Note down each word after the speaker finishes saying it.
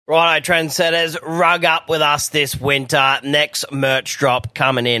Righto, trendsetters, rug up with us this winter. Next merch drop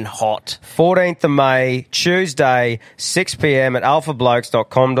coming in hot. 14th of May, Tuesday, 6 p.m. at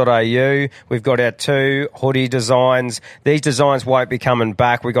alphablokes.com.au. We've got our 2 hoodie designs. These designs won't be coming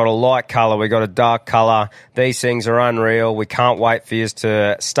back. We've got a light colour. We've got a dark colour. These things are unreal. We can't wait for you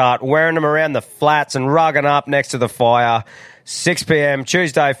to start wearing them around the flats and rugging up next to the fire. 6 p.m,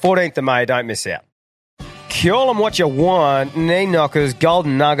 Tuesday, 14th of May. Don't miss out. Call them what you want, knee knockers,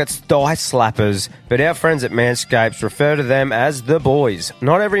 golden nuggets, thigh slappers, but our friends at Manscaped refer to them as the boys.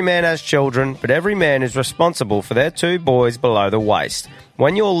 Not every man has children, but every man is responsible for their 2 boys below the waist.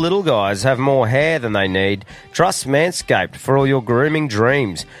 When your little guys have more hair than they need, trust Manscaped for all your grooming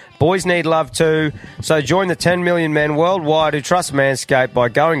dreams. Boys need love too, so join the 10 million men worldwide who trust Manscaped by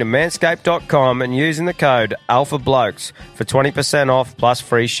going to manscaped.com and using the code ALPHABLOKES for 20% off plus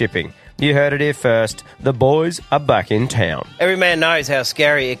free shipping. You heard it here first. The boys are back in town. Every man knows how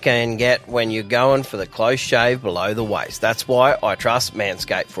scary it can get when you're going for the close shave below the waist. That's why I trust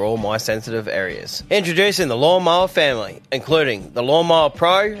Manscaped for all my sensitive areas. Introducing the Lawnmower family, including the Lawnmower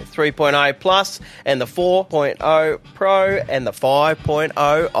Pro 3.0 Plus and the 4.0 Pro and the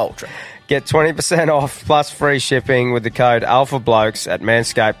 5.0 Ultra. Get 20% off plus free shipping with the code ALPHABLOKES at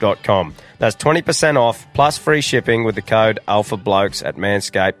manscaped.com. That's 20% off plus free shipping with the code ALPHABLOKES at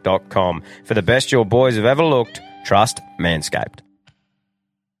manscaped.com. For the best your boys have ever looked, trust Manscaped.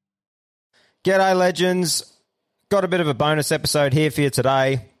 G'day, legends. Got a bit of a bonus episode here for you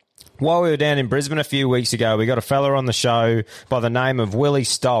today. While we were down in Brisbane a few weeks ago, we got a fella on the show by the name of Willie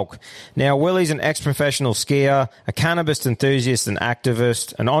Stolk. Now, Willie's an ex-professional skier, a cannabis enthusiast and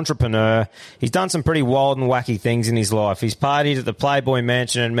activist, an entrepreneur. He's done some pretty wild and wacky things in his life. He's partied at the Playboy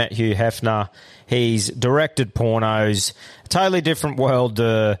Mansion and met Hugh Hefner. He's directed pornos. A totally different world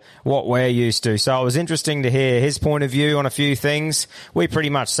to what we're used to. So it was interesting to hear his point of view on a few things. We pretty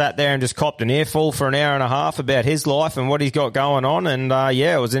much sat there and just copped an earful for an hour and a half about his life and what he's got going on. And,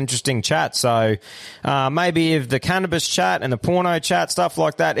 yeah, it was an interesting chat. So maybe if the cannabis chat and the porno chat, stuff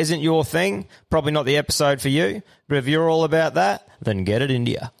like that, isn't your thing, probably not the episode for you. But if you're all about that, then get it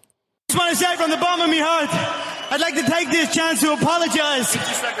into you. I just want to say from the bottom of my heart, I'd like to take this chance to apologize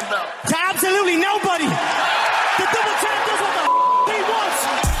to absolutely nobody. The double champ does what the he wants.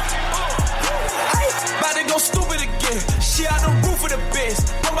 About to go stupid again. She out the roof of the biz.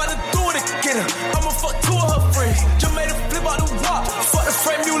 I'm about to do it again. I'ma fuck 2 of her friends. Just made a flip out the wall. Fuck the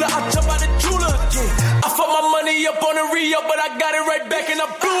frame Mueller. I jump out the jeweler again. I fuck my money up on the re-up, but I got it right back and I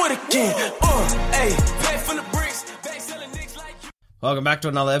blew it again. Hey, bag full of bricks. Bag selling nicks like you. Welcome back to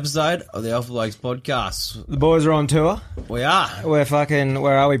another episode of the Alpha Blokes podcast. The boys are on tour. We are. Where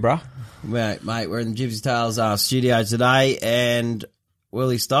are we, bruh? Mate, we're in the Gypsy Tales studio today, and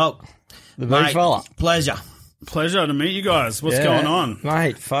Willie Stolk. The big fella. Pleasure to meet you guys. What's going on?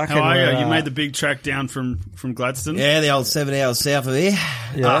 Mate, fucking... How are you? You made the big track down from Gladstone? Yeah, the old 7 hours south of here.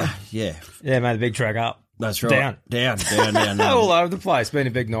 Yeah. Yeah, made the big track up. That's right. Down. All over the place. Been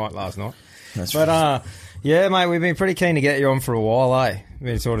a big night last night. That's right. Yeah, mate, we've been pretty keen to get you on for a while, eh?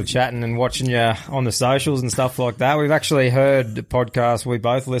 We've been sort of chatting and watching you on the socials and stuff like that. We've actually heard the podcast we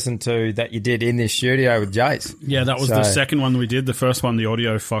both listened to that you did in this studio with Jace. Yeah, that was the second one we did. The first one, the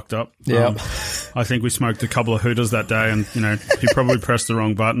audio fucked up. Yeah. I think we smoked a couple of hooters that day and, he probably pressed the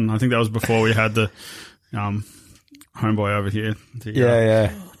wrong button. I think that was before we had the homeboy over here.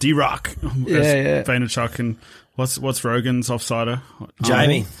 D-Rock. Yeah. Vaynerchuk and what's Rogan's offsider?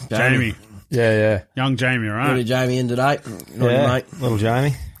 Jamie. Yeah. Young Jamie, right? Little Jamie in today. Mate. Little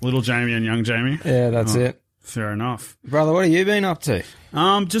Jamie. Little Jamie and Young Jamie. Yeah, that's it. Fair enough. Brother, what have you been up to?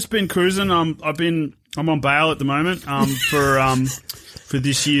 Just been cruising. I'm on bail at the moment for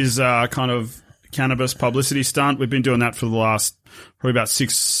this year's kind of cannabis publicity stunt. We've been doing that for the last probably about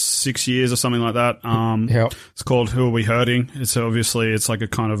six years or something like that. Yep. It's called Who Are We Hurting? It's like a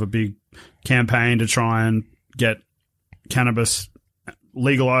kind of a big campaign to try and get cannabis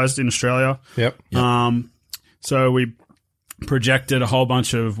legalized in Australia. Yep. So we projected a whole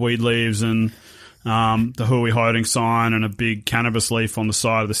bunch of weed leaves and the Who Are We Hiding sign and a big cannabis leaf on the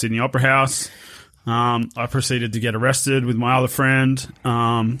side of the Sydney Opera House. I proceeded to get arrested with my other friend,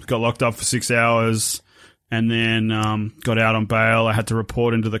 got locked up for 6 hours, and then got out on bail. I had to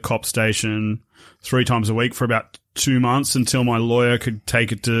report into the cop station 3 times a week for about 2 months until my lawyer could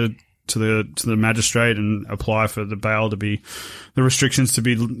take it to the magistrate and apply for the bail to be, the restrictions to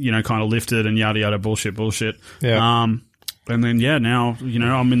be, kind of lifted and yada yada bullshit. Yeah. And then now,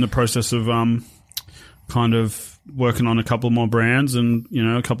 I'm in the process of kind of working on a couple more brands and,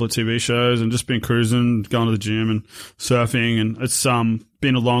 a couple of TV shows and just been cruising, going to the gym and surfing. And it's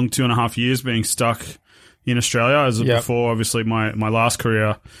been a long 2.5 years being stuck in Australia. As Yep. before, obviously, my last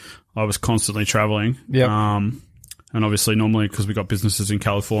career, I was constantly traveling. Yep. And obviously, normally, because we got businesses in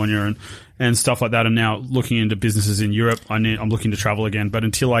California and stuff like that, and now looking into businesses in Europe, I'm looking to travel again. But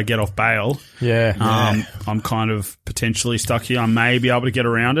until I get off bail, I'm kind of potentially stuck here. I may be able to get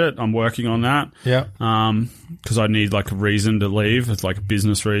around it. I'm working on that. Yeah. Because I need like a reason to leave. It's like a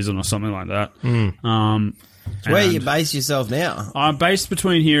business reason or something like that. So where you base yourself now? I'm based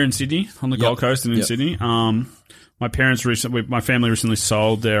between here and Sydney, on the Gold Coast and in Sydney. My family recently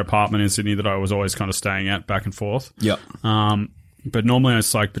sold their apartment in Sydney that I was always kind of staying at back and forth. Yep. But normally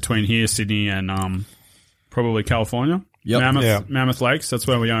it's like between here, Sydney, and probably California. Yep. Mammoth Lakes. That's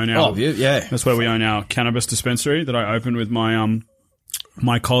where we own our. That's where we own our cannabis dispensary that I opened with my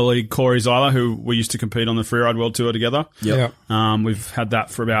my colleague Corey Zyler, who we used to compete on the Freeride World Tour together. Yep. We've had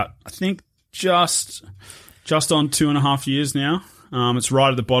that for about, I think, just on 2.5 years now. It's right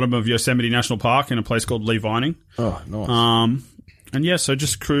at the bottom of Yosemite National Park in a place called Lee Vining. Oh, nice. And yeah, so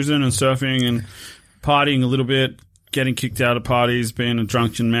just cruising and surfing and partying a little bit, getting kicked out of parties, being a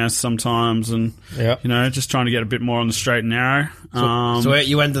drunken mess sometimes, and just trying to get a bit more on the straight and narrow. So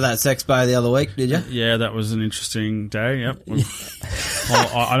you went to that sex bar the other week, did you? Yeah, that was an interesting day. Yep.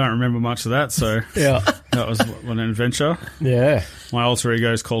 I don't remember much of that, so that was an adventure. Yeah. My alter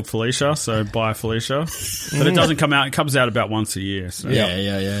ego is called Felicia, so bye Felicia. But it doesn't come out. It comes out about once a year. So.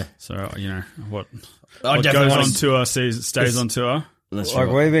 Yeah. So what I goes on tour stays on tour. Like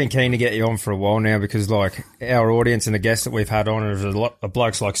we've been keen to get you on for a while now because like our audience and the guests that we've had on are a lot of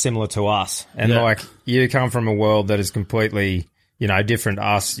blokes like similar to us, and like you come from a world that is completely different to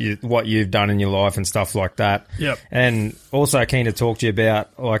us, what you've done in your life and stuff like that. Yep. And also keen to talk to you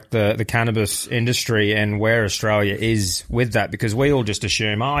about like the cannabis industry and where Australia is with that, because we all just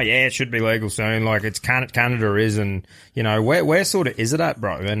assume, it should be legal soon. Like it's Canada is, and where sort of is it at,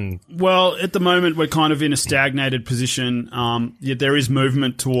 bro? And well, at the moment we're kind of in a stagnated position. Yet there is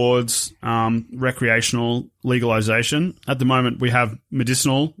movement towards recreational legalization. At the moment we have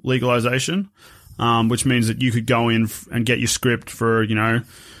medicinal legalization. Which means that you could go in and get your script for, $500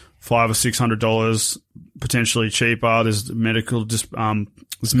 or $600, potentially cheaper. There's medical doctors,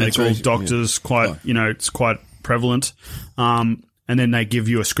 it's quite prevalent. And then they give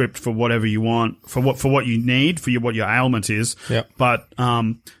you a script for whatever you want, for what you need, for what your ailment is. Yep. But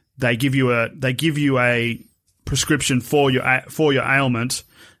they give you a prescription for your ailment,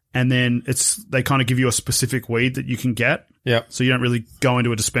 and then they kind of give you a specific weed that you can get. Yeah. So you don't really go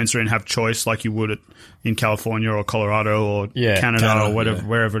into a dispensary and have choice like you would in California or Colorado or Canada or whatever,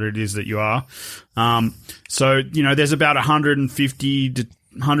 wherever it is that you are. So, there's about 150 to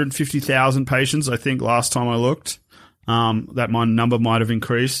 150,000 patients, I think, last time I looked. That my number might have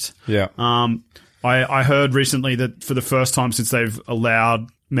increased. Yeah. I heard recently that for the first time since they've allowed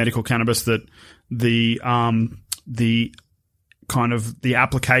medical cannabis that the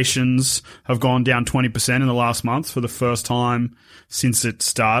applications have gone down 20% in the last month for the first time since it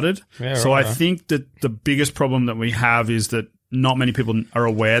started. Yeah, so right. I think that the biggest problem that we have is that not many people are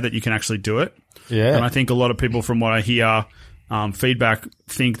aware that you can actually do it. Yeah. And I think a lot of people, from what I hear, feedback,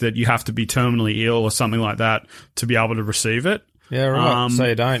 think that you have to be terminally ill or something like that to be able to receive it. Yeah, right. So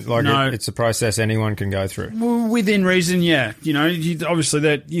you don't. No. It's a process anyone can go through. Within reason, yeah. Obviously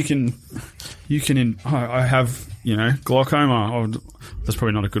that you can I have, glaucoma, or that's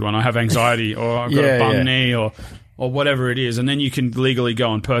probably not a good one. I have anxiety, or I've got a bum knee, or whatever it is, and then you can legally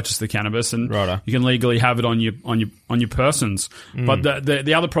go and purchase the cannabis, and you can legally have it on your persons. But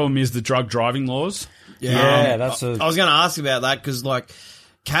the other problem is the drug driving laws. Yeah, I was going to ask about that because, like,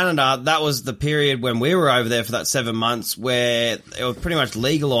 Canada, that was the period when we were over there for that 7 months where it was pretty much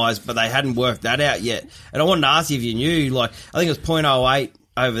legalised, but they hadn't worked that out yet. And I wanted to ask you if you knew, like, I think it was 0.08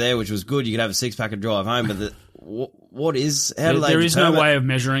 over there, which was good. You could have a six-pack and drive home, but what is... How do they There is no way of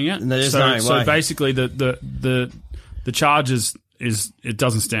measuring it. There's no way. So basically the charge is it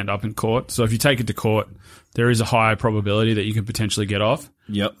doesn't stand up in court. So if you take it to court, there is a high probability that you can potentially get off.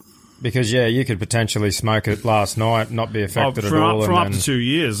 Yep. Because, you could potentially smoke it last night, not be affected at all. From up to 2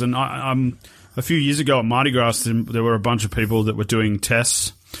 years. And I'm a few years ago at Mardi Gras, there were a bunch of people that were doing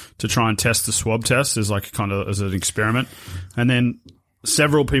tests to try and test the swab test as like kind of as an experiment. And then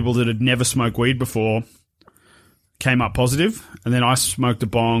several people that had never smoked weed before came up positive. And then I smoked a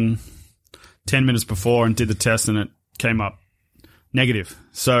bong 10 minutes before and did the test, and it came up negative.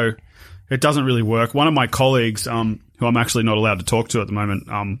 So it doesn't really work. One of my colleagues, who I'm actually not allowed to talk to at the moment,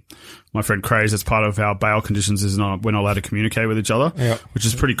 my friend Craze, as part of our bail conditions, we're not allowed to communicate with each other, which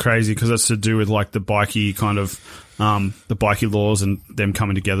is pretty crazy because that's to do with like the bikie kind of the bikie laws and them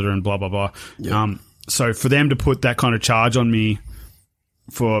coming together and blah blah blah. Yep. So for them to put that kind of charge on me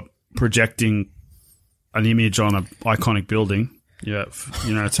for projecting an image on an iconic building. Yeah,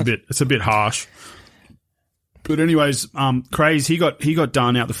 it's a bit harsh. But anyways, Craze, he got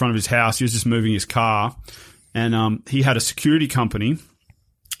done out the front of his house. He was just moving his car, and he had a security company,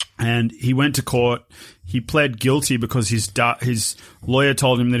 and he went to court. He pled guilty because his lawyer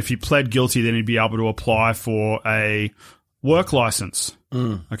told him that if he pled guilty, then he'd be able to apply for a work license.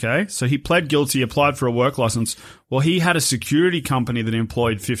 Okay, so he pled guilty, applied for a work license. Well, he had a security company that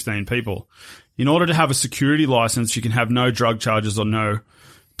employed 15 people. In order to have a security license, you can have no drug charges or no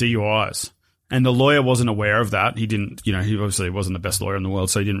DUIs. And the lawyer wasn't aware of that. He didn't, he obviously wasn't the best lawyer in the world,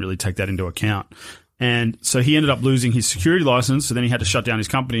 so he didn't really take that into account. And so he ended up losing his security license, so then he had to shut down his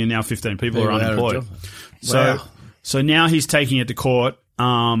company, and now 15 people are unemployed. So now he's taking it to court,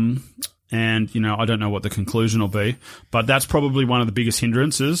 and, I don't know what the conclusion will be, but that's probably one of the biggest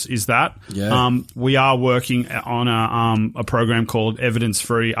hindrances is that. Yeah. We are working on a program called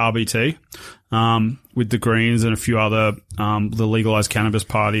Evidence-Free RBT, with the Greens and a few other, the Legalized Cannabis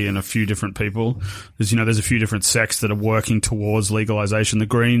Party and a few different people. There's a few different sects that are working towards legalization. The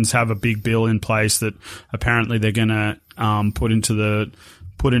Greens have a big bill in place that apparently they're going to, put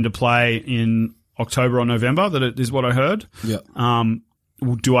into play in October or November. That is what I heard. Yeah.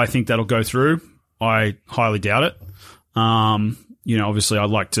 Do I think that'll go through? I highly doubt it. Obviously I'd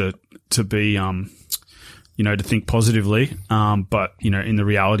like to be, to think positively. But, in the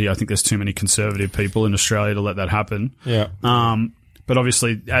reality, I think there's too many conservative people in Australia to let that happen. Yeah. But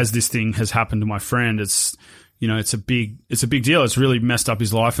obviously as this thing has happened to my friend, it's a big deal. It's really messed up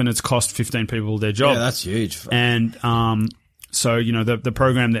his life, and it's cost 15 people their job. Yeah, that's huge. And, so, the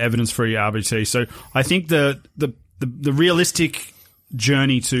program, the Evidence-Free RBT. So I think the realistic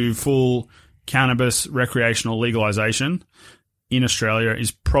journey to full cannabis recreational legalization in Australia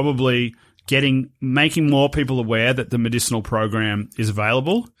is probably making more people aware that the medicinal program is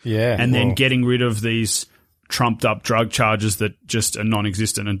available. Yeah. And then getting rid of these trumped up drug charges that just are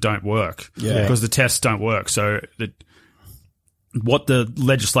non-existent and don't work. Yeah. Because the tests don't work. So what the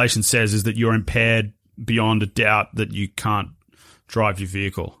legislation says is that you're impaired beyond a doubt that you can't drive your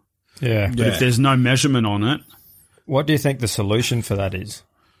vehicle. Yeah. But if there's no measurement on it. What do you think the solution for that is?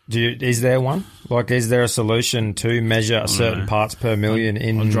 Is there one? Like, is there a solution to measure certain parts per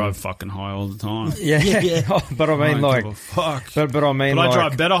million I drive fucking high all the time. Yeah. But I mean, But I mean, I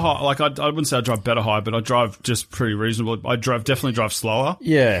drive better high. Like, I wouldn't say I drive better high, but I drive just pretty reasonable. I definitely drive slower.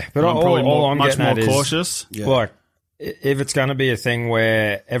 Yeah, but I'm probably much more cautious. Like, if it's going to be a thing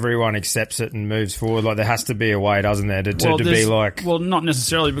where everyone accepts it and moves forward, like, there has to be a way, doesn't there, to be like... Well, not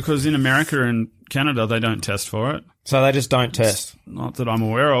necessarily, because in America and Canada, they don't test for it. So they just don't test? Not that I'm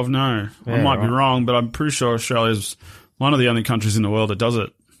aware of, no. Yeah, I might be wrong, but I'm pretty sure Australia's one of the only countries in the world that does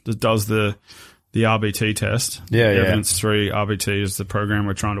it, that does the RBT test. Yeah, Evidence-Free RBT is the program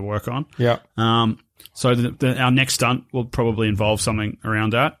we're trying to work on. Yeah. So our next stunt will probably involve something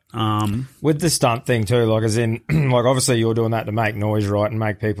around that. With the stunt thing too, like, as in, like, obviously you're doing that to make noise, right, and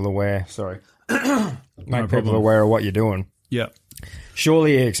make people aware. People aware of what you're doing. Yeah.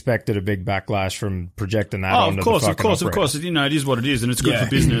 Surely he expected a big backlash from projecting that onto the fucking Of course. It is what it is, and it's good for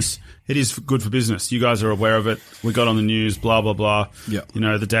business. It is good for business. You guys are aware of it. We got on the news, blah, blah, blah. Yeah.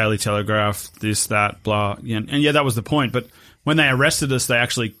 The Daily Telegraph, this, that, blah. And that was the point. But when they arrested us, they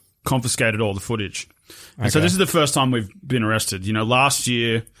actually confiscated all the footage. Okay. And so this is the first time we've been arrested. Last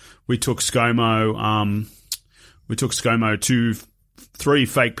year we took ScoMo. To 3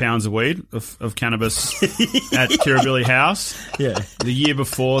 fake pounds of weed of cannabis at Ft.Willy house. Yeah. The year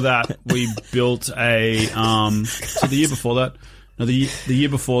before that, we built a. So the year before that, the year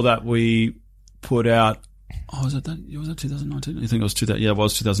before that, we put out. Oh, was that 2019? I think it was 2000. Yeah, it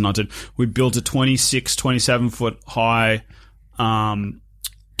was 2019. We built a 27 foot high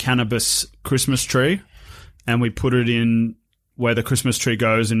cannabis Christmas tree, and we put it in where the Christmas tree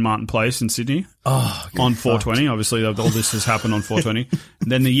goes in Martin Place in Sydney on 420. Obviously, all this has happened on 420.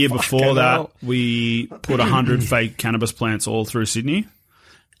 And then the year before that, we put 100 fake cannabis plants all through Sydney.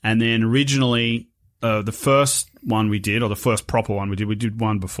 And then originally, the first one we did, or the first proper one we did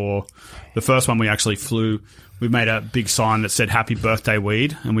one before. The first one we actually flew. We made a big sign that said "Happy Birthday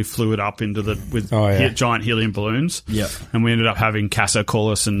Weed," and we flew it up into with giant helium balloons. Yeah, and we ended up having CASA call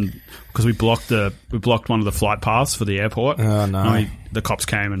us, and because we blocked one of the flight paths for the airport. Oh no! And the cops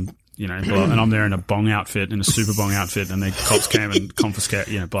came and and I'm there in a bong outfit, in a super bong outfit, and the cops came and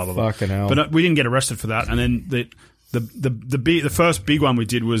confiscated. Blah blah blah. Fucking hell! But we didn't get arrested for that. And then the first big one we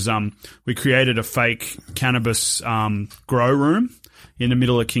did was we created a fake cannabis grow room. in the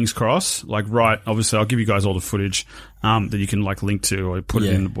middle of King's Cross, like right. Obviously, I'll give you guys all the footage that you can like link to or put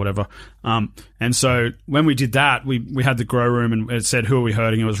it in whatever. And so when we did that, we had the grow room and it said, "Who are we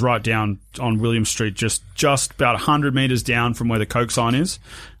hurting?" It was right down on William Street, just about 100 meters down from where the Coke sign is.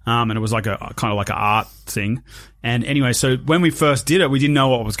 And it was like a kind of like an art thing. And anyway, so when we first did it, we didn't know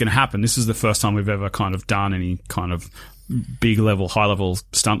what was going to happen. This is the first time we've ever kind of done any kind of big level, high level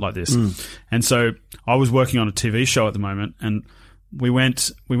stunt like this. And so I was working on a TV show at the moment, and we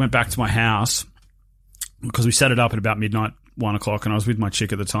went back to my house because we set it up at about midnight, 1 o'clock, and I was with my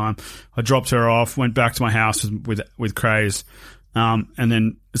chick at the time. I dropped her off, went back to my house with Craze. And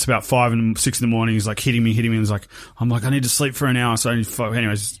then it's about 5 and 6 in the morning. He's like hitting me. And he's like, I'm like, I need to sleep for an hour. So I need to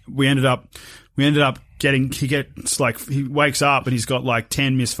anyways, we ended up getting, he wakes up and he's got like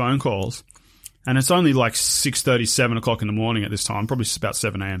 10 missed phone calls. And it's only like 6:30, 7 o'clock in the morning at this time, probably about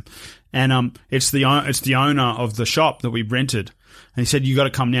 7 a.m. And, it's the owner of the shop that we rented. And he said, you got to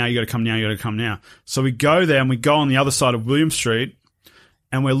come now. You got to come now. You got to come now. So we go there and we go on the other side of William Street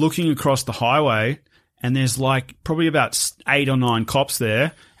and we're looking across the highway. And there's like probably about 8 or 9 cops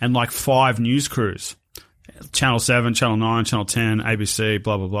there and like 5 news crews. Channel 7, Channel 9, Channel 10, ABC,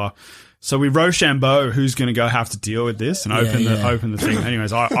 blah, blah, blah. So we Rochambeau who's going to go have to deal with this and open the thing.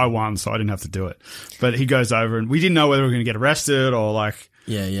 Anyways, I won, so I didn't have to do it. But he goes over and we didn't know whether we were going to get arrested or like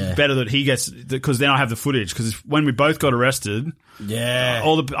better that he gets, because then I have the footage. Because when we both got arrested,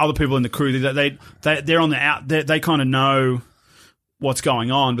 all the other people in the crew, they're on the out, they kind of know what's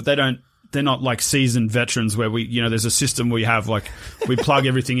going on, but they're not like seasoned veterans where there's a system we have, like we plug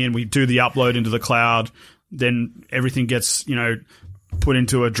everything in, we do the upload into the cloud, then everything gets, put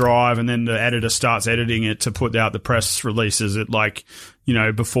into a drive and then the editor starts editing it to put out the press releases at like,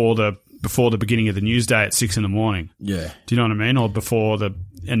 before the beginning of the news day at 6 in the morning. Yeah. Do you know what I mean? Or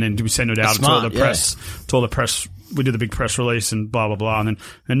and then we send it out to all the press, we do the big press release and blah, blah, blah. And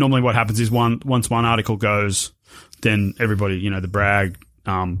normally what happens is once one article goes, then everybody, the Bragg,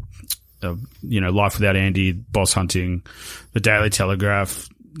 Life Without Andy, Boss Hunting, the Daily Telegraph,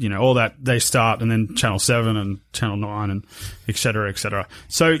 all that, they start, and then Channel 7 and Channel 9 and et cetera, et cetera.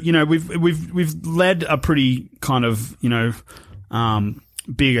 So, we've led a pretty kind of,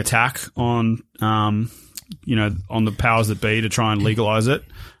 big attack on, on the powers that be to try and legalize it.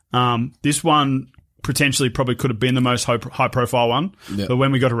 This one potentially probably could have been the most high profile one, but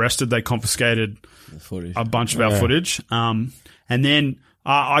when we got arrested, they confiscated a bunch of our footage. And then,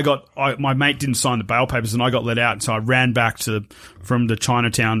 my mate didn't sign the bail papers and I got let out. And so I ran back from the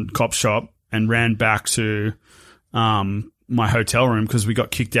Chinatown cop shop and ran back to, my hotel room because we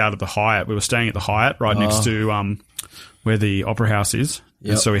got kicked out of the Hyatt. We were staying at the Hyatt right next to, where the Opera House is.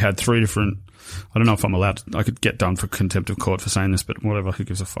 Yep. And so we had 3 different, I don't know if I'm allowed to, I could get done for contempt of court for saying this, but whatever, who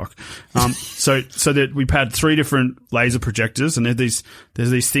gives a fuck. So that we've had 3 different laser projectors and there's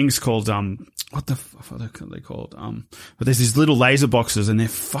these things called, what the fuck are they called? But there's these little laser boxes and they're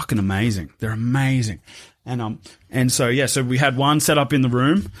fucking amazing. They're amazing. And so we had one set up in the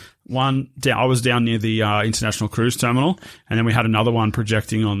room, I was down near the, International Cruise Terminal, and then we had another one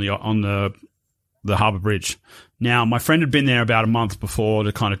projecting on the Harbour Bridge. Now, my friend had been there about a month before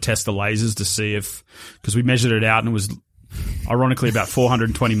to kind of test the lasers to see because we measured it out and it was ironically about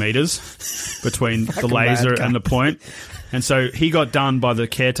 420 meters between the laser and the point. And so he got done by the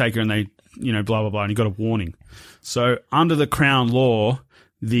caretaker and they, blah, blah, blah, and he got a warning. So under the Crown law,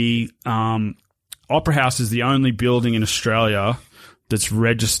 the Opera House is the only building in Australia that's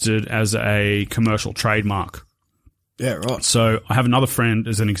registered as a commercial trademark. Yeah, right. So I have another friend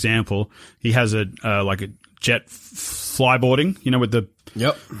as an example. He has a jet flyboarding,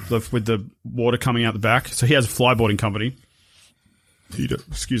 with with the water coming out the back. So he has a flyboarding company. He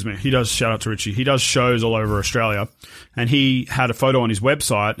does, shout out to Richie. He does shows all over Australia, and he had a photo on his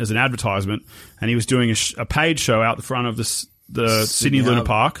website as an advertisement, and he was doing a paid show out the front of the Sydney Luna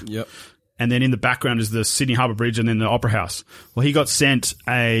Park. Yep. And then in the background is the Sydney Harbour Bridge and then the Opera House. Well, he got sent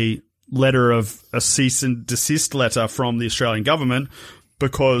a letter of a cease and desist letter from the Australian government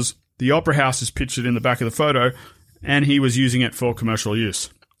because the Opera House is pictured in the back of the photo and he was using it for commercial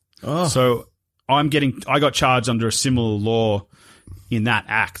use. Oh. So I got charged under a similar law in that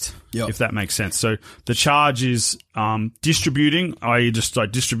act, if that makes sense. So the charge is distributing, i.e. just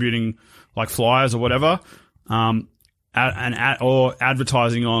like distributing like flyers or whatever, or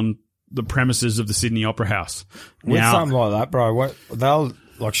advertising on the premises of the Sydney Opera House. With something like that, bro,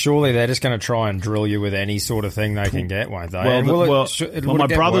 surely they're just going to try and drill you with any sort of thing they can get, won't they? Well, my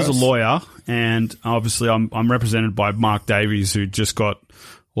brother's a lawyer, and obviously I'm represented by Mark Davies, who just got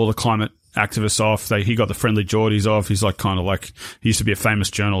all the climate activists off. He got the Friendly Geordies off. He's he used to be a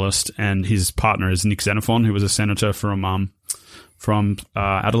famous journalist, and his partner is Nick Xenophon, who was a senator from from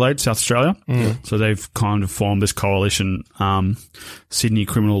Adelaide, South Australia. So they've kind of formed this coalition, Sydney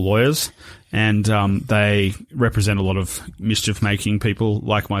Criminal Lawyers, and they represent a lot of mischief-making people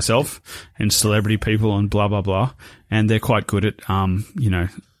like myself and celebrity people and blah, blah, blah. And they're quite good at,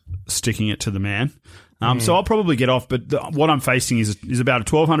 sticking it to the man. So I'll probably get off, but what I'm facing is about a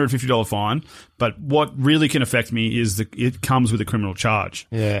 $1,250 fine. But what really can affect me is it comes with a criminal charge.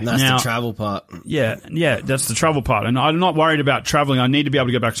 Yeah. And that's the travel part. Yeah, that's the travel part. And I'm not worried about traveling. I need to be able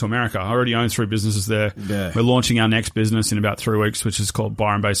to go back to America. I already own 3 businesses there. Yeah. We're launching our next business in about 3 weeks, which is called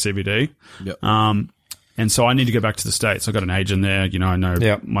Byron-based CBD. Yep. And so I need to go back to the States. I've got an agent there. I know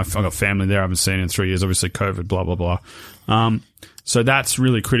I've got family there I haven't seen in 3 years. Obviously, COVID, blah, blah, blah. So that's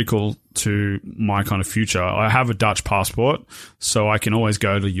really critical to my kind of future. I have a Dutch passport, so I can always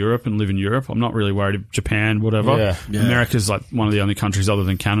go to Europe and live in Europe. I'm not really worried about Japan, whatever. Yeah. America's like one of the only countries other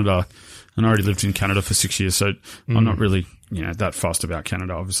than Canada. And I already lived in Canada for 6 years, so I'm not really, that fussed about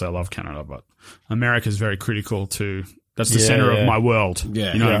Canada. Obviously, I love Canada, but America's very critical to... That's the center of my world.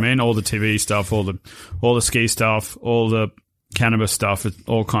 Yeah. You know what I mean? All the TV stuff, all the ski stuff, all the cannabis stuff, it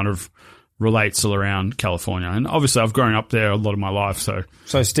all kind of relates all around California. And obviously I've grown up there a lot of my life. So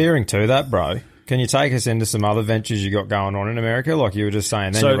steering to that, bro, can you take us into some other ventures you got going on in America? Like you were just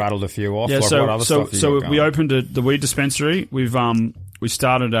saying, then you rattled a few off. Yeah, like what other stuff so we opened the weed dispensary. I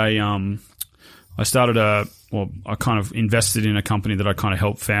kind of invested in a company that I kind of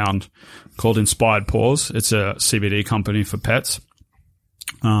helped found called Inspired Paws. It's a CBD company for pets,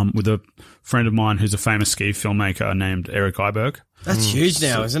 with a friend of mine who's a famous ski filmmaker named Eric Iberg. That's huge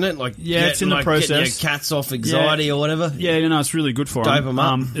now, isn't it? Like, it's in the process. Getting your cats off anxiety or whatever. Yeah, it's really good for Dope them. 'em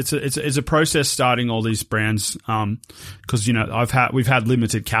up. It's a process starting all these brands, because we've had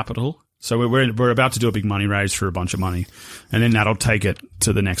limited capital, so we're about to do a big money raise for a bunch of money, and then that'll take it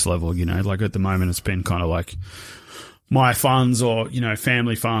to the next level. Like at the moment, it's been kind of like my funds or,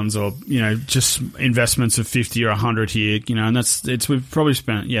 family funds or, just investments of 50 or 100 here, and we've probably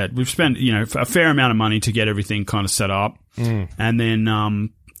spent, a fair amount of money to get everything kind of set up. And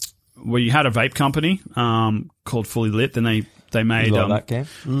then, we had a vape company, called Fully Lit. Then they made, we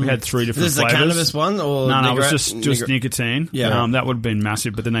had 3 different This is the flavors. cannabis one or No, it was just nicotine. Yeah. That would have been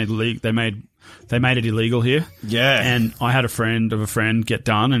massive, but then they made it illegal here. Yeah. And I had a friend of a friend get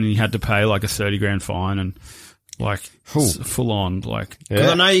done and he had to pay like a 30 grand fine and, like, full on, like... Because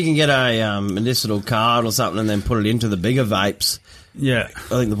I know you can get a medicinal card or something and then put it into the bigger vapes. Yeah. I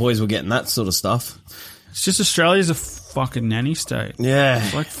think the boys were getting that sort of stuff. It's just Australia's a fucking nanny state. Yeah.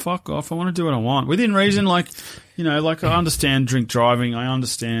 It's like, fuck off. I want to do what I want. Within reason, like, I understand drink driving. I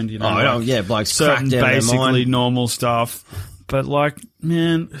understand, blokes certain cracked out of their basically mind. normal stuff. But, like,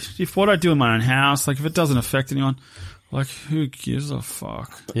 man, if what I do in my own house, like, if it doesn't affect anyone, like, who gives a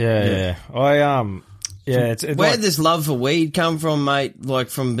fuck? Yeah. It's Where did this love for weed come from, mate? Like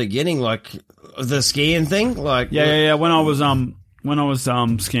from the beginning, like the skiing thing, like Yeah. When I was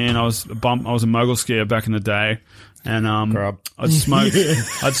skiing, I was a mogul skier back in the day, and I'd smoke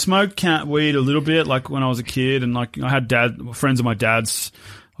weed a little bit, like when I was a kid, and like I had friends of my dad's.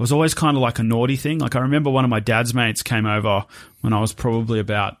 It was always kind of like a naughty thing. Like I remember one of my dad's mates came over when I was probably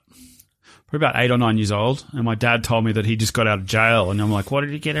about 8 or 9 years old, and my dad told me that he just got out of jail, and I'm like, what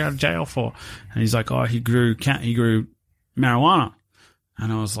did he get out of jail for? And he's like, oh, he grew marijuana.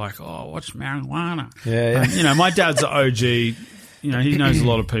 And I was like, oh, what's marijuana? Yeah. And, my dad's an OG. He knows a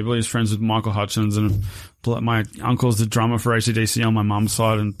lot of people. He's friends with Michael Hutchins, and my uncle's the drummer for AC/DC on my mum's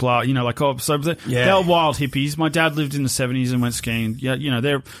side, and blah, they're wild hippies. My dad lived in the 70s and went skiing. Yeah,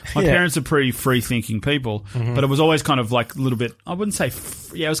 my parents are pretty free-thinking people, but it was always kind of like a little bit, I wouldn't say,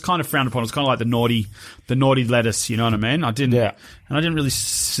 it was kind of frowned upon. It was kind of like the naughty lettuce, you know what I mean? I didn't really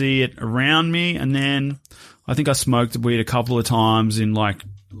see it around me, and then I think I smoked weed a couple of times in like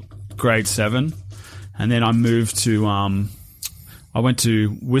grade 7, and then I moved to, I went to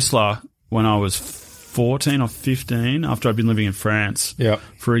Whistler when I was 14 or 15 after I'd been living in France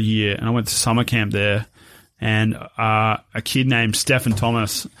for a year, and I went to summer camp there, and a kid named Stephen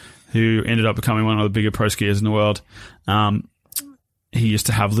Thomas, who ended up becoming one of the bigger pro skiers in the world, he used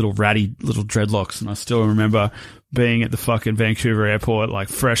to have little dreadlocks, and I still remember being at the fucking Vancouver airport, like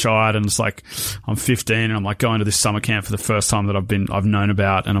fresh-eyed, and it's like I'm 15 and I'm like going to this summer camp for the first time that I've known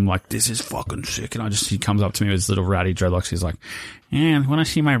about, and I'm like, this is fucking sick. And he comes up to me with his little ratty dreadlocks. He's like, yeah, want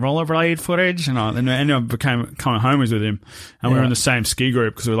to see my rollerblade footage? And I became coming homies with him, and we were in the same ski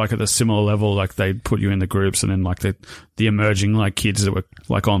group because we were like at the similar level. Like they put you in the groups, and then like the emerging like kids that were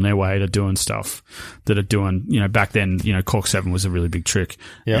like on their way to doing stuff that are doing, back then, Cork 7 was a really big trick.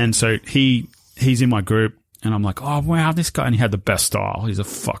 And so he's in my group. And I'm like, oh, wow, this guy. And he had the best style. He's a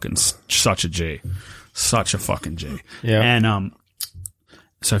fucking, such a G. Such a fucking G. Yeah. And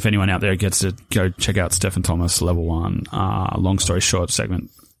So if anyone out there gets to go check out Stephen Thomas Level 1, long story short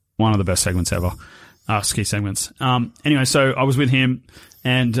segment, one of the best segments ever, ski segments. Anyway, so I was with him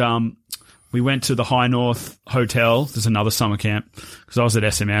and we went to the High North Hotel. There's another summer camp because I was at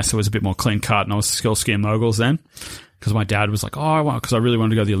SMS. So it was a bit more clean cut and I was still skiing moguls then because my dad was like, because I really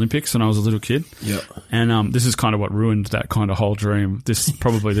wanted to go to the Olympics when I was a little kid. Yeah. And this is kind of what ruined that kind of whole dream, this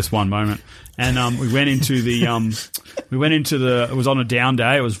one moment. And we went into the it was on a down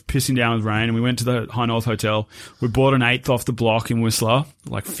day. It was pissing down with rain and we went to the High North Hotel. We bought an 8th off the block in Whistler,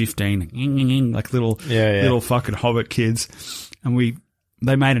 like 15, like little fucking hobbit kids. And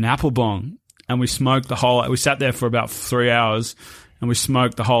they made an apple bong. And we smoked we sat there for about 3 hours and we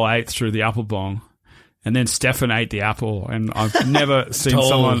smoked the whole 8th through the apple bong. And then Stefan ate the apple. And I've never seen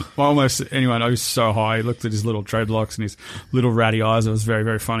someone, I was so high. He looked at his little dreadlocks and his little ratty eyes. It was very,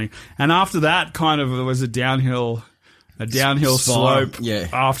 very funny. And after that, kind of, it was a downhill slope. Yeah.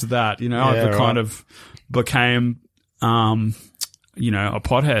 After that, I kind of became, a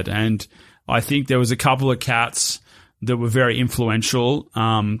pothead. And I think there was a couple of cats that were very influential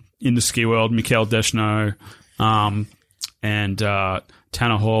in the ski world, Mikhail Deschno and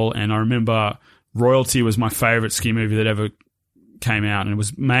Tanner Hall. And I remember Royalty was my favourite ski movie that ever came out, and it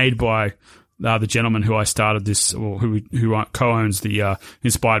was made by the gentleman who I started this, or who co-owns the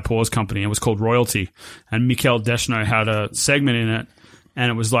Inspired Paws company. It was called Royalty, and Mikhail Deschno had a segment in it, and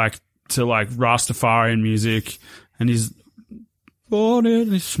it was like to like Rastafarian music, and he's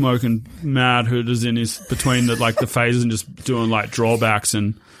smoking mad hooters in his between the phases and just doing like drawbacks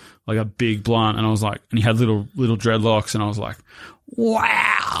and like a big blunt, and I was like, and he had little dreadlocks, and I was like,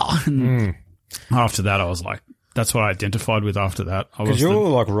 wow. And after that, I was like, that's what I identified with after that. Because you're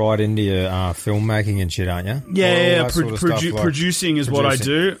like right into your filmmaking and shit, aren't you? Yeah. Producing is what I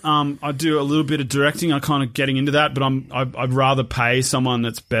do. I do a little bit of directing. I'm kind of getting into that, but I'd rather pay someone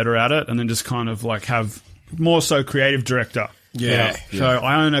that's better at it and then just kind of like have more so creative director. Yeah. So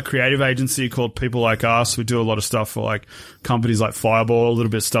I own a creative agency called People Like Us. We do a lot of stuff for like companies like Fireball, a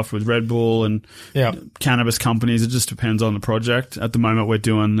little bit of stuff with Red Bull and cannabis companies. It just depends on the project. At the moment, we're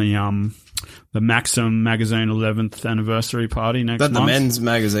doing the Maxim magazine 11th anniversary party next month. The men's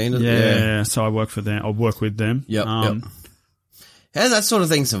magazine. Yeah. So I work for them. I work with them. Yep. How does that sort of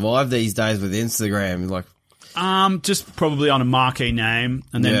thing survive these days with Instagram? Like, just probably on a marquee name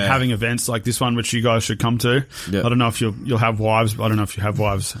and then having events like this one, which you guys should come to. Yep. I don't know if you'll have wives. I don't know if you have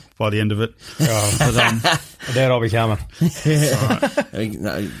wives by the end of it. I doubt I'll be coming.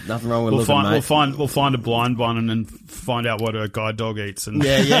 No, nothing wrong with mate. We'll find a blind one and then find out what a guide dog eats and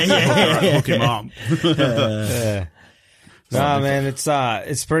hook him up. No, man,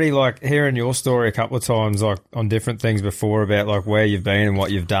 it's pretty like hearing your story a couple of times, like on different things before about like where you've been and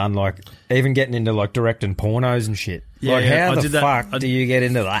what you've done, like even getting into like directing pornos and shit. How the fuck do you get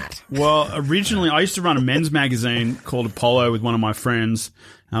into that? Well, originally I used to run a men's magazine called Apollo with one of my friends,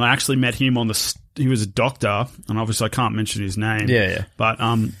 and I actually met him he was a doctor, and obviously I can't mention his name. Yeah. But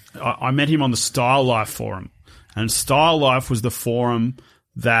I met him on the Style Life forum, and Style Life was the forum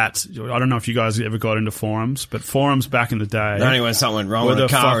that, I don't know if you guys ever got into forums, but forums back in the day. Only when something went wrong with a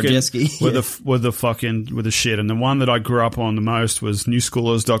car or jet ski. With the shit. And the one that I grew up on the most was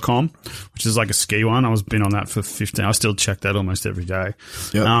newschoolers.com, which is like a ski one. I've been on that for 15. I still check that almost every day.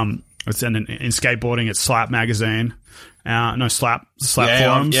 Yep. It's in skateboarding, it's Slap magazine. Slap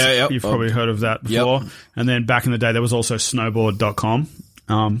forums. You've probably heard of that before. Yep. And then back in the day, there was also snowboard.com.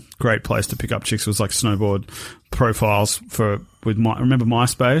 Great place to pick up chicks. It was like snowboard profiles remember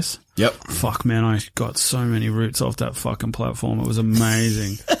MySpace? Yep. Fuck, man, I got so many roots off that fucking platform. It was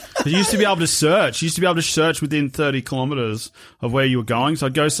amazing. You used to be able to search. You used to be able to search within 30 kilometers of where you were going. So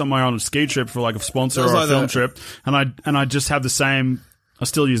I'd go somewhere on a ski trip for like a sponsor or a film trip, and I just have the same. I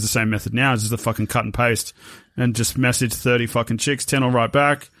still use the same method now. It's just a fucking cut and paste, and just message 30 fucking chicks. 10 will write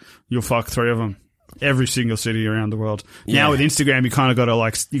back. You'll fuck 3 of them. Every single city around the world. Yeah. Now with Instagram, you kind of got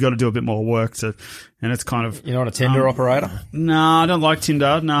to you got to do a bit more work and it's kind of. You're not a Tinder operator? No, I don't like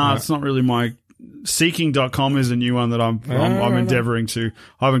Tinder. No, it's not really my. Seeking.com is a new one that I'm endeavoring to.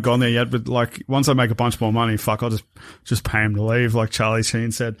 I haven't gone there yet, but like once I make a bunch more money, fuck, I'll just pay him to leave, like Charlie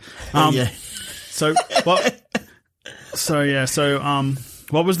Sheen said.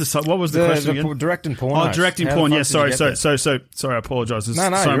 What was the question again? Directing porn. Oh, directing porn. Yeah, sorry. I apologize.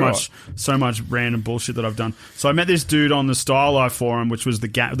 There's so much random bullshit that I've done. So I met this dude on the Style Life forum, which was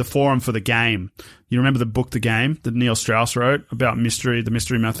the forum for the game. You remember the book, The Game, that Neil Strauss wrote about the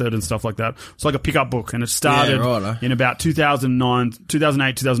mystery method and stuff like that? It's like a pickup book, and it started in about 2008,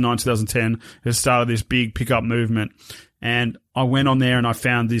 2009, 2010. It started this big pickup movement, and I went on there and I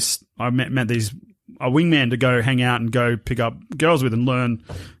found this. I met these wingman to go hang out and go pick up girls with and learn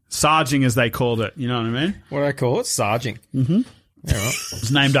sarging, as they called it. You know what I mean? What do they call it? Sarging. Mm-hmm. Yeah, right.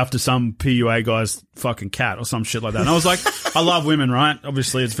 It's named after some PUA guy's fucking cat or some shit like that. And I was like, I love women, right?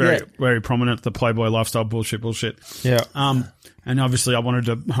 Obviously, it's very prominent, the Playboy lifestyle bullshit. Yeah. And obviously, I wanted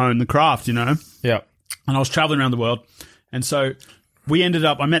to hone the craft, you know? Yeah. And I was traveling around the world. And so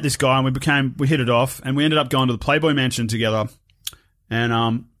I met this guy and we hit it off, and we ended up going to the Playboy Mansion together.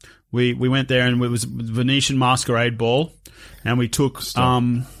 And we went there, and it was Venetian masquerade ball. And we took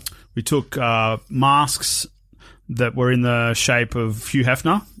masks that were in the shape of Hugh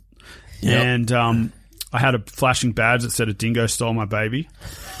Hefner. Yep. And I had a flashing badge that said a dingo stole my baby.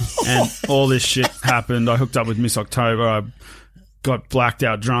 And all this shit happened. I hooked up with Miss October. I got blacked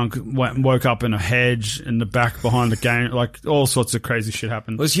out drunk, woke up in a hedge in the back behind the game. Like, all sorts of crazy shit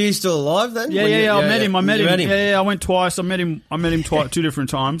happened. Was Hugh still alive then? Yeah, I met him. Yeah, I went twice. I met him twice, 2 different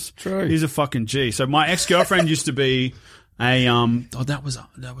times. True. He's a fucking G. So my ex-girlfriend used to be I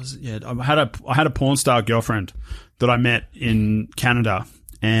had a porn star girlfriend that I met in Canada,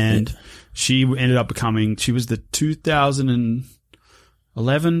 and she ended up she was the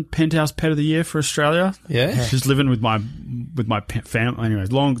 2011 Penthouse Pet of the Year for Australia. Yeah. She's living with my family. Anyways,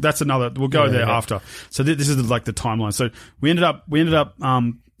 that's another, we'll go there after. So this is like the timeline. So we ended up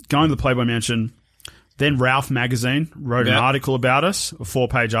going to the Playboy Mansion. Then Ralph Magazine wrote an article about us, a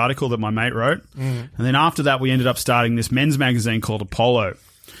 4-page article that my mate wrote. And then after that, we ended up starting this men's magazine called Apollo.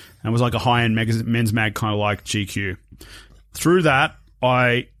 And it was like a high-end men's mag, kind of like GQ. Through that,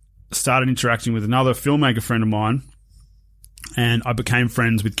 I started interacting with another filmmaker friend of mine, and I became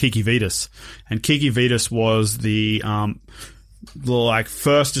friends with Kiki Vitas. And Kiki Vitas was the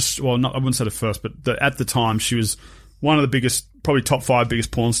first, I wouldn't say the first, but at the time, she was one of the biggest, probably top 5 biggest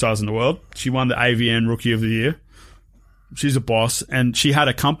porn stars in the world. She won the AVN Rookie of the Year. She's a boss, and she had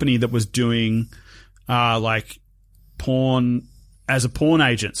a company that was doing porn as a porn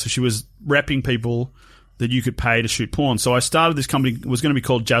agent. So she was repping people that you could pay to shoot porn. So I started this company. It was going to be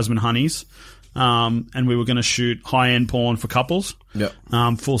called Jasmine Honeys, and we were going to shoot high-end porn for couples,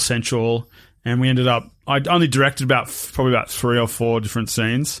 full sensual. And we ended up, I only directed probably about 3 or 4 different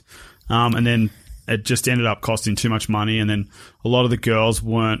scenes, and then it just ended up costing too much money, and then a lot of the girls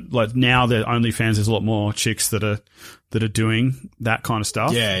weren't like. Now their OnlyFans, there's a lot more chicks that are doing that kind of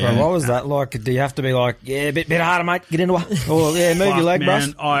stuff. Bro, what was that like? Do you have to be like, a bit harder, mate? Get into it. Or move your leg, bro.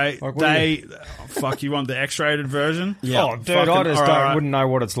 Fuck, you want the X-rated version? Yeah. Oh, dude, I just wouldn't know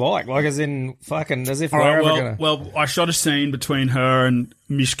what it's like. Like, as in fucking, as if we're ever gonna. Well, I shot a scene between her and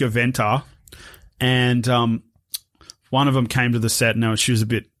Mishka Venta, and one of them came to the set. Now she was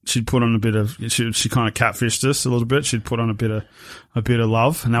she'd put on a bit of, she kind of catfished us a little bit. She'd put on a bit of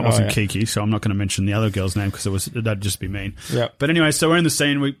love, and that wasn't Kiki, so I'm not going to mention the other girl's name because that'd just be mean. Yeah. But anyway, so we're in the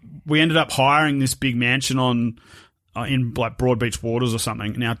scene. We ended up hiring this big mansion in like Broadbeach Waters or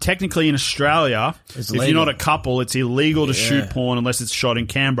something. Now, technically in Australia, if you're not a couple, it's illegal to shoot porn unless it's shot in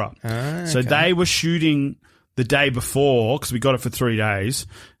Canberra. So they were shooting the day before, because we got it for 3 days,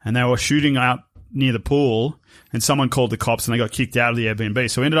 and they were shooting out near the pool, and someone called the cops and they got kicked out of the Airbnb.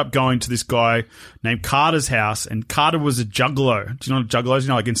 So we ended up going to this guy named Carter's house, and Carter was a juggalo. Do you know what juggalo is? You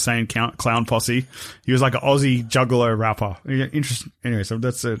know, like Insane Clown Posse? He was like an Aussie juggalo rapper. Interesting. Anyway, so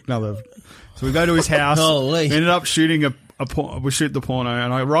that's another. So we go to his house. Holy. We ended up shooting we shoot the porno,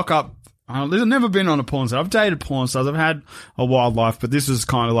 and I rock up. I've never been on a porn star. I've dated porn stars. I've had a wild life, but this is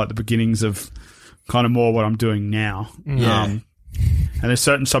kind of like the beginnings of kind of more what I'm doing now. Yeah. And there's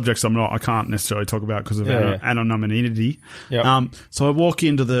certain subjects I can't necessarily talk about because of anonymity. Yep. So I walk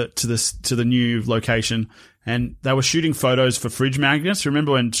into the new location, and they were shooting photos for fridge magnets.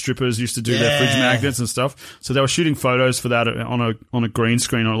 Remember when strippers used to do their fridge magnets and stuff? So they were shooting photos for that on a green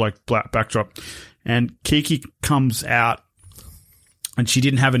screen or like black backdrop. And Kiki comes out, and she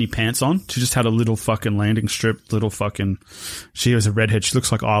didn't have any pants on. She just had a little fucking landing strip, she was a redhead. She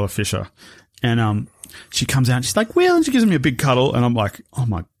looks like Isla Fisher. And she comes out and she's like, Will, and she gives me a big cuddle, and I'm like, oh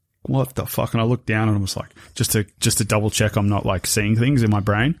my, what the fuck? And I look down and I was like, just to double check I'm not like seeing things in my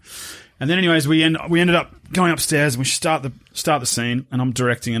brain. And then anyways, we ended up going upstairs, and we start the scene, and I'm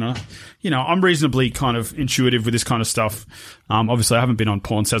directing, and I'm reasonably kind of intuitive with this kind of stuff. Obviously I haven't been on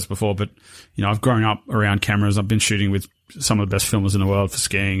porn sets before, but I've grown up around cameras. I've been shooting with some of the best filmers in the world for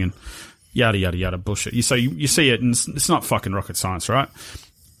skiing and yada yada yada bullshit. You see it, and it's not fucking rocket science, right?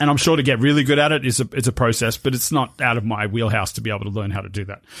 And I'm sure to get really good at it, it's a process, but it's not out of my wheelhouse to be able to learn how to do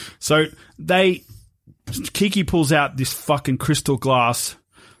that. So Kiki pulls out this fucking crystal glass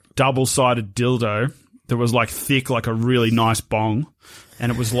double-sided dildo that was like thick, like a really nice bong,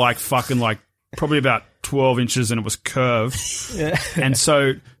 and it was like fucking like probably about 12 inches and it was curved. And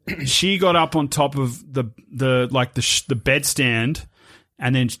so she got up on top of the bed stand,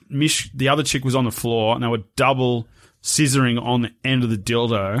 and then the other chick was on the floor, and they were double scissoring on the end of the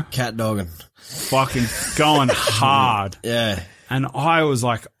dildo. Cat dogging. Fucking going hard. Yeah. And I was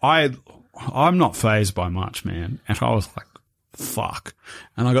like, I'm not fazed by much, man. And I was like, fuck.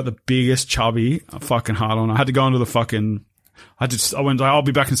 And I got the biggest chubby fucking hard on. I had to go into the fucking... I went, I'll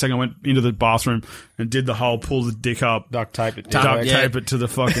be back in a second. I went into the bathroom and did the whole pull the dick up. Duct tape it. Tape it to the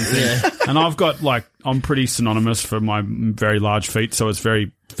fucking thing. And I've got I'm pretty synonymous for my very large feet, so it's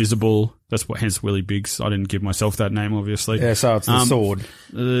very visible. That's what, hence Willy Biggs. I didn't give myself that name, obviously. Yeah, so it's the sword.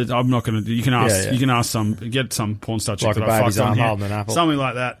 I'm not going to, you can ask get some porn star chick like that a I baby's fucked on arm here. holding an apple. Something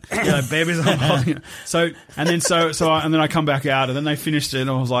like that. Yeah, baby's arm holding it. And then I come back out, and then they finished it,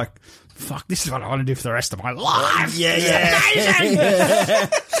 and I was like, fuck, this is what I want to do for the rest of my life. Yeah.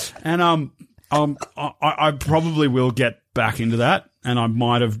 And I probably will get back into that, and I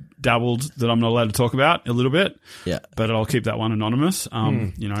might have dabbled that I'm not allowed to talk about a little bit. Yeah. But I'll keep that one anonymous.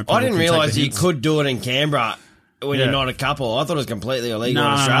 You know, I didn't realise you hints. could do it in Canberra when you're not a couple. I thought it was completely illegal in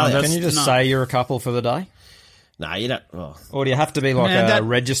Australia. Can you just say you're a couple for the day? No, you don't. Oh. Or do you have to be like a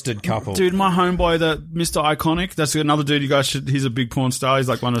registered couple? Dude, my homeboy, the Mr. Iconic, that's another dude you guys should... He's a big porn star. He's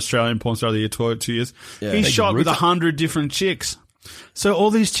like one Australian porn star of the year, 2 years. Yeah. He's shot with 100 different chicks. So all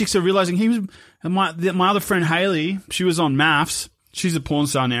these chicks are realising he was... And my other friend, Hayley, she was on MAFS. She's a porn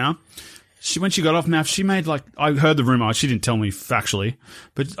star now. When she got off MAFS, she made I heard the rumour. She didn't tell me factually.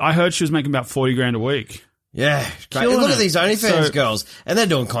 But I heard she was making about 40 grand a week. Yeah. Look at these OnlyFans girls. And they're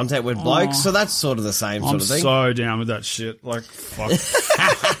doing content with blokes, so that's sort of the same sort of thing. I'm so down with that shit. Like, fuck.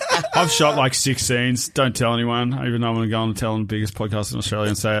 I've shot 6 scenes. Don't tell anyone, even though I'm going to go on and tell on the biggest podcast in Australia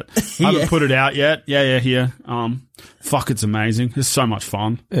and say it. I haven't put it out yet. Yeah, here. Fuck, it's amazing. It's so much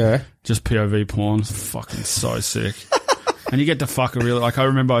fun. Yeah. Just POV porn. It's fucking so sick. And you get to fuck a really... I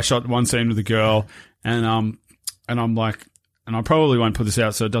remember I shot one scene with a girl, and I'm like... And I probably won't put this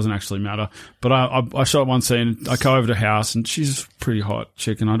out, so it doesn't actually matter. But I shot one scene. I go over to her house, and she's a pretty hot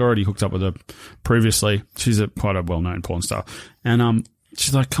chick, and I'd already hooked up with her previously. She's quite a well-known porn star. And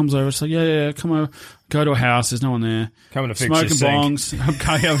she's like, comes over. She's like, yeah, come over. Go to her house. There's no one there. Coming to fix Smoking your sink. bongs. I'm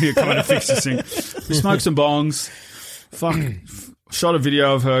coming to fix the sink. We smoked some bongs. Shot a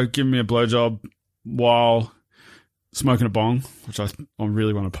video of her giving me a blowjob while smoking a bong, which I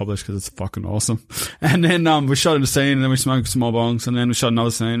really want to publish because it's fucking awesome. And then we shot in a scene, and then we smoked some more bongs, and then we shot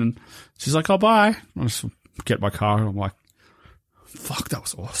another scene, and she's like, oh, bye. I just get my car, and I'm like, fuck, that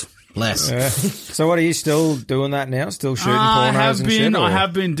was awesome. Less. So what, are you still doing that now? Still shooting pornos and shit? I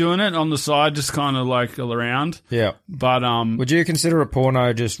have been doing it on the side, just kind of like all around. Yeah. But would you consider a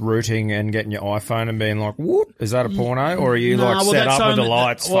porno just rooting and getting your iPhone and being like, what? Is that a porno? Or are you set up with the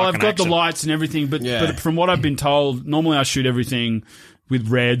lights? Well, I've got the lights and everything, but from what I've been told, normally I shoot everything with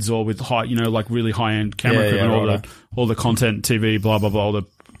Reds or with high, really high-end camera equipment, all the content, TV, blah, blah, blah,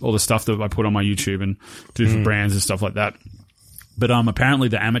 all the stuff that I put on my YouTube and do for brands and stuff like that. But apparently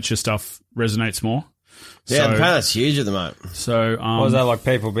the amateur stuff resonates more. Yeah, apparently that's huge at the moment. So, was that like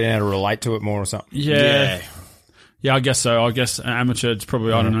people being able to relate to it more or something? Yeah, I guess so. I guess amateur, it's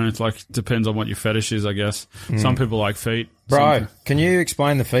probably, I don't know, it's depends on what your fetish is, I guess. Some people like feet. Bro, can you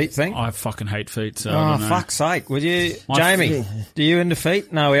explain the feet thing? I fucking hate feet, so I don't know. Fuck's sake. Would you... Jamie, do you into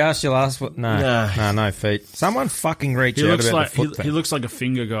feet? No, we asked you last... No feet. Someone fucking reach out about the foot thing. He looks like a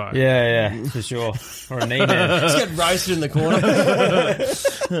finger guy. Yeah, for sure. Or a knee man. Just get roasted in the corner.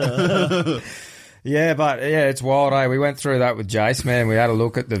 Yeah, but it's wild, eh? We went through that with Jace, man. We had a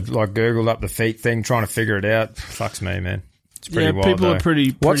look at Googled up the feet thing, trying to figure it out. Fucks me, man. It's pretty wild, people though. Are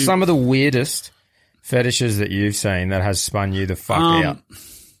pretty... What's some of the weirdest fetishes that you've seen that has spun you the fuck out?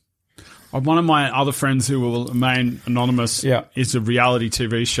 One of my other friends who will remain anonymous is a reality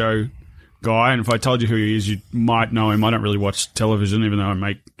TV show guy, and if I told you who he is, you might know him. I don't really watch television, even though I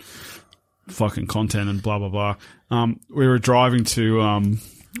make fucking content and blah, blah, blah. We were driving to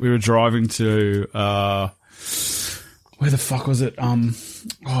where the fuck was it?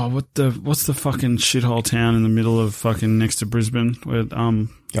 What's the fucking shithole town in the middle of fucking next to Brisbane? Where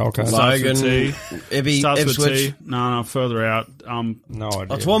Okay. Logan, starts with T. No, further out. No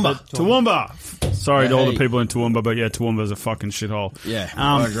idea. Toowoomba. Sorry to all the people in Toowoomba, but yeah, Toowoomba's a fucking shitole. Yeah,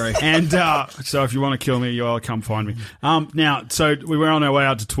 I agree. And so if you want to kill me, you'll come find me. Now, so we were on our way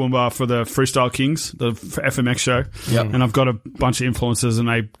out to Toowoomba for the Freestyle Kings, the FMX show. Yep. And I've got a bunch of influencers, and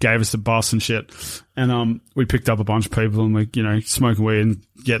they gave us a bus and shit. And we picked up a bunch of people, and we, smoking weed and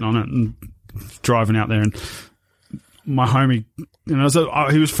getting on it and driving out there. And my homie,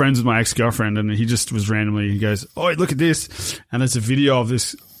 he was friends with my ex-girlfriend, and he just was randomly, he goes, oh, look at this. And there's a video of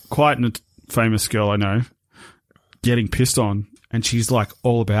this quite famous girl I know getting pissed on, and she's like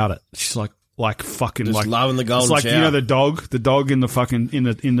all about it. She's like fucking Just like loving the golden it's like shower. you know the dog in the fucking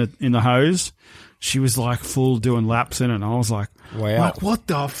in the hose. She was like full doing laps in it, and I was like, Wow. like, what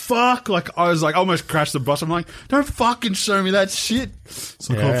the fuck? Like, I was like, almost crashed the bus. I'm like, don't fucking show me that shit. It's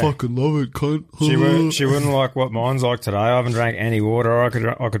like, I fucking love it, cunt. She wouldn't like what mine's like today. I haven't drank any water.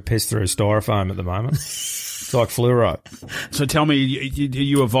 I could piss through styrofoam at the moment. It's like fluoride. So tell me, are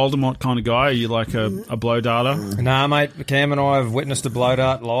you a Voldemort kind of guy? Are you like a blow darter? Nah, mate. Cam and I have witnessed a blow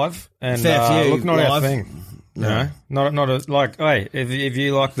dart live, and Fair few look, not our live. thing. No, not a, like. Hey, if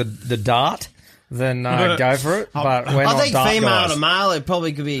you like the dart, then go for it. But we're I not think dart female guys. to male, it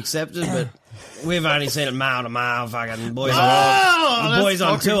probably could be accepted, but we've only seen it male to male. Fucking boys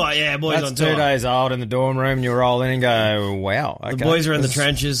on tour. Yeah, boys That's on 2 tour. days old in the dorm room. You roll in and go, wow. Okay. The boys are in the This is-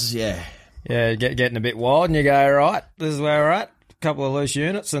 trenches. Yeah. Yeah, getting a bit wild, and you go, right, this is where we're at. A couple of loose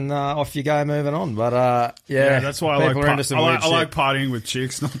units, and off you go, moving on. But Yeah, that's why people are into some weird I like shit. partying with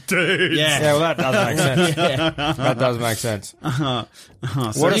chicks, not dudes. Yeah. Yeah, well, that does make sense. That does make sense.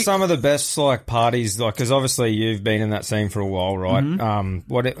 What are some of the best like parties? Like, because obviously you've been in that scene for a while, right?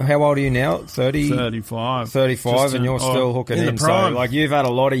 Mm-hmm. How old are you now? 30? 35. 35, Just and you're still hooking in in. the prime. So, like, you've had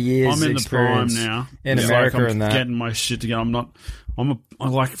a lot of years I'm in the prime experience now. in It's America like I'm and that. getting my shit together. I'm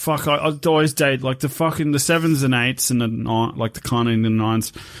like, fuck, I'd always date, like, the fucking, the 7s and 8s and the 9, like, the kind of the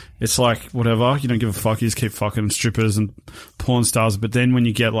 9s. It's like, whatever, you don't give a fuck, you just keep fucking strippers and porn stars. But then when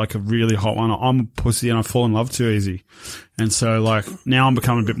you get, like, a really hot one, I'm a pussy and I fall in love too easy. And so, like, now I'm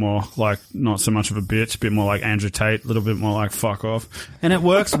becoming a bit more, like, not so much of a bitch, a bit more like Andrew Tate, a little bit more like fuck off. And it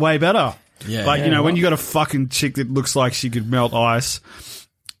works way better. Yeah. Like, you know, when you got a fucking chick that looks like she could melt ice,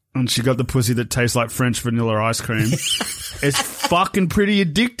 and she got the pussy that tastes like French vanilla ice cream. It's fucking pretty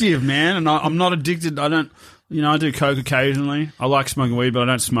addictive, man. And I'm not addicted. I do coke occasionally. I like smoking weed, but I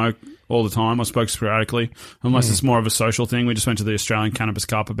don't smoke all the time. I smoke sporadically, unless it's more of a social thing. We just went to the Australian Cannabis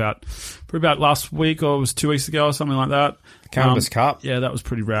Cup probably about last week, or it was 2 weeks ago or something like that. Cannabis Cup? Yeah, that was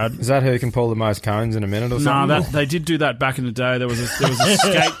pretty rad. Is that who can pull the most cones in a minute or No, something? they did do that back in the day. There was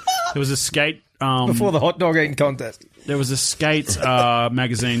a skate. Before the hot dog eating contest. There was a skate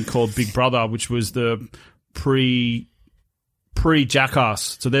magazine called Big Brother, which was the pre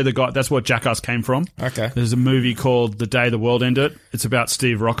Jackass. So they're the guy. That's what Jackass came from. Okay. There's a movie called The Day the World Ended. It's about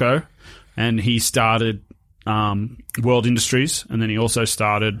Steve Rocco, and he started World Industries, and then he also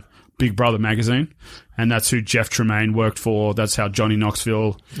started Big Brother magazine, and that's who Jeff Tremaine worked for. That's how Johnny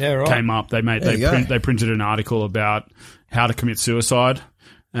Knoxville came up. They printed an article about how to commit suicide,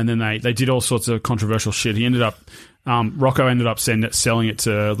 and then they did all sorts of controversial shit. He ended up. Rocco ended up selling it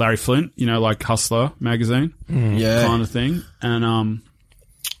to Larry Flint, you know, like Hustler magazine, kind of thing, and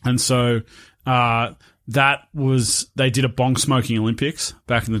so that was they did a bong smoking Olympics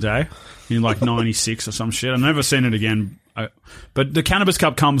back in the day in like '96 or some shit. I've never seen it again, but the Cannabis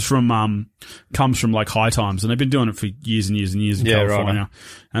Cup comes from like High Times, and they've been doing it for years and years and years in California. Right.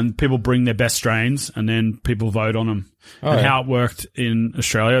 And people bring their best strains, and then people vote on them. How it worked in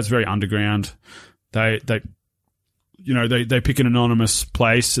Australia, it's very underground. They pick an anonymous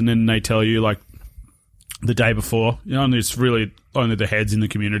place, and then they tell you like the day before. You know, and it's really only the heads in the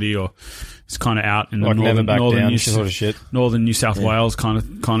community, or it's kind of out in like the northern New, sort of shit. Northern New South Wales kind of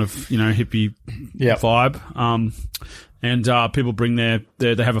hippie vibe. And people bring they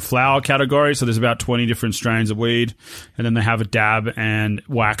have a flower category, so there's about 20 different strains of weed, and then they have a dab and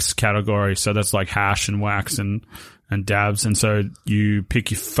wax category, so that's like hash and wax and dabs, and so you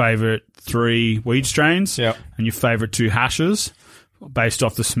pick your favorite 3 weed strains and your favorite 2 hashes based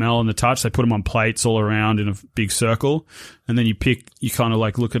off the smell and the touch. They put them on plates all around in a big circle, and then you kind of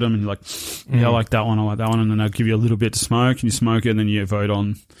like look at them and you're like, I like that one, and then they'll give you a little bit to smoke, and you smoke it, and then you vote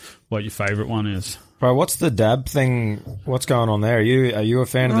on what your favorite one is. Bro, what's the dab thing? What's going on there? Are you a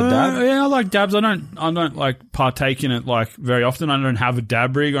fan of the dab? Yeah, I like dabs. I don't like partake in it like very often. I don't have a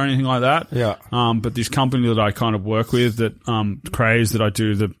dab rig or anything like that. Yeah. But this company that I kind of work with, that Craze, that I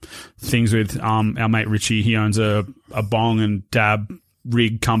do the things with, our mate Richie, he owns a bong and dab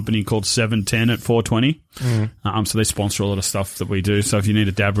rig company called 710 at 420. So they sponsor a lot of stuff that we do. So if you need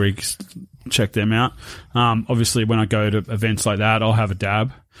a dab rig, check them out. Obviously, when I go to events like that, I'll have a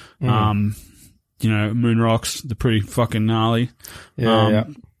dab. You know, moon rocks, they're pretty fucking gnarly.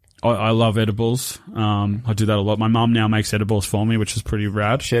 I love edibles. I do that a lot. My mum now makes edibles for me, which is pretty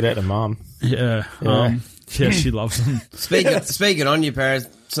rad. Shout out to mum. Yeah. Yeah, she loves them. Speaking on your parents,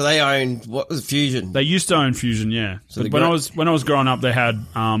 so they owned, what was Fusion? They used to own Fusion, yeah. So when I was growing up, they had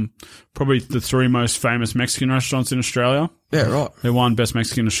probably the 3 most famous Mexican restaurants in Australia. Yeah, right. They won Best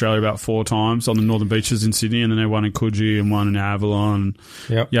Mexican in Australia about 4 times on the Northern Beaches in Sydney, and then they won in Coogee and one in Avalon,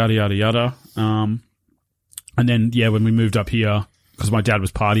 and yada, yada, yada. And then, yeah, when we moved up here, because my dad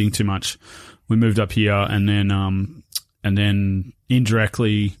was partying too much, we moved up here, and then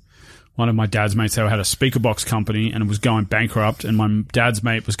indirectly, one of my dad's mates had a speaker box company and it was going bankrupt, and my dad's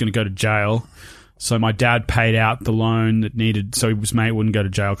mate was going to go to jail. So my dad paid out the loan that needed, so his mate wouldn't go to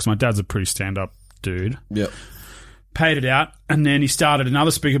jail, because my dad's a pretty stand-up dude. Yep. Paid it out, and then he started another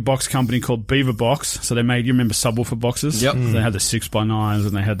speaker box company called Beaver Box. So they made, you remember subwoofer boxes? Yep. They had the 6x9s,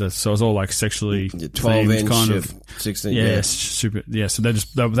 and they had so it was all like sexually 12-inch, kind of 16. Yeah, super. Yeah, so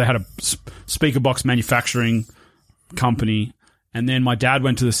they had a speaker box manufacturing company, and then my dad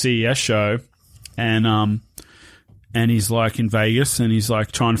went to the CES show, and he's like in Vegas, and he's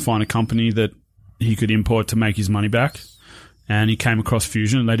like trying to find a company that he could import to make his money back, and he came across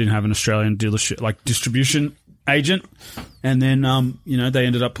Fusion, and they didn't have an Australian dealership, like distribution agent, and then they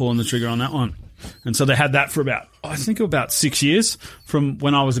ended up pulling the trigger on that one, and so they had that for about 6 years, from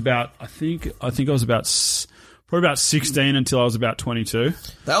when I was about I think I was about probably about 16 until I was about 22.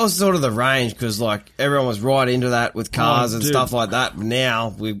 That was sort of the range, because like everyone was right into that with cars and stuff like that. Now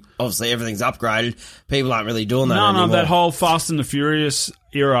we obviously everything's upgraded. People aren't really doing that anymore. No, that whole Fast and the Furious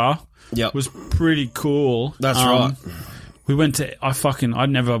era was pretty cool. That's right. We went to I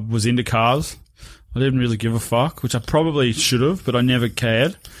never was into cars. I didn't really give a fuck, which I probably should have, but I never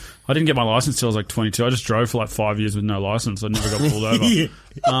cared. I didn't get my license until I was like 22. I just drove for like 5 years with no license. I never got pulled over.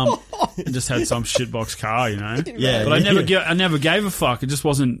 And just had some shitbox car, you know. Yeah, but I never gave a fuck. It just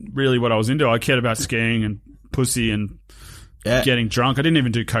wasn't really what I was into. I cared about skiing and pussy and getting drunk. I didn't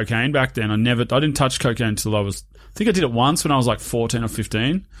even do cocaine back then. I didn't touch cocaine until I think I did it once when I was like 14 or 15,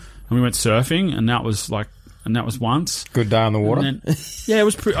 and we went surfing, and that was once. Good day on the water. Then, it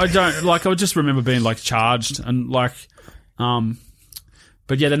was pretty. I just remember being like charged and like,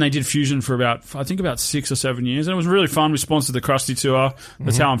 but yeah, then they did Fusion for about 6 or 7 years, and it was really fun. We sponsored the Krusty Tour.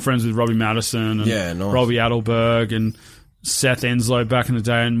 That's how I'm friends with Robbie Madison and nice. Robbie Adelberg and Seth Enslow back in the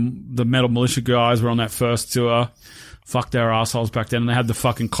day, and the Metal Militia guys were on that first tour. Fuck, they were assholes back then, and they had the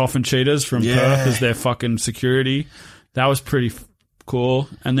fucking coffin cheaters from Perth as their fucking security. That was pretty cool.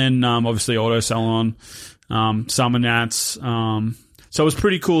 And then obviously Auto Salon. Summer Nats. So it was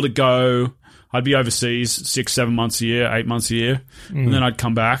pretty cool to go. I'd be overseas 6-7 months a year, 8 months a year, and then I'd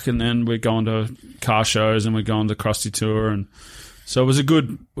come back, and then we'd go on to car shows, and we'd go on to Krusty Tour, and so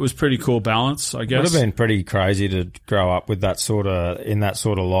it was pretty cool balance, I guess. It would have been pretty crazy to grow up with that sort of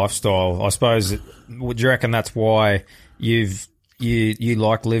lifestyle. I suppose. Would you reckon that's why you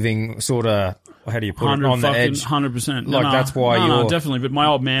like living sort of? How do you put it, on the edge? 100%. That's why you're... No, definitely. But my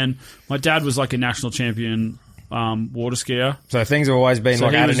old man, my dad was like a national champion water skier. So things have always been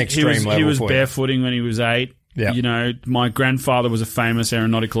at an extreme level. He was for you. barefooting when he was 8. Yeah. You know, my grandfather was a famous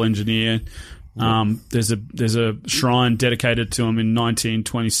aeronautical engineer. There's a shrine dedicated to him in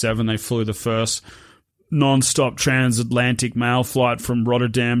 1927. They flew the first non-stop transatlantic mail flight from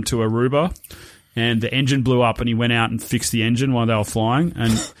Rotterdam to Aruba. And the engine blew up, and he went out and fixed the engine while they were flying.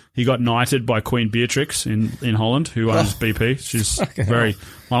 And he got knighted by Queen Beatrix in Holland, who owns BP. She's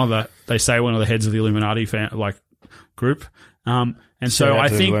one of the heads of the Illuminati group. And so I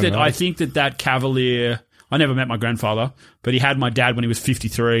think that Cavalier. I never met my grandfather, but he had my dad when he was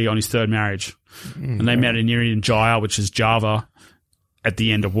 53 on his third marriage, and they met in Irian Jaya, which is Java, at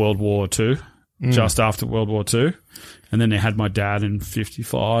the end of World War II, just after World War II. And then they had my dad in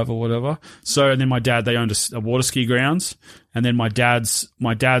 55 or whatever. So, and then my dad, they owned a water ski grounds. And then my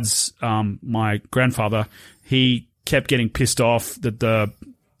grandfather, he kept getting pissed off that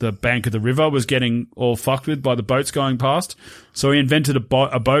the bank of the river was getting all fucked with by the boats going past. So he invented a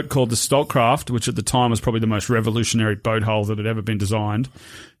boat called the Stolk craft, which at the time was probably the most revolutionary boat hull that had ever been designed.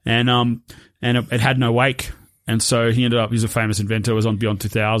 And it had no wake. And so he ended up, he's a famous inventor, was on Beyond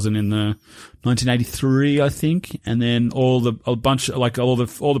 2000 in the 1983, I think. And then all the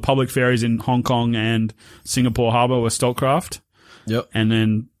public ferries in Hong Kong and Singapore Harbour were Stolk. Yep. And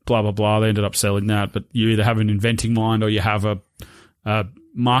then blah, blah, blah. They ended up selling that. But you either have an inventing mind or you have a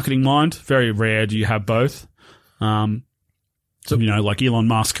marketing mind. Very rare do you have both. Like Elon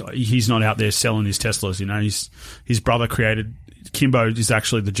Musk, he's not out there selling his Teslas, you know. His brother created... Kimbo is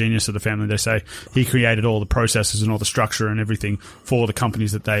actually the genius of the family. They say he created all the processes and all the structure and everything for the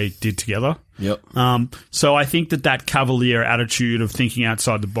companies that they did together. Yep. So I think that cavalier attitude of thinking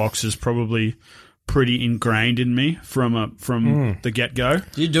outside the box is probably pretty ingrained in me from the get-go.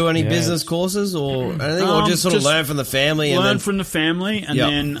 Do you do any business courses or anything, or just sort of learn from the family? Learn from the family, and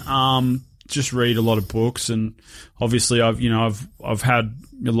then just read a lot of books. And obviously, I've had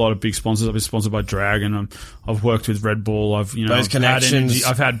a lot of big sponsors. I've been sponsored by Dragon. I've worked with Red Bull. Those connections.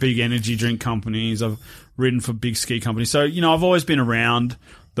 I've had big energy drink companies. I've ridden for big ski companies. So I've always been around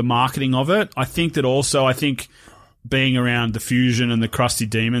the marketing of it. I think being around the Fusion and the Krusty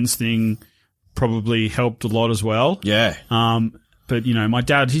Demons thing probably helped a lot as well. Yeah. But my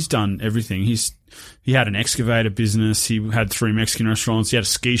dad, he's done everything. He had an excavator business. He had 3 Mexican restaurants. He had a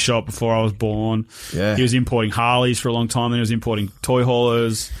ski shop before I was born. Yeah. He was importing Harleys for a long time. Then he was importing toy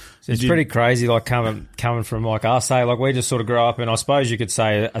haulers. It's pretty crazy, like coming from like us. Say, like we just sort of grew up, and I suppose you could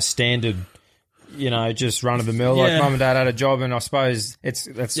say a standard, just run of the mill. Like mum and dad had a job, and I suppose that's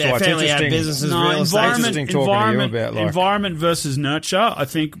why it's family had interesting. businesses, real estate. Interesting talking to you about environment versus nurture. I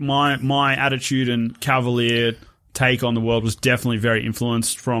think my attitude and cavalier take on the world was definitely very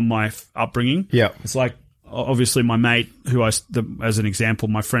influenced from my upbringing. Yeah, it's like obviously my mate, as an example,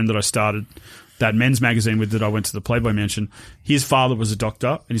 my friend that I started that men's magazine with, that I went to the Playboy Mansion. His father was a doctor,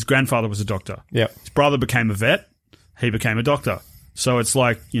 and his grandfather was a doctor. Yeah, his brother became a vet. He became a doctor. So it's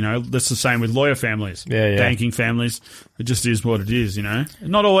like, that's the same with lawyer families, banking families. It just is what it is,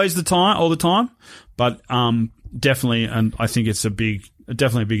 Not always all the time, but definitely, and I think it's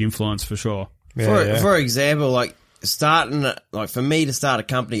definitely a big influence for sure. For example, like for me to start a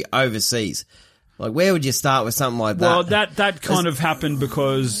company overseas, like where would you start with something like that? Well, that kind of happened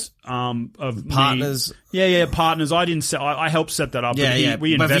because of partners. Partners. I helped set that up. We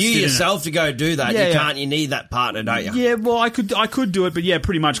invested but for you yourself to go do that, you need that partner, don't you? Yeah, well, I could do it, but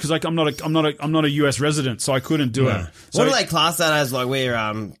pretty much because I'm not a US resident, so I couldn't do it. So, what do they class that as? Like we're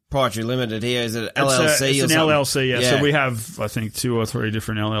proprietary limited here. Is it LLC? It's an LLC. Yeah. So we have, I think, 2 or 3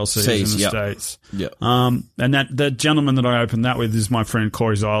 different LLCs in the States. Yeah. And the gentleman that I opened that with is my friend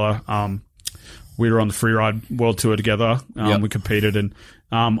Corey Zyler. We were on the Freeride World Tour together. We competed, and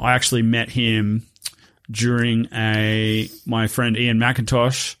I actually met him during my friend Ian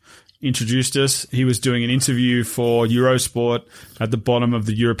McIntosh introduced us. He was doing an interview for Eurosport at the bottom of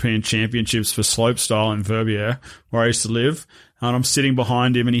the European Championships for slopestyle in Verbier, where I used to live. And I'm sitting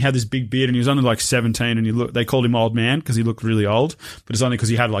behind him, and he had this big beard, and he was only like 17, and they called him old man because he looked really old, but it's only because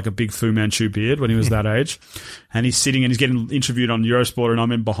he had like a big Fu Manchu beard when he was that age. And he's sitting and he's getting interviewed on Eurosport, and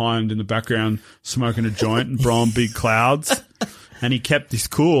I'm in behind in the background smoking a joint and blowing big clouds. And he kept this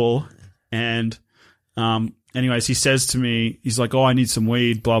cool. And anyways, he says to me, he's like, "Oh, I need some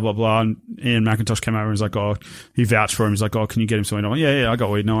weed, blah, blah, blah." And Ian McIntosh came over and he's like, "Oh," he vouched for him. He's like, "Oh, can you get him some weed?" I'm like, yeah, I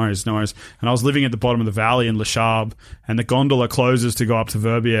got weed. No worries, no worries. And I was living at the bottom of the valley in Le Charbes, and the gondola closes to go up to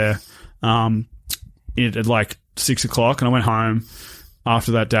Verbier at like 6 o'clock. And I went home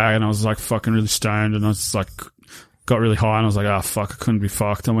after that day, and I was like fucking really stoned, and I was like, got really high, and I was like, "Oh, fuck, I couldn't be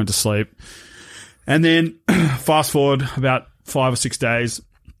fucked." I went to sleep. And then fast forward about 5 or 6 days,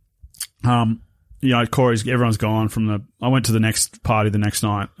 everyone's gone I went to the next party the next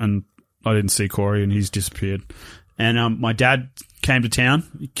night, and I didn't see Corey, and he's disappeared. And my dad came to town.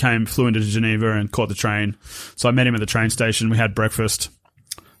 He flew into Geneva and caught the train. So I met him at the train station. We had breakfast.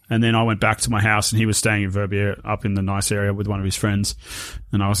 And then I went back to my house, and he was staying in Verbier up in the nice area with one of his friends.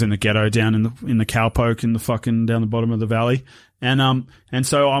 And I was in the ghetto down in the cowpoke in the fucking down the bottom of the valley. And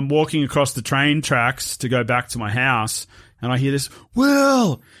so I'm walking across the train tracks to go back to my house, and I hear this,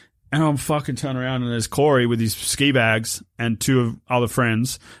 "Will!" And I'm fucking turn around, and there's Corey with his ski bags and 2 other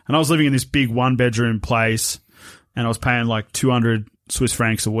friends. And I was living in this big 1-bedroom place, and I was paying like 200 Swiss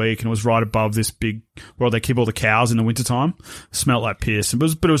francs a week, and it was right above this big where they keep all the cows in the wintertime. It smelled like piss,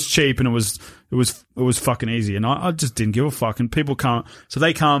 but it was cheap, and it was fucking easy. And I just didn't give a fuck. And people come, so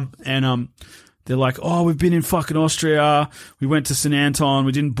they come, and they're like, "Oh, we've been in fucking Austria. We went to St. Anton.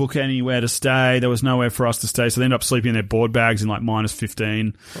 We didn't book anywhere to stay. There was nowhere for us to stay." So they end up sleeping in their board bags in like minus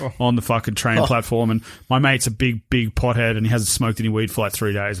 15 on the fucking train platform. And my mate's a big pothead, and he hasn't smoked any weed for like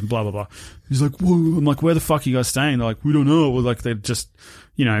 3 days, and blah, blah, blah. He's like, "Whoa." I'm like, "Where the fuck are you guys staying?" They're like, "We don't know." We're like, they're just,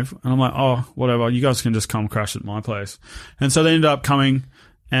 and I'm like, "Oh, whatever. You guys can just come crash at my place." And so they ended up coming,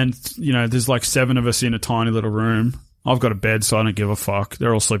 and, there's like 7 of us in a tiny little room. I've got a bed, so I don't give a fuck.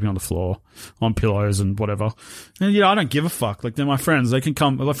 They're all sleeping on the floor, on pillows and whatever. And, I don't give a fuck. Like, they're my friends. They can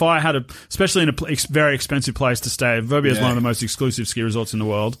come. If I had especially in a very expensive place to stay, Verbier is one of the most exclusive ski resorts in the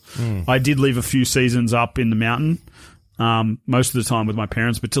world. I did live a few seasons up in the mountain, most of the time with my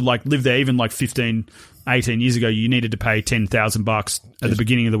parents, but to like live there even like 15, 18 years ago, you needed to pay $10,000 at the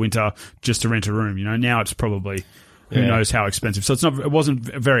beginning of the winter just to rent a room. Now it's probably who knows how expensive. So it wasn't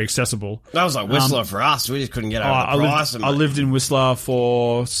very accessible. That was like Whistler for us. We just couldn't get over the price. I lived in Whistler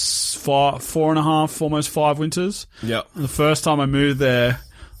for 4.5, almost 5 winters. Yep. And the first time I moved there,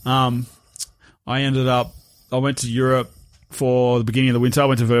 I went to Europe for the beginning of the winter. I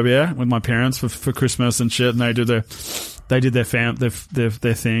went to Verbier with my parents for Christmas and shit, and they did their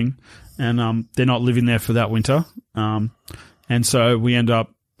thing, and they're not living there for that winter. And so I end up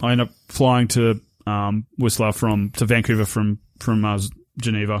flying to Whistler to Vancouver from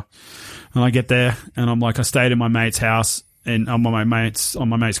Geneva, and I get there, and I stayed in my mate's house and on my mate's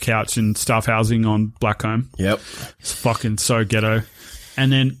couch in staff housing on Blackcomb. Yep, it's fucking so ghetto.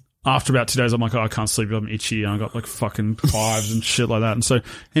 And then after about 2 days, I'm like, I can't sleep. I'm itchy, and I got like fucking hives and shit like that. And so,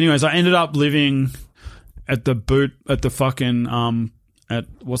 anyways, I ended up living at the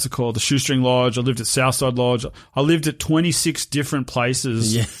what's it called? The Shoestring Lodge. I lived at Southside Lodge. I lived at 26 different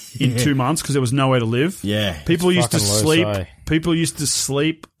places in 2 months because there was nowhere to live. Yeah. People used to sleep. People used to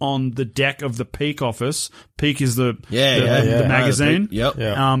sleep on the deck of the Peak office. Peak is the magazine.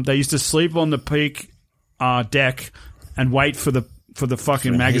 Yep. They used to sleep on the Peak deck and wait for the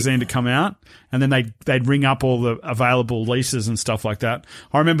fucking magazine to come out, and then they'd ring up all the available leases and stuff like that.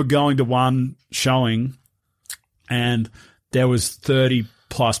 I remember going to one showing, and there was 30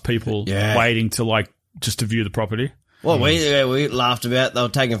 plus people waiting to just to view the property. Well, we laughed about they were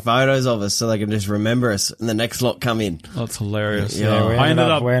taking photos of us so they can just remember us, and the next lot come in. That's hilarious. Yeah, we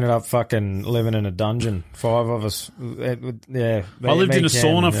ended up fucking living in a dungeon. 5 of us. I lived in a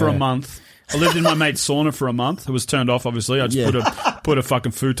sauna for a month. I lived in my mate's sauna for a month. It was turned off, obviously. I just put a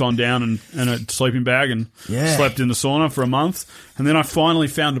fucking futon down and a sleeping bag and slept in the sauna for a month. And then I finally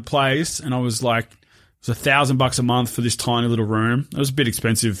found a place, and I was like, it was $1,000 a month for this tiny little room. It was a bit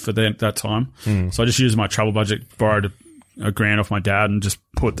expensive for that time. So I just used my travel budget, borrowed $1,000 off my dad, and just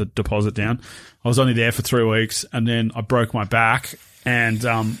put the deposit down. I was only there for 3 weeks, and then I broke my back, and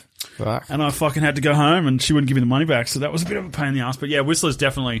I fucking had to go home, and she wouldn't give me the money back, so that was a bit of a pain in the ass. But yeah, Whistler's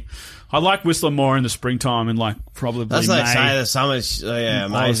definitely... I like Whistler more in the springtime and probably That's May. like say the summer's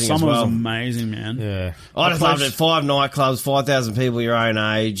amazing as well. Summer's amazing, man. Yeah. I just loved it. 5 nightclubs, 5,000 people your own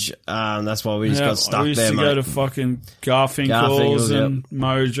age. That's why we just got stuck there, mate. We used to go to fucking Garfinkel's and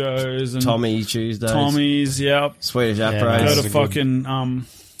Mojo's and... Tommy Tuesdays. Tommy's, yep. Swedish Apparat. Go to fucking...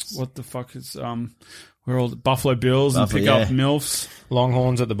 what the fuck is... we're all Buffalo Bills and pick up MILFs.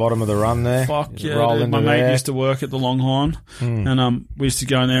 Longhorns at the bottom of the run there. Fuck yeah. My mate used to work at the Longhorn, and we used to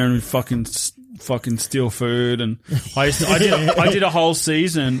go in there and fucking steal food. And I did a whole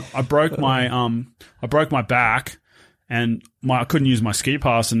season. I broke my back, and I couldn't use my ski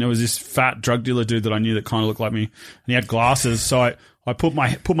pass. And there was this fat drug dealer dude that I knew that kind of looked like me, and he had glasses. So I put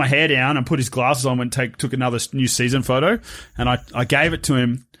my hair down and put his glasses on and took another new season photo, and I gave it to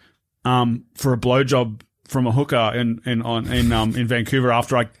him for a blowjob from a hooker in Vancouver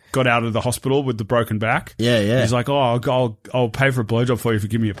after I got out of the hospital with the broken back. Yeah. He's like, oh, I'll pay for a blowjob for you if you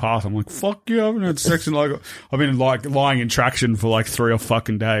give me a pass. I'm like, fuck you, I haven't had sex in I've been lying in traction for 3 or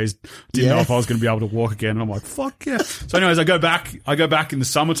fucking days. Didn't know if I was going to be able to walk again. And I'm like, fuck yeah. So anyways, I go back in the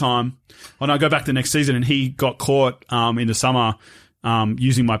summertime, and I go back the next season, and he got caught in the summer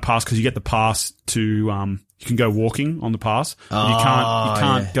using my pass, because you get the pass to you can go walking on the pass. You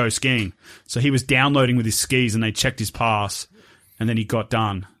can't go skiing. So he was downloading with his skis, and they checked his pass, and then he got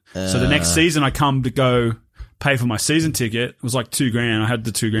done. So the next season I come to go pay for my season ticket. It was like $2,000. I had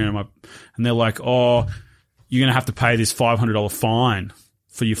the $2,000 and they're like, oh, you're going to have to pay this $500 fine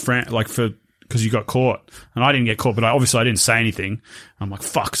for your friend, because you got caught. And I didn't get caught, but I didn't say anything. I'm like,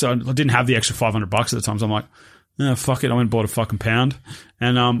 fuck. So I didn't have the extra $500 at the time. So I'm like, no, fuck it. I went and bought a fucking pound,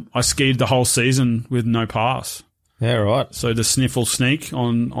 and I skied the whole season with no pass. Yeah, right. So the sniffle sneak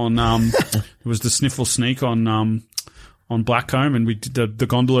on it was the sniffle sneak on Blackcomb, and we did the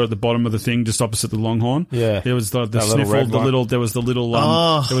gondola at the bottom of the thing just opposite the Longhorn. Yeah, there was the sniffle, there was the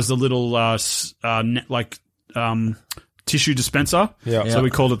little tissue dispenser. Yeah. So we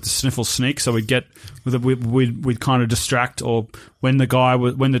called it the sniffle sneak. So we'd kind of distract, or when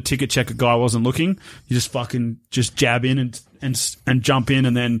the ticket checker guy wasn't looking, you just jab in and jump in,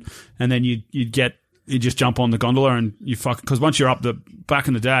 and then you just jump on the gondola, and you because once you're up back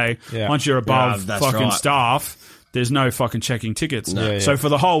in the day, once you're above staff, there's no fucking checking tickets. No. So for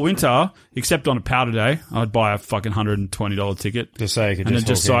the whole winter, except on a powder day, I'd buy a fucking $120 ticket. Just so you could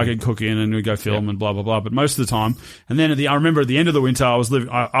I could cook in and we'd go film and blah, blah, blah. But most of the time, and then I remember at the end of the winter, I was living,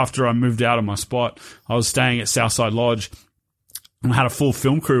 after I moved out of my spot, I was staying at Southside Lodge, and I had a full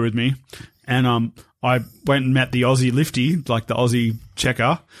film crew with me. And, I went and met the Aussie lifty, like the Aussie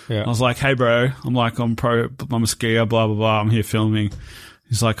checker. Yeah. I was like, hey bro, I'm a skier, blah, blah, blah. I'm here filming.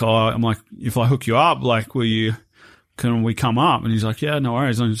 He's like, I'm like, if I hook you up, will you can we come up? And he's like, yeah, no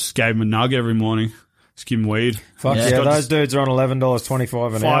worries. And I just gave him a nug every morning. Just give him weed. Fuck yeah, those dudes are on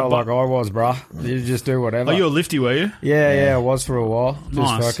 $11.25 an hour like I was, bruh. You just do whatever. Oh, you were lifty, were you? Yeah, I was for a while.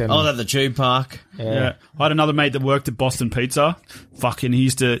 Nice. Just fucking, I was at the tube park. Yeah. I had another mate that worked at Boston Pizza. Fucking, I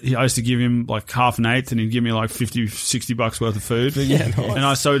used to give him like half an eighth and he'd give me like $50-$60 worth of food. Yeah, nice.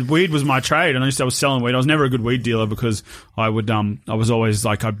 And so weed was my trade, and I was selling weed. I was never a good weed dealer because I was always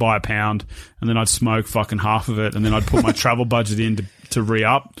like, I'd buy a pound and then I'd smoke fucking half of it and then I'd put my travel budget in to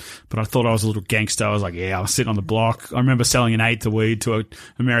re-up, but I thought I was a little gangster. I was like, yeah, I was sitting on the block. I remember selling an eighth of weed to an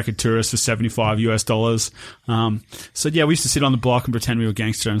American tourist for $75 US. So yeah, we used to sit on the block and pretend we were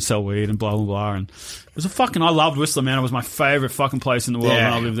gangster and sell weed and blah, blah, blah. And it was I loved Whistler, man. It was my favourite fucking place in the world when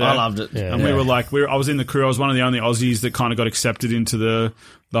I lived there. I loved it. And we were like, I was in the crew. I was one of the only Aussies that kind of got accepted into the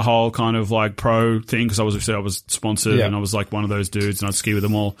whole kind of like pro thing because I was sponsored and I was like one of those dudes and I'd ski with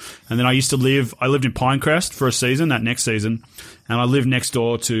them all. And then I lived in Pinecrest for a season, that next season, and I lived next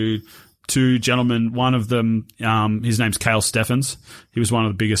door to two gentlemen. One of them, his name's Cale Steffens. He was one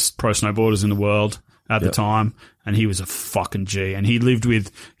of the biggest pro snowboarders in the world at the time, and he was a fucking G. And he lived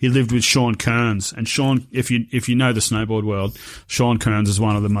with Sean Kearns. And Sean, if you know the snowboard world, Sean Kearns is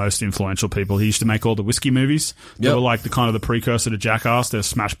one of the most influential people. He used to make all the whiskey movies. They were like the kind of the precursor to Jackass. They'd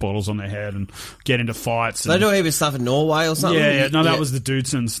smash bottles on their head and get into fights. They do a heap of stuff in Norway or something. Yeah. No, that was the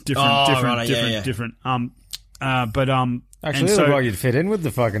Dudesons. Different. Actually, it looked like you'd fit in with the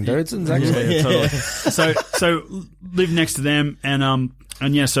fucking Dudesons, actually. Yeah, totally. So lived next to them and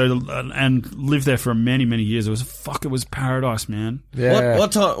lived there for many, many years. It was paradise, man. Yeah.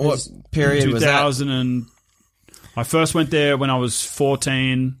 What period was that? I first went there when I was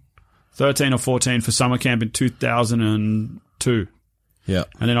 13 or 14 for summer camp in 2002. Yeah.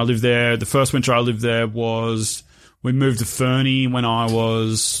 And then I lived there. The first winter I lived there we moved to Fernie when I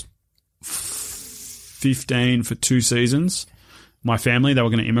was 15 for 2 seasons. My family, they were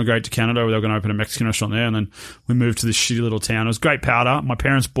going to immigrate to Canada. They were going to open a Mexican restaurant there, and then we moved to this shitty little town. It was great powder. My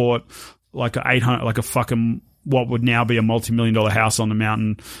parents bought like a fucking what would now be a multi-million-dollar house on the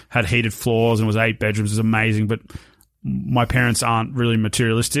mountain. Had heated floors and was 8 bedrooms. It was amazing, but my parents aren't really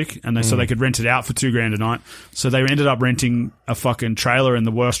materialistic, and so they could rent it out for $2,000 a night. So they ended up renting a fucking trailer in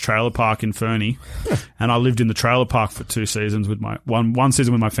the worst trailer park in Fernie, and I lived in the trailer park for 2 seasons with my one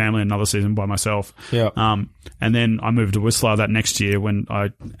season with my family, another season by myself. Yeah. And then I moved to Whistler that next year when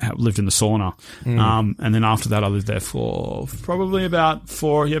I lived in the sauna. And then after that, I lived there for probably about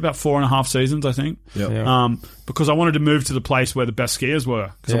 4.5 seasons, I think. Yeah. Because I wanted to move to the place where the best skiers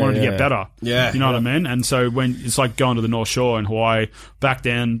were, because I wanted to get better. Yeah. You know what I mean? And so when it's like going to the North Shore in Hawaii, back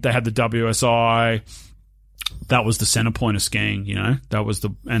then they had the WSI. That was the center point of skiing, you know?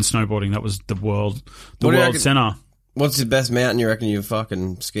 And snowboarding, that was the world center. What's the best mountain you reckon you've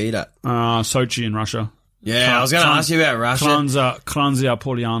fucking skied at? Sochi in Russia. Yeah, I was going to ask you about Russia. Kranzia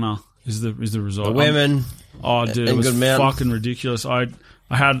Poliana is the resort. The women. Oh, dude, it was fucking ridiculous. I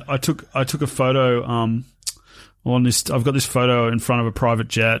took a photo on this. I've got this photo in front of a private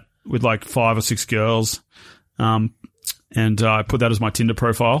jet with like 5 or 6 girls, and I put that as my Tinder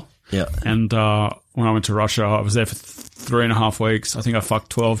profile. Yeah. And when I went to Russia, I was there for 3.5 weeks. I think I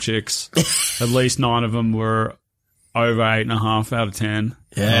fucked 12 chicks. At least 9 of them were over 8.5 out of 10.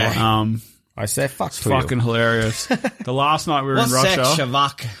 Yeah. I say fuck. It's fucking hilarious. The last night we were in Russia.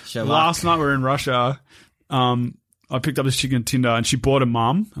 Shavak. Last night we were in Russia. I picked up this chick on Tinder and she bought a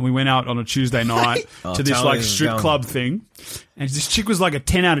mum, and we went out on a Tuesday night to this like strip club thing. And this chick was like a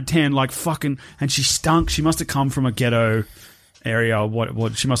 10 out of 10, like fucking, and she stunk. She must have come from a ghetto area.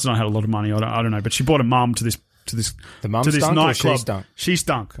 What she must have not had a lot of money. I don't know. But she bought a mum to this nightclub. She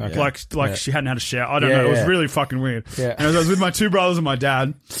stunk. Okay. Like she hadn't had a shower. I don't know. It was really fucking weird. Yeah. And I was with my 2 brothers and my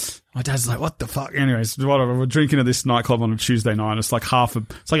dad. My dad's like, what the fuck? Anyways, whatever. We're drinking at this nightclub on a Tuesday night. It's like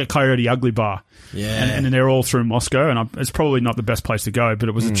it's like a Coyote Ugly bar. Yeah. And then they're all through Moscow, and it's probably not the best place to go, but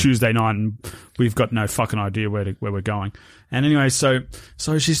it was a Tuesday night, and we've got no fucking idea where we're going. And anyway, so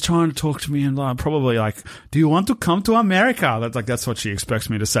she's trying to talk to me, and probably like, do you want to come to America? That's what she expects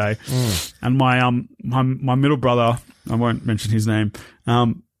me to say. And my middle brother, I won't mention his name,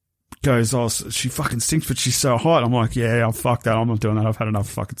 goes, oh, she fucking stinks, but she's so hot. I'm like, yeah, fuck that. I'm not doing that. I've had enough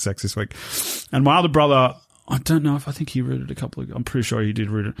fucking sex this week. And my other brother, I don't know I think he rooted a couple of, I'm pretty sure he did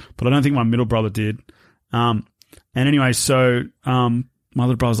root it, but I don't think my middle brother did. And anyway, so, my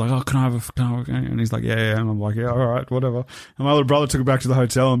little brother's like, oh, can I have a, and he's like, yeah. And I'm like, yeah, all right, whatever. And my little brother took her back to the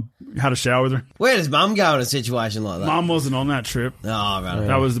hotel had a shower with her. Where does mum go in a situation like that? Mum wasn't on that trip. Oh, right.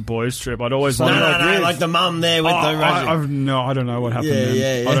 That was the boys' trip. I'd always No, like the mum there with the Russian. I don't know what happened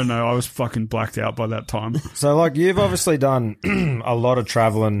then. I don't know. I was fucking blacked out by that time. So, like, you've obviously done a lot of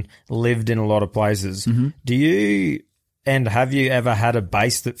traveling, lived in a lot of places. Do you... And have you ever had a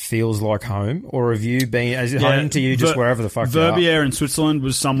base that feels like home, or have you been home to you just wherever the fuck you are? Verbier in Switzerland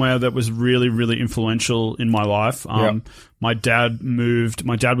was somewhere that was really, really influential in my life. My dad moved.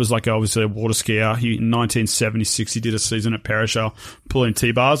 My dad was obviously a water skier. In 1976, he did a season at Perisher, pulling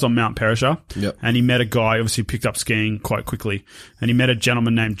T-bars on Mount Perisher. Yep. And he met a guy, obviously picked up skiing quite quickly. And he met a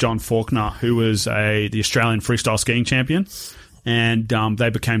gentleman named John Faulkner, who was the Australian freestyle skiing champion. And they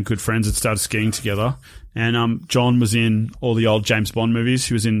became good friends and started skiing together. And John was in all the old James Bond movies.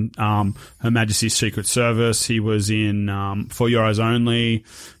 He was in Her Majesty's Secret Service. He was in For Your Eyes Only.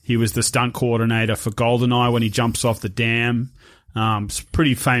 He was the stunt coordinator for GoldenEye when he jumps off the dam. It's a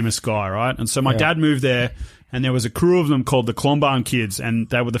pretty famous guy, right? And so my dad moved there, and there was a crew of them called the Clombarn Kids, and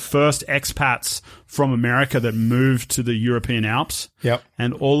they were the first expats from America that moved to the European Alps. Yep.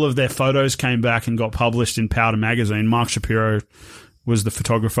 And all of their photos came back and got published in Powder magazine. Mark Shapiro was the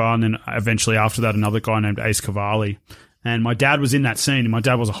photographer, and then eventually after that, another guy named Ace Cavalli. And my dad was in that scene. My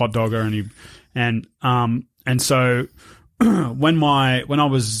dad was a hot dogger, and so when I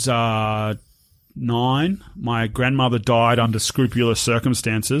was 9, my grandmother died under scrupulous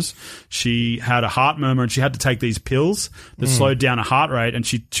circumstances. She had a heart murmur, and she had to take these pills that slowed down her heart rate, and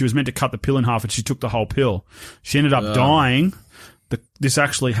she was meant to cut the pill in half, and she took the whole pill. She ended up dying. This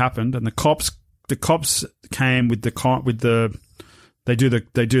actually happened, and the cops came with the they do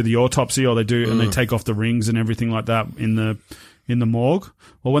the autopsy, or and they take off the rings and everything like that in the morgue.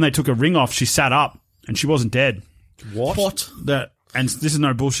 Well, when they took a ring off, she sat up and she wasn't dead. What? And this is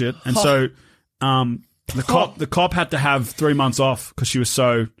no bullshit. And so the cop had to have 3 months off because she was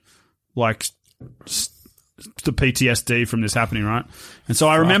so the PTSD from this happening, right? And so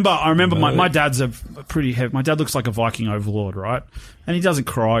I remember my dad's a pretty heavy. My dad looks like a Viking overlord, right? And he doesn't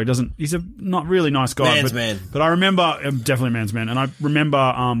cry. He's a not really nice guy. Man's man. But I remember, definitely a man's man. And I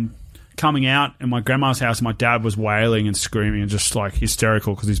remember coming out in my grandma's house, and my dad was wailing and screaming and just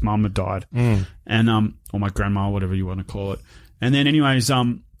hysterical because his mum had died. And, or my grandma, whatever you want to call it. And then anyways,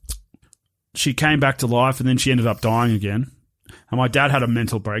 she came back to life, and then she ended up dying again. And my dad had a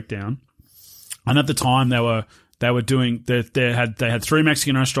mental breakdown. And at the time, they had 3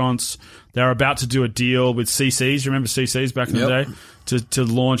 Mexican restaurants. They were about to do a deal with CC's. Remember CC's back in the day? To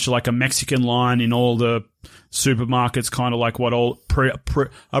launch a Mexican line in all the supermarkets, kind of like what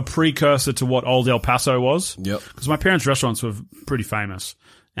a precursor to what Old El Paso was. Yep. Because my parents' restaurants were pretty famous.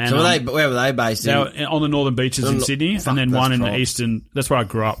 And, so where were they based? They were on the northern beaches in Sydney, and then one in the eastern. That's where I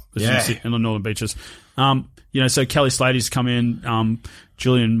grew up. In the northern beaches. So Kelly Slater's come in,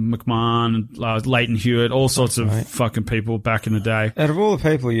 Julian McMahon, Leighton Hewitt, all sorts of fucking people back in the day. Out of all the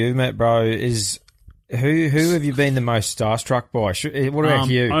people you've met, bro, who have you been the most starstruck by? What about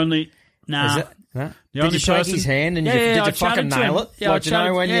you? Only nah. Did you shake his hand and did you fucking nail it?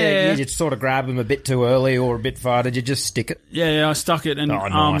 When you sort of grab him a bit too early or a bit far, did you just stick it? Yeah, I stuck it. And,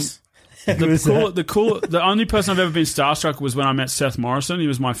 nice. The only person I've ever been starstruck was when I met Seth Morrison. He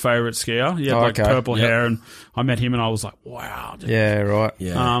was my favourite skier. He had purple hair, and I met him, and I was like, wow. Dude. Yeah, right.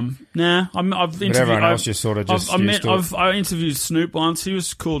 Yeah. I've interviewed. But everyone else just sort of just. I interviewed Snoop once. He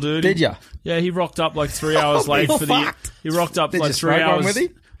was a cool dude. Did you? Yeah, he rocked up 3 hours late for the. He rocked up Did 3 hours. With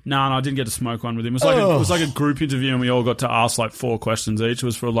him? No, I didn't get to smoke one with him. It was like a group interview, and we all got to ask 4 questions each. It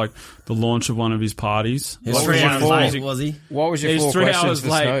was for the launch of one of his parties. It was 3 hours late, was he? What was your 4 questions for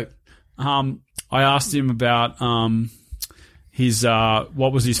Snoop? I asked him about his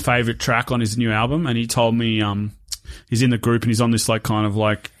what was his favourite track on his new album, and he told me he's in the group and he's on this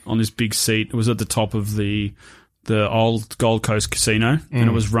on this big seat. It was at the top of the old Gold Coast Casino, and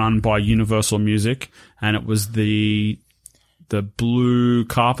it was run by Universal Music, and it was the Blue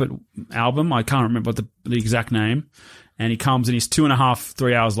Carpet album. I can't remember the exact name. And he comes and he's 2.5,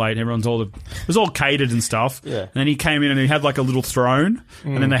 3 hours late. Everyone's it was all catered and stuff. Yeah. And then he came in and he had a little throne,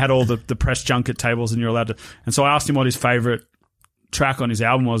 and then they had all the press junket tables, and you're allowed to. And so I asked him what his favorite track on his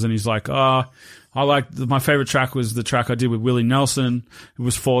album was, and he's like, my favorite track was the track I did with Willie Nelson. It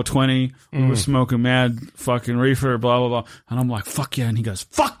was 420. We were smoking mad fucking reefer, blah, blah, blah. And I'm like, fuck yeah. And he goes,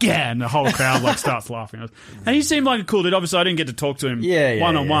 fuck yeah. And the whole crowd starts laughing. And he seemed like a cool dude. Obviously, I didn't get to talk to him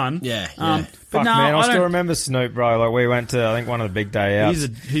one-on-one. Yeah. Fuck, man, I still remember Snoop, bro. We went to, I think, one of the big day outs.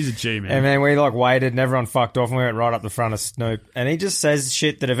 He's a G, man. And then we, waited and everyone fucked off and we went right up the front of Snoop. And he just says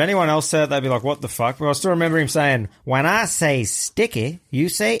shit that if anyone else said it, they'd be like, what the fuck? But I still remember him saying, when I say sticky, you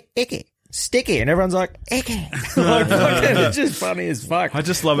say icky. sticky, and everyone's like, icky. Like, fucking, it's just funny as fuck. I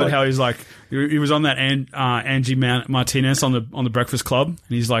just love it how he's like, he was on that Angie Martinez on the Breakfast Club, and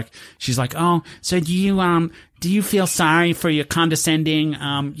he's like, she's like, oh, so do you feel sorry for your condescending,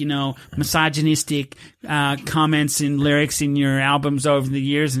 misogynistic comments and lyrics in your albums over the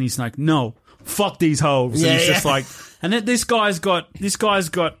years? And he's like, no, fuck these hoes. And he's just like, and then this guy's got,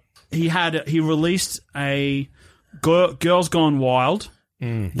 he released a Girls Gone Wild.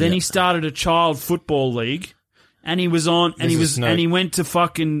 Then he started a child football league, and he was on, and he went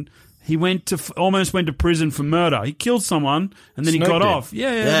to almost went to prison for murder. He killed someone, and then he got off.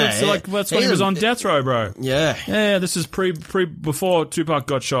 That's when he was on death row, bro. Yeah. This is before Tupac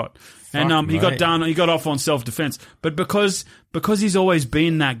got shot, and he got off on self defense. But because he's always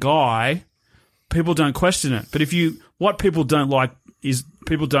been that guy, people don't question it. But what people don't like is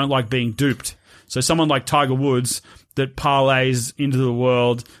people don't like being duped. So someone like Tiger Woods that parlays into the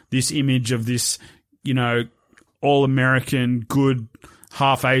world this image of this, all-American, good,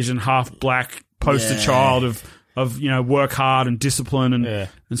 half Asian, half black poster child of work hard and discipline, and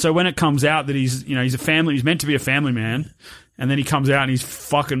so when it comes out that he's meant to be a family man, and then he comes out and he's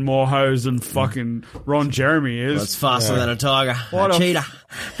fucking more hoes than fucking Ron Jeremy is. Well, it's faster than a tiger. What a cheetah.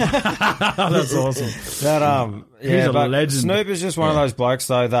 That's awesome. He's a legend. Snoop is just one of those blokes,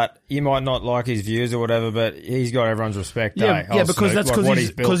 though, that you might not like his views or whatever, but he's got everyone's respect. Because that's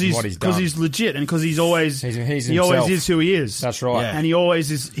because he's legit, and because he always is who he is. That's right, and he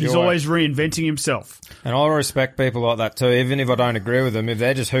always is. He's always reinventing himself. And I respect people like that too, even if I don't agree with them. If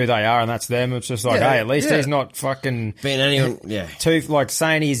they're just who they are and that's them, it's just like, hey, at least he's not fucking being anyone. Too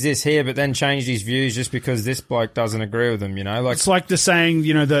saying he's this here, but then changed his views just because this bloke doesn't agree with him. Like it's like the saying,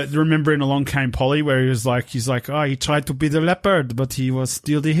 remember in Along Came Polly, where he's like, oh, he tried to be the leopard, but he was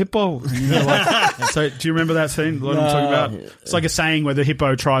still the hippo. So do you remember that scene? What I'm talking about? It's like a saying where the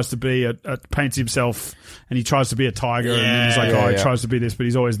hippo tries to be paints himself, and he tries to be a tiger, and then he's like, he tries to be this, but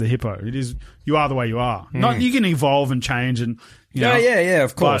he's always the hippo. It is, you are the way you are. Not you can evolve and change, and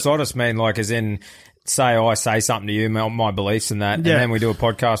of course. I just mean like as in. Say I say something to you, my beliefs and that, and then we do a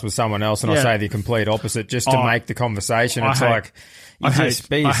podcast with someone else, and I say the complete opposite just to make the conversation. It's I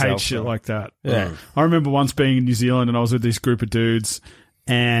hate shit like that. Yeah, I remember once being in New Zealand, and I was with this group of dudes,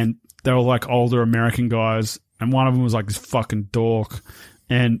 and they were like older American guys, and one of them was like this fucking dork,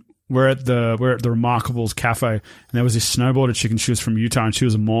 and we're at the Remarkables Cafe, and there was this snowboarder chick, and she was from Utah, and she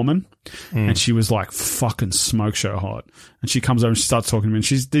was a Mormon, and she was like fucking smoke show hot. And she comes over and she starts talking to me, and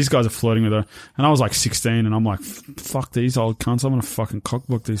these guys are flirting with her, and I was like 16, and I'm like, fuck these old cunts, I'm gonna fucking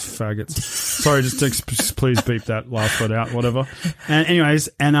cockblock these faggots. Sorry, just please beep that last word out, whatever. And anyways,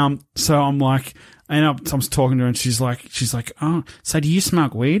 so I'm like, I'm talking to her, and she's like, oh, so do you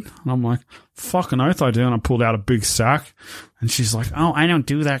smoke weed? And I'm like, fucking oath I do. And I pulled out a big sack, and she's like, oh, I don't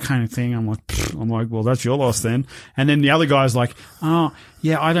do that kind of thing. I'm like, well, that's your loss then. And then the other guy's like, oh,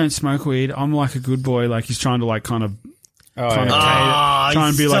 yeah, I don't smoke weed. I'm like a good boy. Like he's trying to like kind of try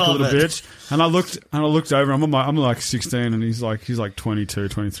and be like a little bitch. And I looked over. I'm like 16, and he's like 22,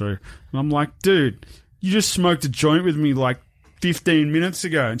 23. And I'm like, dude, you just smoked a joint with me like 15 minutes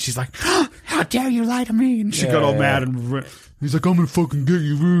ago. And she's like, oh, how dare you lie to me? And she got all mad, and he's like, I'm gonna fucking get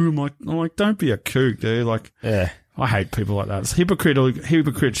you. I'm like, don't be a kook, dude. Like, I hate people like that. It's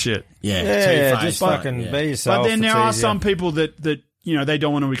hypocrite shit. Just fucking be yourself. But then there are some people that they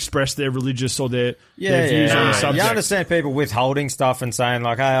don't want to express their religious or their views on the subject. You understand people withholding stuff and saying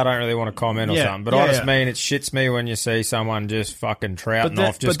like, hey, I don't really want to comment or something. But I just mean it shits me when you see someone just fucking trouting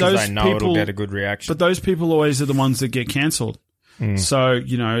off just because they know it'll get a good reaction. But those people always are the ones that get cancelled. So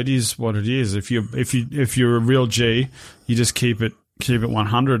it is what it is. If you're a real G, you just keep it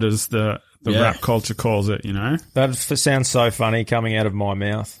 100 as the rap culture calls it. That sounds so funny coming out of my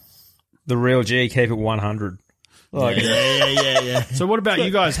mouth. The real G, keep it 100. Like, yeah. So what about you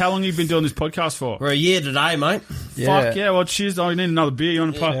guys? How long have you been doing this podcast for? We're a year today, mate. Fuck yeah. Well, cheers. I need another beer. You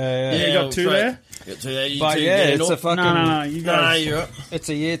want to pop? You got two there? Got two there. It's a fucking... No, you guys... you're up. It's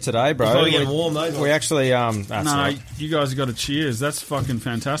a year today, bro. Before we get warm, though. We actually... that's right. You guys have got a cheers. That's fucking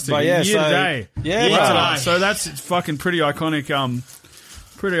fantastic. But year today. Yeah, today. So that's fucking pretty iconic.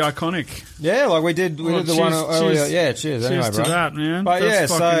 Yeah, like we did the one earlier. Yeah, cheers anyway, bro. Cheers to that, man. But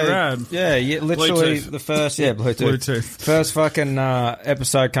that's fucking rad. Yeah, literally Bluetooth. The first, Bluetooth. First fucking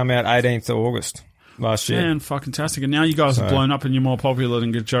episode come out 18th of August last year. Man, fucking fantastic. And now you guys have blown up and you're more popular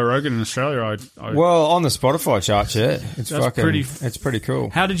than Joe Rogan in Australia. Well, on the Spotify charts, it's pretty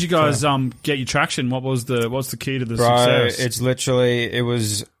cool. How did you guys get your traction? What's the key to the success? It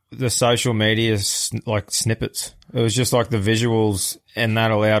was the social media like snippets It was just like the visuals, and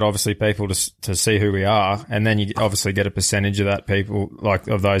that allowed obviously people to see who we are, and then you obviously get a percentage of that people, like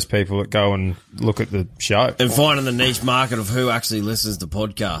of those people that go and look at the show. And finding the niche market of who actually listens to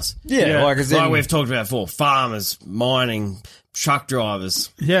podcasts. Yeah, like we've talked about before, farmers, mining, truck drivers.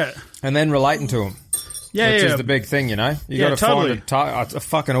 Yeah. and then relating to them. Yeah, Which yeah. is the big thing, you know? You Yeah, got to totally. find a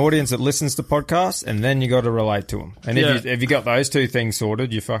fucking audience that listens to podcasts, and then you got to relate to them. And if you got those two things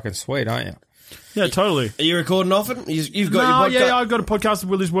sorted, you're fucking sweet, aren't you? Yeah, totally. Are you recording often? You've got your podcast? Yeah, I've got a podcast,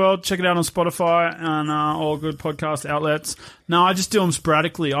 Willy's World. Check it out on Spotify and all good podcast outlets. No, I just do them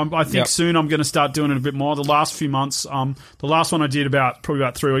sporadically. I think soon I'm going to start doing it a bit more. The last few months, the last one I did probably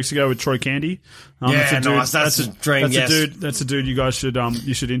about 3 weeks ago with Troy Candy. Nice. That's a dream. That's a dude you guys should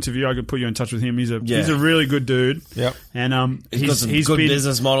interview. I could put you in touch with him. He's a really good dude. Yep. And he's got some good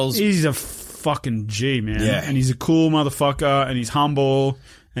business models. He's a fucking G, man. Yeah. And he's a cool motherfucker, and he's humble.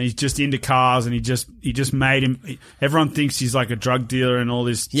 And he's just into cars, and he just made him. Everyone thinks he's like a drug dealer and all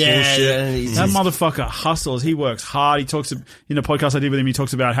this bullshit. That motherfucker hustles. He works hard. He talks in the podcast I did with him. He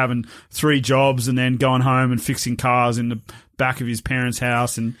talks about having 3 jobs and then going home and fixing cars in the back of his parents'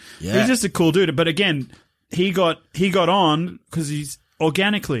 house. And he's just a cool dude. But again, he got on because he's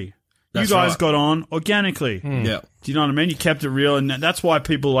organically. That's you guys right. got on organically. Yeah. Do you know what I mean? You kept it real, and that's why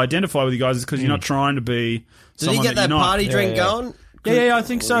people identify with you guys is because you're not trying to be. Did someone he get that you're not. party drink going? Yeah, I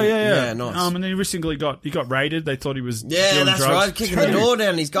think so. Yeah. Yeah, nice. And then he recently got raided. They thought he was doing that's drugs. right, kicking the door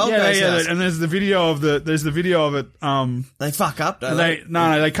down his Gold Coast house. And there's the video of it. They fuck up, don't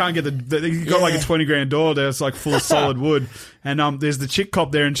They can't get they got like a 20,000 door there. It's like full of solid wood. And there's the chick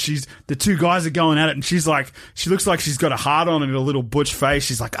cop there, and the 2 guys are going at it, and she looks like she's got a heart on and a little butch face.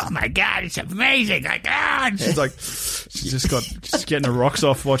 She's like, oh my god, it's amazing! Like, and she's like, she's getting her rocks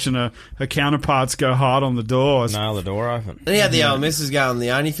off watching her counterparts go hard on the door. Nail the door open. And he had the old missus going the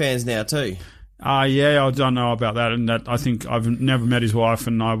OnlyFans now too. Yeah, I don't know about that, and that I think I've never met his wife,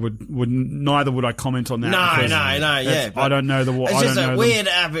 and I neither would I comment on that. No, I don't know the. It's I just don't a know weird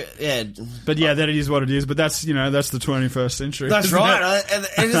them. yeah. But yeah, that it is what it is. But that's the 21st century. That's isn't right, it?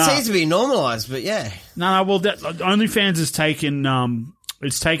 and it seems to be normalised. But yeah, No. Well, OnlyFans has taken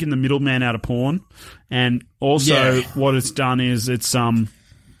it's taken the middleman out of porn, and also what it's done is it's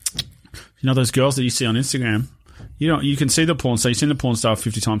those girls that you see on Instagram. You can see the porn star. You've seen the porn star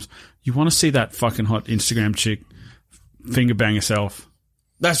 50 times. You want to see that fucking hot Instagram chick finger bang herself.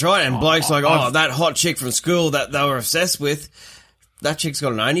 that's right. And blokes that hot chick from school that they were obsessed with. That chick's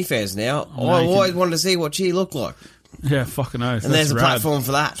got an OnlyFans now. I always wanted to see what she looked like. Yeah, fucking oath. And there's a platform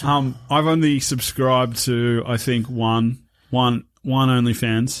for that. I've only subscribed to I think one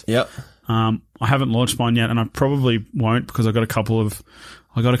OnlyFans. Yep. I haven't launched mine yet, and I probably won't because I got a couple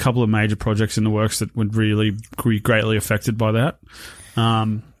of major projects in the works that would really be greatly affected by that.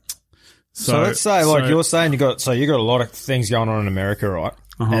 So let's say, you're saying you got a lot of things going on in America, right?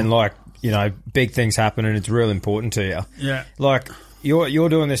 Uh-huh. And big things happen, and it's real important to you. Yeah. Like you're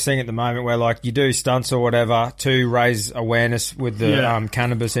doing this thing at the moment where like you do stunts or whatever to raise awareness with the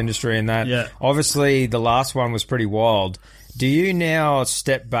cannabis industry and that. Yeah. Obviously, the last one was pretty wild. Do you now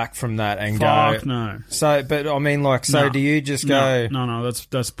step back from that and Fuck go? no. So, but I mean, do you just go? No,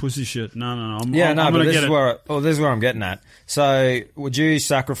 that's pussy shit. No. This is where I'm getting at. So, would you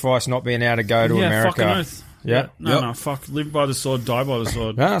sacrifice not being able to go to America? Fucking oath. Yeah. No, fuck. Live by the sword, die by the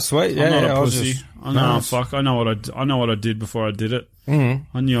sword. Ah, sweet. Yeah, I'm not a I was pussy. just- I know. Fuck. I know what I did before I did it.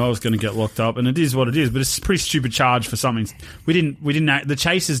 Mm-hmm. I knew I was going to get locked up, and it is what it is. But it's a pretty stupid charge for something. We didn't. The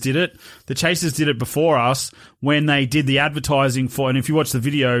Chasers did it. The Chasers did it before us when they did the advertising for. And if you watch the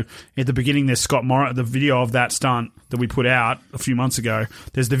video at the beginning, there's the video of that stunt that we put out a few months ago.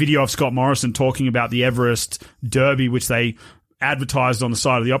 There's the video of Scott Morrison talking about the Everest Derby, which they advertised on the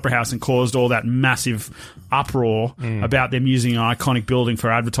side of the Opera House and caused all that massive uproar about them using an iconic building for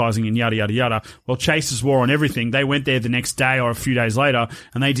advertising and yada, yada, yada. Well, Chasers were on everything. They went there the next day or a few days later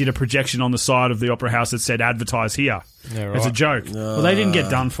and they did a projection on the side of the Opera House that said advertise here as a joke. Well, they didn't get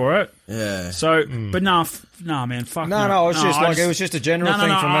done for it. Yeah. So, but no, man, fuck No, it was just a general thing for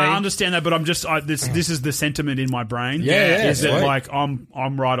me. I understand that, but I'm just this is the sentiment in my brain. Yeah, is that sweet. like I'm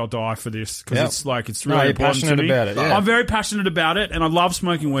right or die for this because it's really you're important to passionate me. about it, yeah. I'm very passionate about it, and I love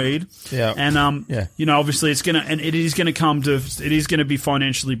smoking weed. Yeah. And Yeah. obviously it is gonna be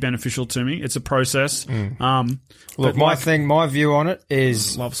financially beneficial to me. It's a process. Look, my view on it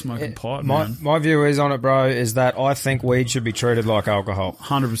is love smoking pot. Man. My view is on it, bro, is that I think weed should be treated like alcohol.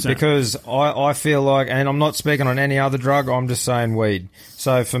 100%. Because I feel like, and I'm not speaking on any other drug, I'm just saying weed.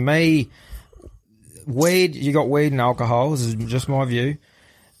 So for me, weed, you got weed and alcohol, this is just my view.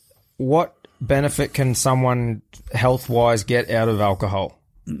 What benefit can someone health-wise get out of alcohol?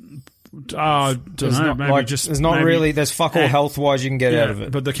 Don't know. Maybe just there's not maybe- really. There's fuck all health wise you can get out of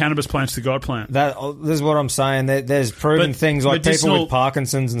it. But the cannabis plant's the God plant. This is what I'm saying. There's proven But things like people medicinal- with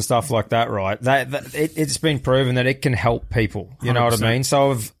Parkinson's and stuff like that, right? It's been proven that it can help people. You know what I 100%. mean?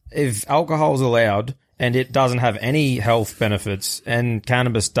 So if alcohol's allowed and it doesn't have any health benefits and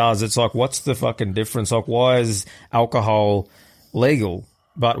cannabis does, it's like, what's the fucking difference? Like, why is alcohol legal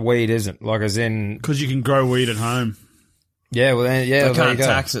but weed isn't? Like, as in, Because you can grow weed at home. yeah, well, then, yeah, They there you can't go.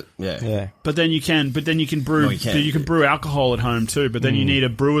 tax it. Yeah. But then you can brew. No, you can't. You can brew alcohol at home too. But then you need a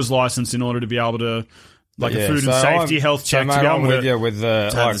brewer's license in order to be able to, like Yeah, a food so and safety health check. So, to mate, be I'm able with to, you with the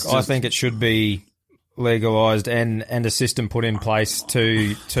It's I just- think it should be legalized and a system put in place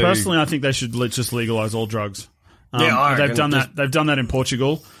to Personally, I think they should just legalize all drugs. Yeah, I they've reckon done just- that. They've done that in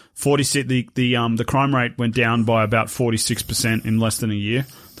Portugal. The crime rate went down by about 46% in less than a year.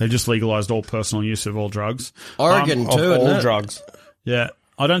 They just legalized all personal use of all drugs. Oregon of too, all isn't it? drugs. Yeah,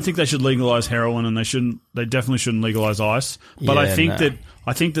 I don't think they should legalize heroin, and they definitely shouldn't legalize ice. But Yeah,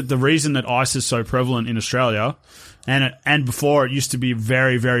 I think that the reason that ice is so prevalent in Australia, and before it used to be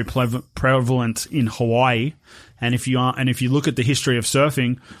very, very prevalent in Hawaii, and if you look at the history of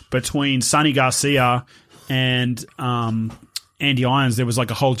surfing between Sonny Garcia and Andy Irons, there was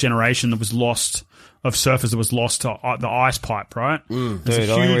like a whole generation that was lost. Of surfers that was lost to the ice pipe, right? Dude, There's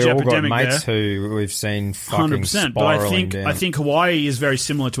a I think huge we all got epidemic mates there. who we've seen fucking 100%. But spiraling down. I think Hawaii is very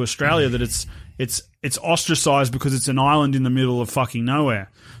similar to Australia. That it's ostracized because it's an island in the middle of fucking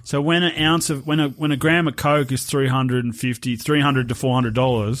nowhere. So when a gram of coke is $300 to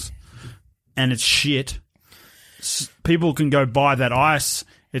 $400, and it's shit, people can go buy that ice.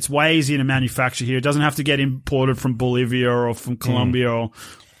 It's way easier to manufacture here. It doesn't have to get imported from Bolivia or from Colombia or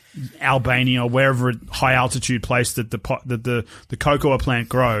Albania or wherever high altitude place that the cocoa plant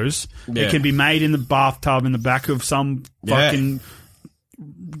grows. Yeah. It can be made in the bathtub in the back of some fucking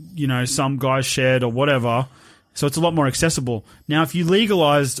some guy's shed or whatever. So it's a lot more accessible. Now, if you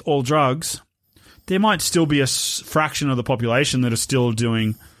legalized all drugs, there might still be a fraction of the population that are still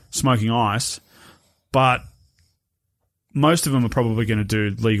doing smoking ice, but most of them are probably going to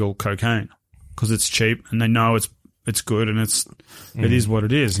do legal cocaine because it's cheap and they know it's good and it is what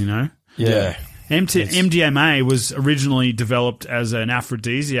it is, you know? yeah. MDMA was originally developed as an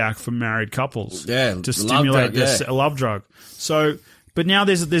aphrodisiac for married couples. Yeah, To love stimulate drug, yeah. a love drug. So, but now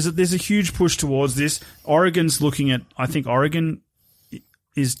there's a huge push towards this. Oregon's looking at, I think Oregon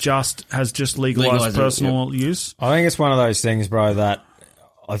has just legalized Legalised it, personal use. I think it's one of those things, bro, that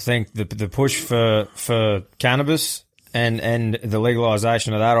I think the push for cannabis and the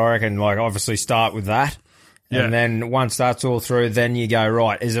legalization of that, I reckon, like, obviously start with that. Yeah. And then once that's all through, then you go,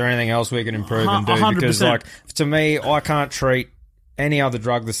 right, is there anything else we can improve and do? 100%. Because, like, to me, I can't treat any other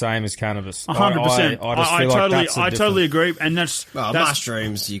drug the same as cannabis. 100%. I just feel like that's I totally agree, and that's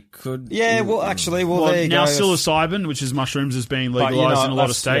Mushrooms, you could. Yeah, well, actually, there you now go. psilocybin, which is mushrooms, is being But, legalized you know, in a lot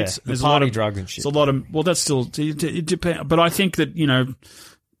of that's- states. yeah, the There's party a lot of drugs and shit. It's a lot of that's still it depends. But I think that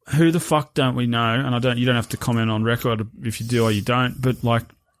who the fuck don't we know? And you don't have to comment on record if you do or you don't. But like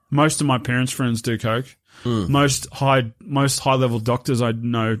most of my parents' friends do coke. Most high level doctors I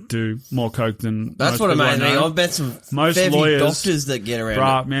know do more coke than That's most what people I amazed me. know. I've met some Most fair few lawyers- doctors that get around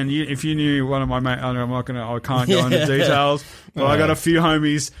Bruh, it. man, if you knew one of my mates, I can't go into details, but I got a few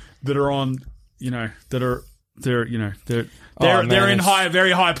homies that are on, they're in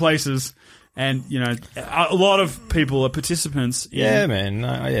very high places, and a lot of people are participants. Yeah,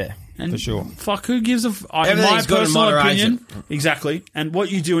 man. And for sure. Fuck, who gives a? In my Everything's good in personal moderation. opinion, exactly. And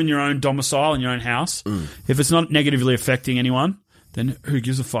what you do in your own domicile, in your own house, if it's not negatively affecting anyone, then who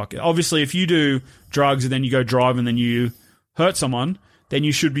gives a fuck? Obviously, if you do drugs and then you go drive and then you hurt someone, then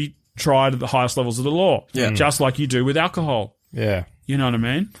you should be tried at the highest levels of the law. Yeah. Just like you do with alcohol. Yeah. You know what I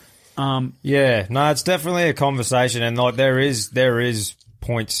mean? Yeah, no, it's definitely a conversation, and like there is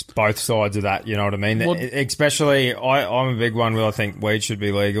points both sides of that. You know what I mean? Well- Especially, I'm a big one where I think weed should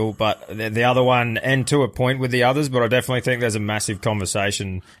be legal, but the other one, and to a point with the others, but I definitely think there's a massive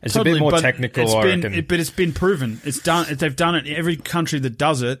conversation. It's a bit more but technical, it's I been, reckon. but it's been proven. It's done. They've done it. Every country that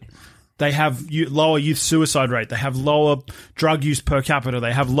does it, they have lower youth suicide rate. They have lower drug use per capita.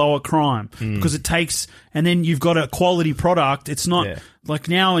 They have lower crime because it takes. And then you've got a quality product. It's not like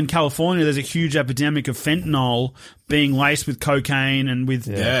now in California. There's a huge epidemic of fentanyl being laced with cocaine and with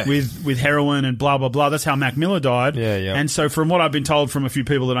heroin and blah blah blah. That's how Mac Miller died. Yeah, yeah. And so from what I've been told from a few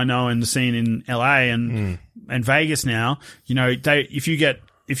people that I know in the scene in LA and Vegas now,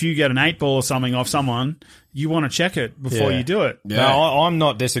 if if you get an 8-ball or something off someone, you want to check it before you do it. No, I'm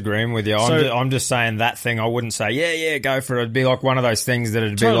not disagreeing with you. I'm just saying that thing. I wouldn't say, yeah, go for it. It'd be like one of those things that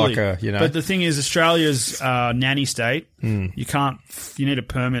it'd be like a, you know. But the thing is, Australia's nanny state. You can't. You need a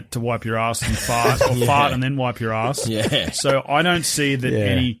permit to wipe your ass and fart, or fart and then wipe your ass. Yeah. So I don't see that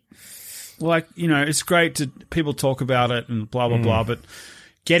any. Like, you know, it's great to people talk about it and blah blah blah, but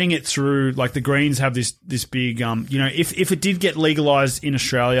getting it through, like the Greens have this big, you know, if it did get legalized in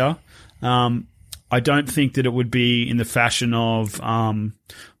Australia, I don't think that it would be in the fashion of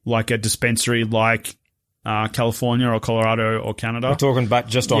like a dispensary like California or Colorado or Canada. We're talking about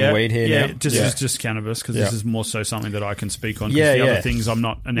just on weed here now. Just cannabis, because this is more so something that I can speak on. Yeah, the other things I'm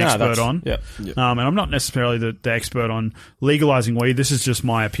not an expert on. Yeah. And I'm not necessarily the expert on legalizing weed. This is just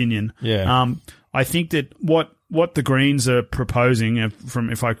my opinion. Yeah. I think that what the Greens are proposing,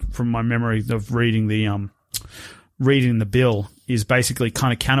 from my memory of reading the bill, is basically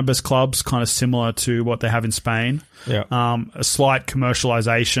kind of cannabis clubs, kind of similar to what they have in Spain. Yeah. A slight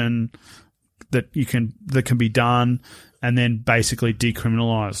commercialization that can be done, and then basically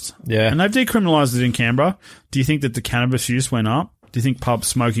decriminalised. Yeah. And they've decriminalised it in Canberra. Do you think that the cannabis use went up? Do you think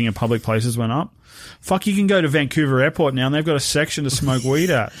smoking in public places went up? Fuck, you can go to Vancouver Airport now and they've got a section to smoke weed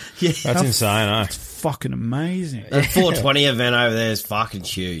at. Yeah. That's insane, eh? It's fucking amazing. That 420 event over there is fucking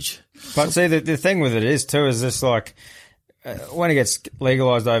huge. But see, the thing with it is this, like, when it gets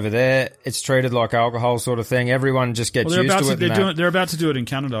legalised over there, it's treated like alcohol sort of thing. Everyone just gets used to it. They're about to do it in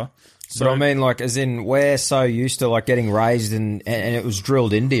Canada. So, but I mean, like, as in, we're so used to, like, getting raised and it was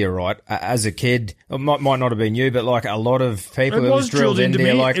drilled into you, right? As a kid, it might not have been you, but, like, a lot of people, it was drilled into me.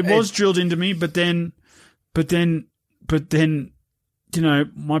 You. Like, it was drilled into me, but then, you know,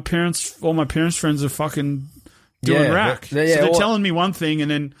 all my parents' friends are fucking doing rack. So they're telling me one thing, and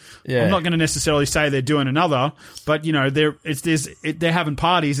then I'm not going to necessarily say they're doing another, but you know, they're having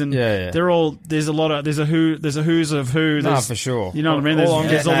parties, and they're all there's a who's of who. No, for sure. You know what I mean? All I'm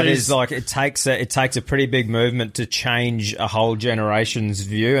getting at is, like, it takes a pretty big movement to change a whole generation's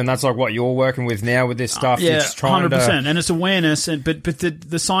view, and that's like what you're working with now with this stuff. Yeah, it's trying 100%, and it's awareness, but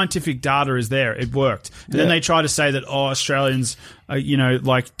the scientific data is there. It worked, and then they try to say that Australians, you know,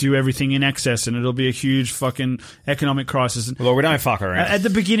 like, do everything in excess, and it'll be a huge fucking economic crisis. Well, we don't fuck around. At the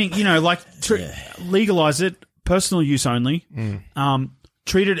beginning, you know, like, legalize it, personal use only,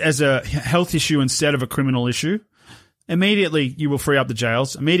 treat it as a health issue instead of a criminal issue. Immediately, you will free up the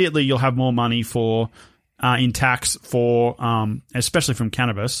jails. Immediately, you'll have more money in tax for, especially from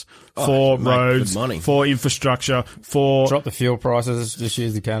cannabis, for roads, for infrastructure, for... Drop the fuel prices, just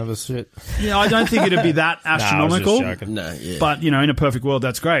use the cannabis shit. Yeah, I don't think it'd be that astronomical. No, I was just joking. But, you know, in a perfect world,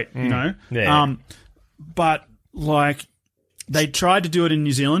 that's great, you know? Yeah. But, like, they tried to do it in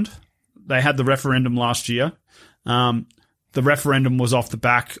New Zealand. They had the referendum last year. The referendum was off the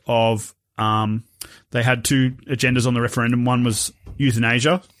back of... they had two agendas on the referendum. One was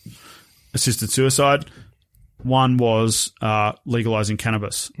euthanasia, assisted suicide. One was legalizing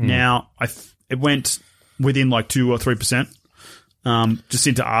cannabis. Now, it went within like 2 or 3%.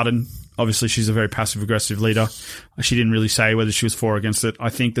 Jacinta Ardern, obviously, she's a very passive-aggressive leader. She didn't really say whether she was for or against it. I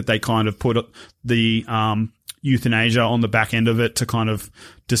think that they kind of put the euthanasia on the back end of it to kind of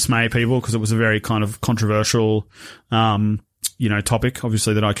dismay people, because it was a very kind of controversial you know, topic,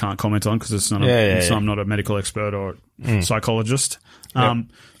 obviously, that I can't comment on because it's not. I'm not a medical expert or psychologist.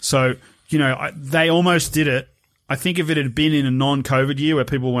 So, you know, they almost did it. I think if it had been in a non-COVID year where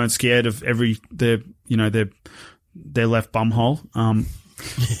people weren't scared of their left bumhole.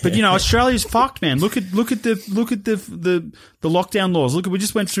 But you know, Australia's fucked, man. Look at the lockdown laws. We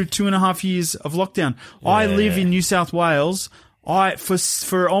just went through 2.5 years of lockdown. I live in New South Wales.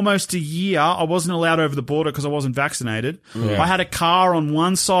 For almost a year, I wasn't allowed over the border because I wasn't vaccinated. I had a car on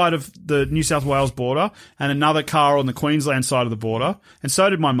one side of the New South Wales border and another car on the Queensland side of the border, and so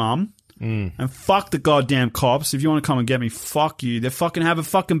did my mum. And fuck the goddamn cops. If you want to come and get me, fuck you. They fucking have a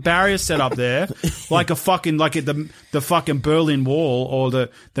fucking barrier set up there, like at the fucking Berlin Wall or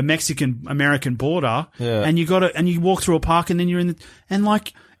the Mexican American border. And you walk through a park and then you're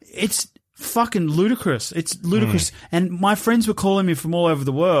it's fucking ludicrous. It's ludicrous. And my friends were calling me from all over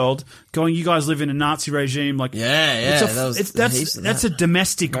the world, going, "You guys live in a Nazi regime." Like, that's a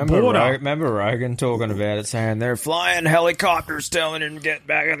domestic border. Remember Rogan talking about it, saying they're flying helicopters, telling them to get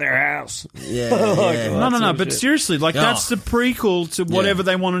back in their house. No. But seriously, like, that's the prequel to whatever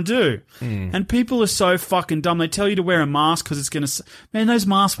they want to do. And people are so fucking dumb. They tell you to wear a mask because it's going to. Man, those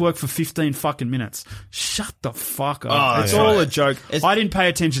masks work for 15 fucking minutes. Shut the fuck up. It's all a joke. I didn't pay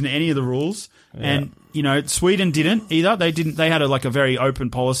attention to any of the rules. rules, and Sweden didn't either. They had a very open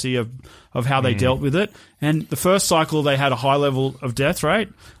policy of how they dealt with it. And the first cycle they had a high level of death rate,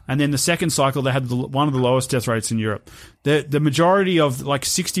 and then the second cycle they had one of the lowest death rates in Europe. The majority of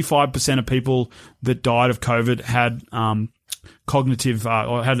 65% of people that died of COVID had cognitive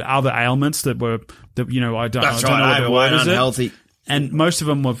or had other ailments that I don't know what the word is. Unhealthy. And most of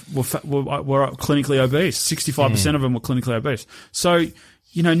them were clinically obese. 65% of them were clinically obese. So,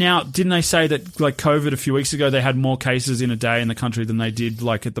 now, didn't they say that, COVID a few weeks ago, they had more cases in a day in the country than they did,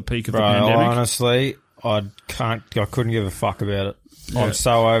 at the peak of the pandemic? Honestly, I couldn't give a fuck about it. Yeah. I'm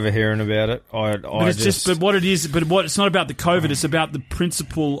so overhearing about it. It's not about the COVID. It's about the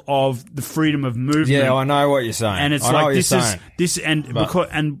principle of the freedom of movement. Yeah, I know what you're saying. And it's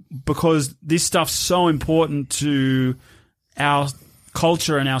because this stuff's so important to our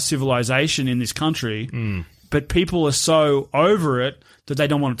culture and our civilization in this country, but people are so over it that they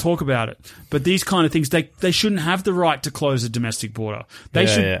don't want to talk about it. But these kind of things, they shouldn't have the right to close a domestic border.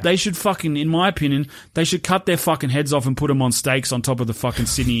 They should fucking, in my opinion, they should cut their fucking heads off and put them on stakes on top of the fucking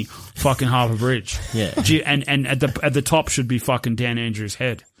Sydney fucking Harbour Bridge. Yeah. And at the top should be fucking Dan Andrews'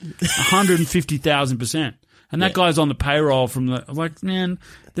 head. 150,000%. And that guy's on the payroll from man,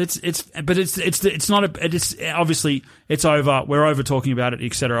 it's obviously it's over. We're over talking about it,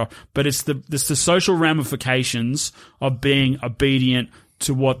 etc. But it's the social ramifications of being obedient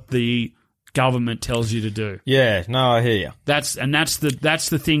to what the government tells you to do. Yeah, no, I hear you. That's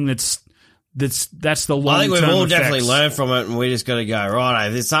the thing that's the long. I think we've all effects. definitely learned from it, and we just got to go right.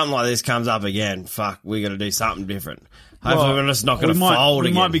 If something like this comes up again, fuck, we got to do something different. Hopefully we're just not going to fold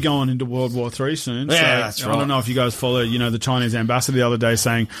again. We might be going into World War III soon. Yeah, so that's right. I don't know if you guys follow, the Chinese ambassador the other day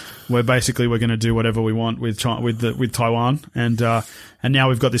saying we're going to do whatever we want with Taiwan, and now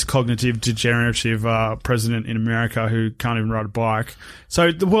we've got this cognitive degenerative president in America who can't even ride a bike.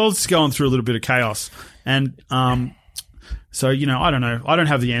 So the world's going through a little bit of chaos, and so I don't know. I don't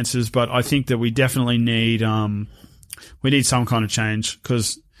have the answers, but I think that we definitely need some kind of change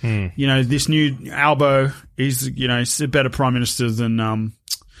because. This new Albo, he's a better prime minister than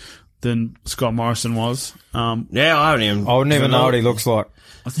Scott Morrison was. I wouldn't even know what he looks like.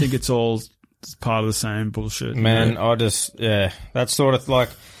 I think it's all part of the same bullshit. Man, that's sort of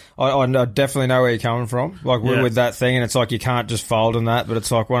I definitely know where you're coming from, with that thing, and it's you can't just fold on that, but it's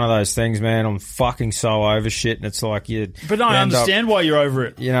one of those things, man, I'm fucking so over shit, and it's But I understand why you're over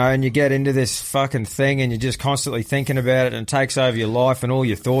it. And you get into this fucking thing, and you're just constantly thinking about it, and it takes over your life and all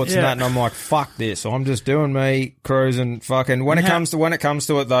your thoughts and that, and I'm like, fuck this, I'm just doing me, cruising, fucking, when it comes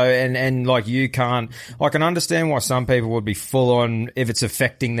to it though, and you can't, I can understand why some people would be full on if it's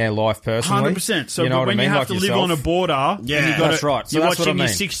affecting their life personally. 100%. So when you have to live on a border, that's right. So you're that's watching what I your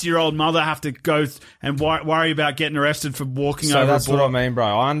mean. 60-year-old mother have to go and worry about getting arrested for walking over a border. So that's what I mean, bro.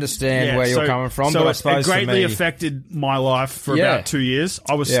 I understand where you're coming from, but I suppose it greatly to me, affected my life for about 2 years.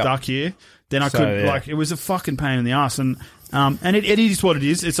 I was stuck here. Then I couldn't, it was a fucking pain in the ass. And it is what it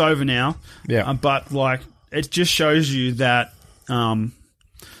is. It's over now. Yeah. But, it just shows you that,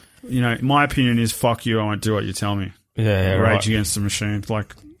 my opinion is, fuck you, I won't do what you tell me. Yeah, Rage against the machine.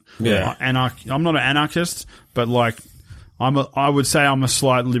 I'm not an anarchist, but, I would say I'm a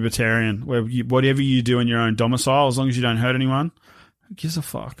slight libertarian, where whatever you do in your own domicile, as long as you don't hurt anyone, who gives a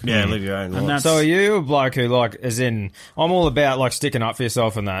fuck? Yeah, live your own life. So are you a bloke who, as in, I'm all about, sticking up for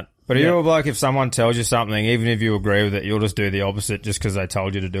yourself and that, but are you a bloke if someone tells you something, even if you agree with it, you'll just do the opposite just because they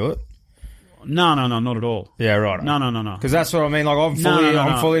told you to do it? No, not at all. Yeah, right. No. Because that's what I mean. I'm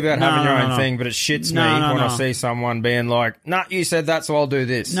fully about having your own thing, but it shits me when I see someone being nah, you said that, so I'll do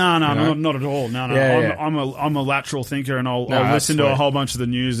this. No, not at all. No. Yeah, I'm a lateral thinker, and I'll listen to a whole bunch of the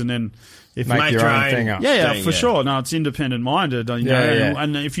news, and then make your own thing up. Yeah, for sure. No, it's independent minded.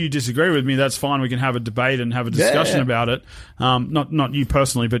 And if you disagree with me, that's fine. We can have a debate and have a discussion about it. Not you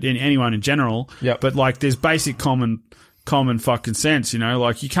personally, but anyone in general. Yep. But there's basic common fucking sense,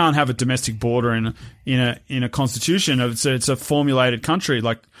 you can't have a domestic border in a constitution. It's a formulated country.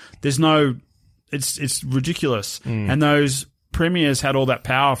 There's no, it's ridiculous. And those premiers had all that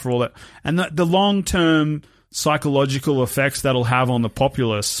power for all that, and the long term psychological effects that'll have on the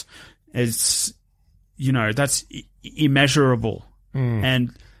populace is, that's immeasurable.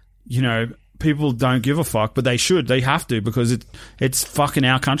 And people don't give a fuck, but they should. They have to, because it's fucking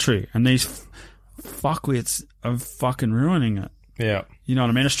our country, and these fuckwits are fucking ruining it. Yeah. You know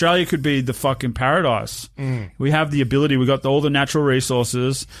what I mean? Australia could be the fucking paradise. We have the ability. We've got all the natural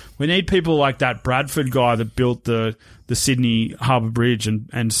resources. We need people like that Bradford guy that built the Sydney Harbour Bridge and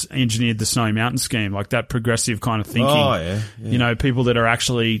engineered the Snowy Mountain scheme, that progressive kind of thinking. Oh, yeah. People that are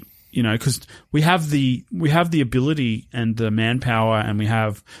actually because we have the ability and the manpower, and we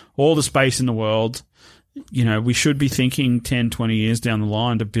have all the space in the world. We should be thinking 10, 20 years down the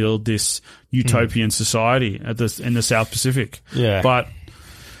line to build this utopian society in the South Pacific. Yeah. But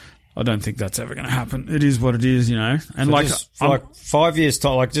I don't think that's ever going to happen. It is what it is, And so 5 years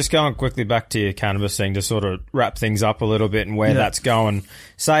time, just going quickly back to your cannabis thing to sort of wrap things up a little bit and where that's going.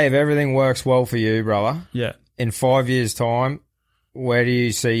 Say if everything works well for you, brother. Yeah. In 5 years' time, where do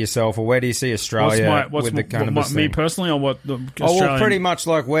you see yourself, or where do you see Australia with the cannabis thing? Me personally, or what the Australian... Oh, well, pretty much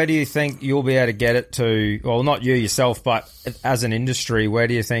where do you think you'll be able to get it to? Well, not you yourself, but as an industry, where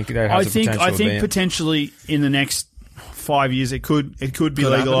do you think that has the potential to be? I think potentially in the next 5 years it could be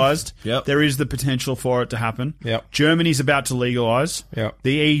legalised. Yep. There is the potential for it to happen. Yep. Germany's about to legalise. Yep.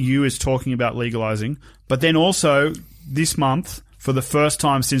 The EU is talking about legalising. But then also, this month, for the first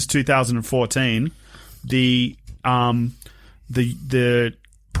time since 2014, the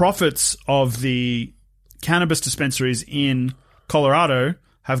profits of the cannabis dispensaries in Colorado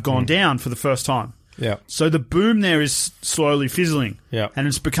have gone down for the first time. Yeah. So the boom there is slowly fizzling. Yeah. And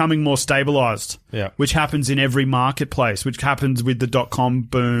it's becoming more stabilized. Yeah. Which happens in every marketplace, which happens with the .com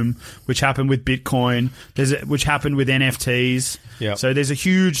boom, which happened with Bitcoin, which happened with NFTs. Yeah. So there's a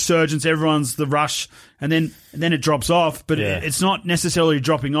huge surge, everyone's the rush, and then it drops off, but it's not necessarily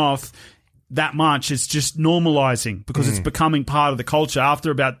dropping off that much. It's just normalizing because it's becoming part of the culture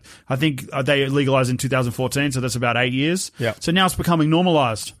after about, I think they legalized in 2014, so that's about 8 years. Yeah. So now it's becoming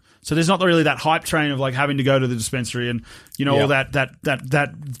normalized. So there's not really that hype train of having to go to the dispensary and all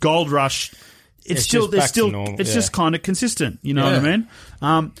that gold rush. It's just kind of consistent. You know what I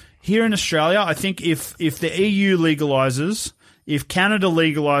mean? Here in Australia, I think if the EU legalizes, if Canada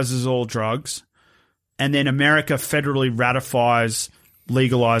legalizes all drugs, and then America federally ratifies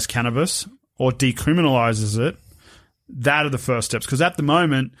legalized cannabis or decriminalizes it, that are the first steps. Because at the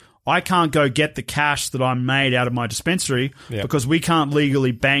moment, I can't go get the cash that I made out of my dispensary because we can't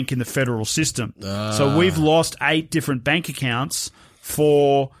legally bank in the federal system. So we've lost 8 different bank accounts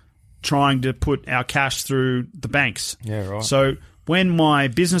for trying to put our cash through the banks. Yeah, right. So when my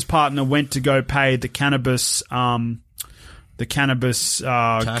business partner went to go pay the cannabis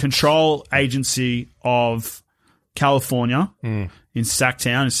control agency of California in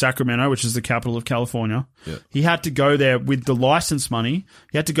Sacktown, in Sacramento, which is the capital of California. Yeah. He had to go there with the license money.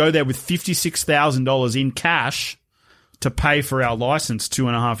 He had to go there with $56,000 in cash to pay for our license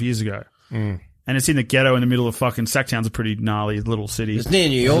 2.5 years ago. And it's in the ghetto in the middle of fucking Sacktown's a pretty gnarly little city. It's near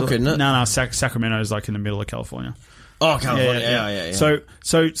New York, isn't it? No, Sacramento is in the middle of California. Oh, California, yeah. So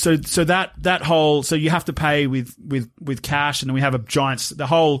that whole, so you have to pay with cash, and then we have the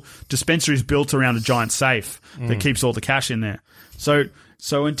whole dispensary is built around a giant safe that keeps all the cash in there. So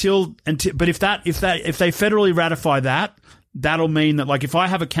until but if they federally ratify that, that'll mean that if I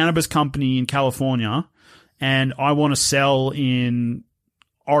have a cannabis company in California and I want to sell in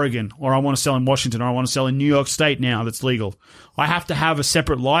Oregon, or I want to sell in Washington, or I want to sell in New York State now that's legal, I have to have a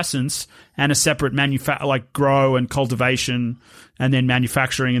separate license and a separate grow and cultivation and then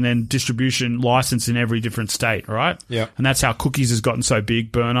manufacturing and then distribution license in every different state, right? Yeah. And that's how Cookies has gotten so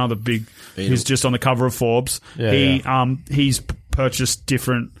big. Berner, the big, who's just on the cover of Forbes, he's purchased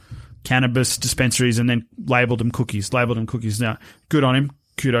different cannabis dispensaries and then labeled them Cookies. Now, good on him.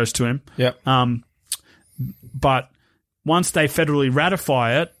 Kudos to him. Yeah. But once they federally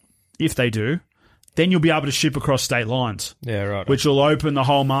ratify it, if they do, then you'll be able to ship across state lines. Yeah, right. Which will open the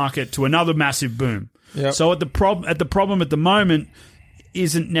whole market to another massive boom. Yep. So the problem at the moment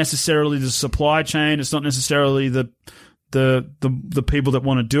isn't necessarily the supply chain. It's not necessarily the people that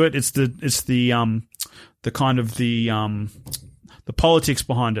want to do it. It's the politics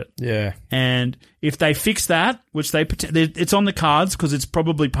behind it. Yeah. And if they fix that, which it's on the cards because it's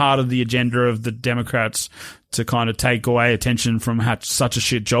probably part of the agenda of the Democrats to kind of take away attention from such a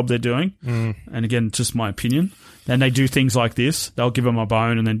shit job they're doing. And again, just my opinion. Then they do things like this. They'll give them a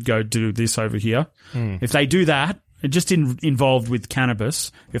bone and then go do this over here. If they do that, it just involved with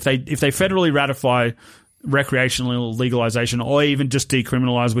cannabis. If they federally ratify recreational legalization or even just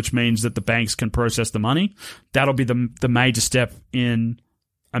decriminalize, which means that the banks can process the money, that'll be the major step in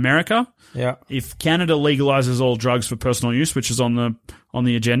America. Yeah. If Canada legalizes all drugs for personal use, which is on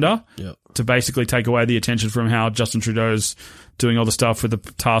the agenda, to basically take away the attention from how Justin Trudeau's doing all the stuff with the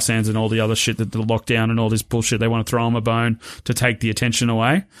tar sands and all the other shit, that the lockdown and all this bullshit, they want to throw him a bone to take the attention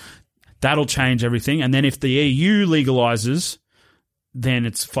away. That'll change everything. And then if the EU legalizes, then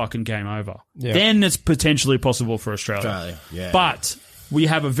it's fucking game over. Yeah. Then it's potentially possible for Australia. Yeah. But we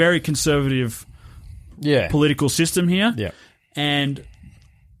have a very conservative political system here. Yeah. And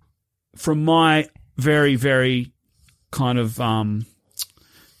from my very, very kind of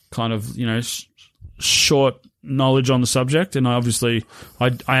kind of, short knowledge on the subject, and I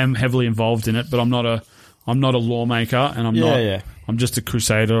am heavily involved in it, but I'm not a lawmaker, and I'm just a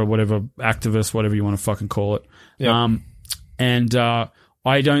crusader or whatever, activist, whatever you want to fucking call it. Yep.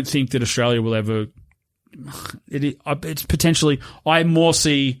 I don't think that Australia will ever. It's potentially. I more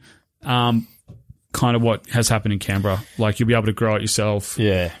see kind of what has happened in Canberra. Like, you'll be able to grow it yourself.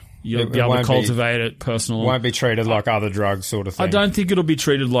 Yeah. You'll be able to cultivate it personally. Won't be treated like other drugs, sort of thing. I don't think it'll be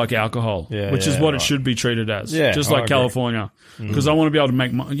treated like alcohol, which is what it should be treated as. Yeah, just like California. Because I want to be able to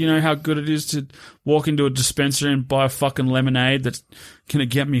make money. You know how good it is to walk into a dispensary and buy a fucking lemonade that's going to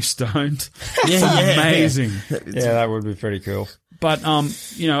get me stoned? It's amazing. Yeah, that would be pretty cool. But,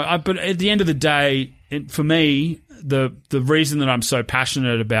 but at the end of the day, for me, the reason that I'm so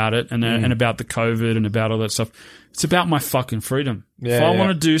passionate about it and about the COVID and about all that stuff, it's about my fucking freedom. Yeah, if I want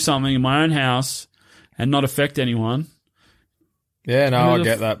to do something in my own house and not affect anyone. Yeah, no, I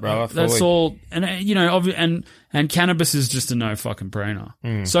get that, bro. That's all. And, and cannabis is just a no fucking brainer.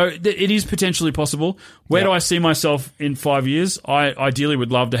 So it is potentially possible. Where do I see myself in 5 years? I ideally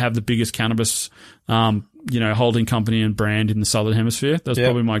would love to have the biggest cannabis, holding company and brand in the Southern Hemisphere. That's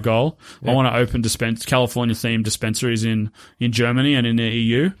probably my goal. I want to open California-themed dispensaries in Germany and in the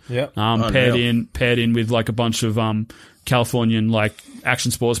EU. Paired in with like a bunch of Californian like action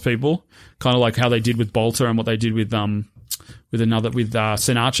sports people, kind of like how they did with Bolter and what they did with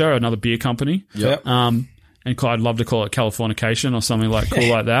Sinatra, another beer company. Yep. And I'd love to call it Californication or something like cool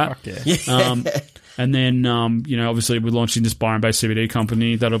like that. And then, obviously we're launching this Byron-based CBD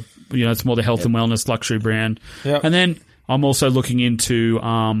company that'll, it's more the health and wellness luxury brand. Yep. And then I'm also looking into,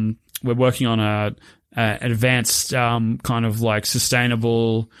 we're working on an advanced kind of like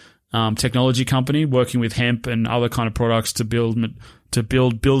sustainable technology company, working with hemp and other kind of products to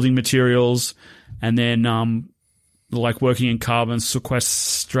build building materials, and then like working in carbon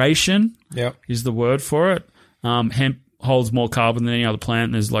sequestration is the word for it. Hemp holds more carbon than any other plant,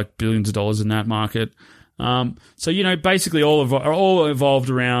 and there's like billions of dollars in that market. So, basically all evolved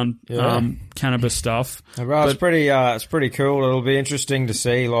around cannabis stuff. Bro, it's pretty cool. It'll be interesting to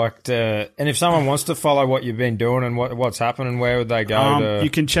see, and if someone wants to follow what you've been doing and what's happening, where would they go? You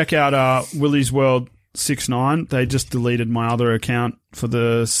can check out Willy's World 69. They just deleted my other account for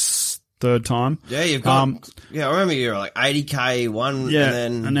the third time. Yeah, you've got. I remember you were like 80K one. Yeah,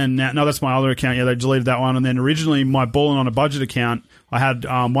 and then now that's my other account. Yeah, they deleted that one. And then originally my Ballin' on a Budget account, I had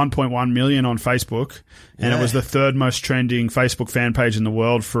 1.1 million on Facebook, and it was the third most trending Facebook fan page in the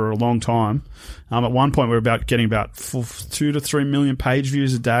world for a long time. At one point, we were getting about 2 to 3 million page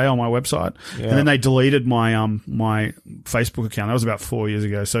views a day on my website, and then they deleted my my Facebook account. That was about 4 years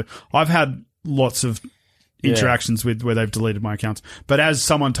ago. So I've had lots of interactions with where they've deleted my accounts. But as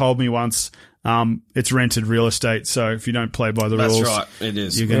someone told me once, it's rented real estate, so if you don't play by the rules, that's right, it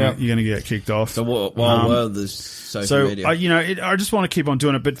is. You're gonna get kicked off. The wild world is social media. I just want to keep on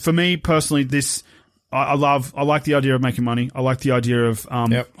doing it. But for me personally, I like the idea of making money. I like the idea of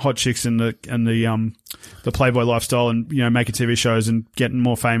hot chicks and the Playboy lifestyle, and making TV shows and getting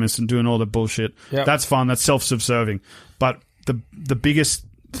more famous and doing all the bullshit. That's fun. That's self-subserving. But the biggest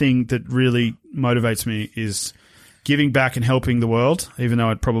thing that really motivates me is giving back and helping the world, even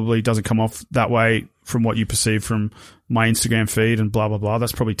though it probably doesn't come off that way from what you perceive from my Instagram feed and blah blah blah.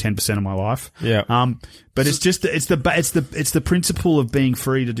 That's probably 10% of my life. But it's just it's the principle of being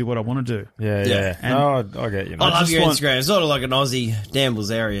free to do what I want to do. Yeah. And I get you, mate. I love your Instagram. It's sort of like an Aussie Dan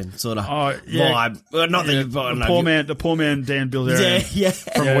Bilzerian sort of vibe. Well, not that you've got the poor man Dan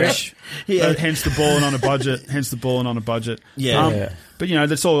Bilzerian from Wish. Hence the balling on a budget. But,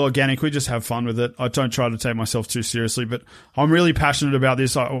 that's all organic. We just have fun with it. I don't try to take myself too seriously, but I'm really passionate about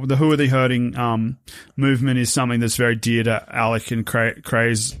this. The Who Are They Hurting movement is something that's very dear to Alec and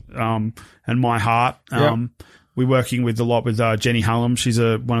Craze and my heart. We're working with a lot with Jenny Hallam. She's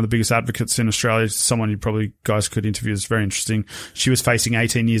one of the biggest advocates in Australia. Someone you probably guys could interview. It's very interesting. She was facing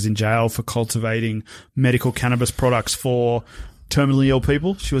 18 years in jail for cultivating medical cannabis products for terminally ill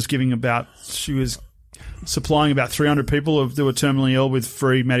people. She was supplying about 300 people that were terminally ill with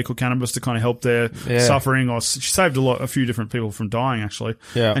free medical cannabis to kind of help their suffering. Or she saved a few different people from dying, actually.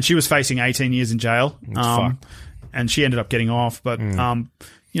 And she was facing 18 years in jail. And she ended up getting off. But,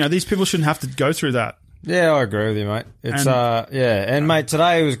 these people shouldn't have to go through that. Yeah, I agree with you, mate. And mate,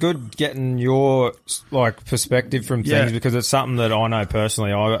 today it was good getting your perspective from things because it's something that I know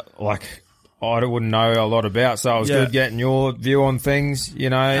personally. I wouldn't know a lot about, so it was good getting your view on things,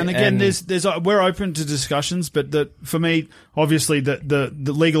 And again, we're open to discussions, but for me, obviously, the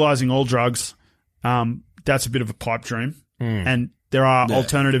legalizing all drugs, that's a bit of a pipe dream, and there are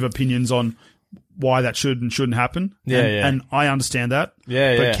alternative opinions on why that should and shouldn't happen. Yeah, and I understand that.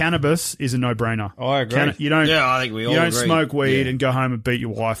 Yeah, but yeah. cannabis is a no-brainer. I agree. You don't. Yeah, I think we all You don't agree. smoke weed Yeah. and go home and beat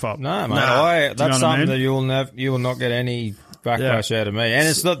your wife up. No, mate. Nah. That's know what I something mean? that you will not get any backlash out of me. And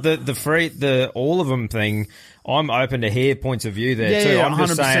it's not the all of them thing. I'm open to hear points of view there Yeah, too. yeah, I'm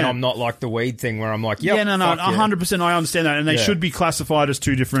just 100%. saying I'm not like the weed thing where I'm like, yep, Yeah, no, fuck yeah. 100%. I understand that, and they Yeah. should be classified as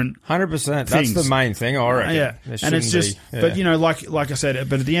two different. 100%. That's things. the main thing, I reckon. Yeah, There and it's shouldn't just, be. Yeah. but you know, like I said,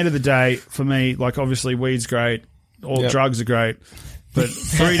 but at the end of the day, for me, like obviously, weed's great, all Yep. drugs are great, but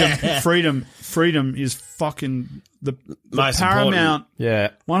freedom is fucking the Most paramount. yeah.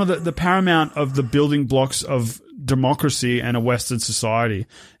 One of the paramount of the building blocks of democracy and a Western society.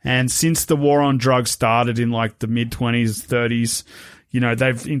 And since the war on drugs started in like the mid-20s, 30s, you know,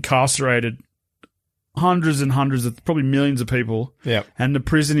 they've incarcerated hundreds and hundreds of, probably millions of people. Yep. And the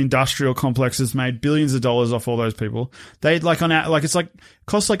prison industrial complex has made billions of dollars off all those people. They it's like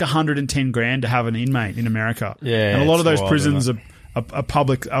costs like $110,000 to have an inmate in America. Yeah, and a lot of it's those wild, prisons isn't are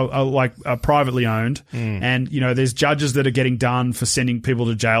public, are privately owned, and you know there's judges that are getting done for sending people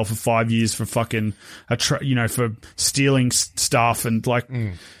to jail for 5 years for fucking for stealing stuff and like.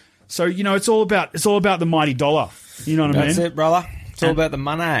 So you know it's all about the mighty dollar. You know what I mean? That's it, brother. It's all about the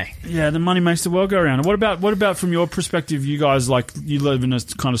money. Yeah, the money makes the world go around. And what about from your perspective? You guys, like, you live in a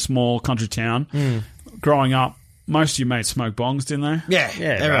kind of small country town. Growing up, most of your mates smoked bongs, didn't they? Yeah, Yeah,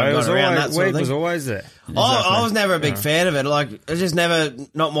 everyone bro. It got was around always, that sort of weed thing. was always there. I was never a big fan of it. Like, it's just never,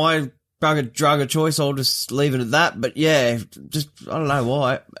 not my drug of choice. I'll just leave it at that. But yeah, just, I don't know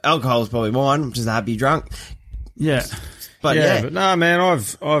why. Alcohol's probably mine. I'm just a happy drunk. Yeah. But yeah. But no, man,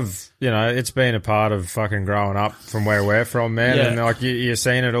 I've, you know, it's been a part of fucking growing up from where we're from, man. Yeah. And like you're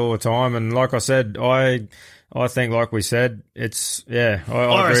seeing it all the time. And like I said, I think, like we said, it's I I agree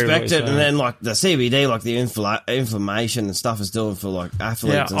with respect what it, you're and saying. then like the CBD, like the inflammation and stuff is doing for like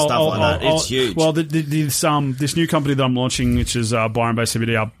athletes and stuff like that. It's huge. Well, this new company that I'm launching, which is Byron Bay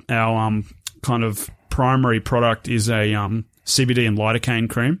CBD, our kind of primary product is a CBD and lidocaine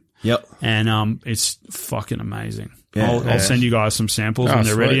cream. Yep. And it's fucking amazing. Yeah. I'll send you guys some samples when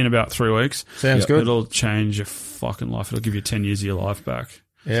they're ready sweet. in about 3 weeks. Sounds good. It'll change your fucking life. It'll give you 10 years of your life back.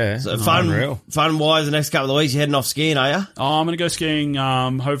 Yeah. So unreal. fun-wise, the next couple of weeks, you're heading off skiing, are you? Oh, I'm going to go skiing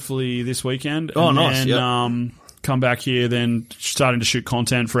hopefully this weekend. Oh, and nice, then, come back here, then starting to shoot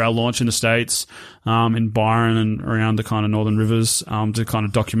content for our launch in the States, in Byron and around the kind of Northern Rivers, to kind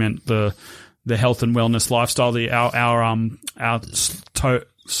of document the health and wellness lifestyle. Our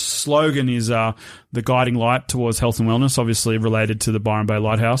slogan is the guiding light towards health and wellness, obviously related to the Byron Bay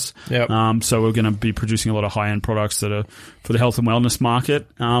Lighthouse. Yep. So we're going to be producing a lot of high-end products that are for the health and wellness market.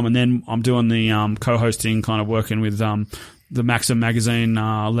 And then I'm doing the co-hosting, kind of working with the Maxim magazine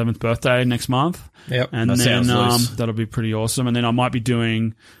 11th birthday next month. Yep. And That then sounds loose. that'll be pretty awesome. And then I might be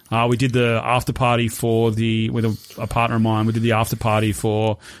doing we did the after party with a partner of mine. We did the after party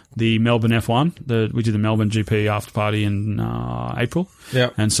for the Melbourne F1. We did the Melbourne GP after party in April.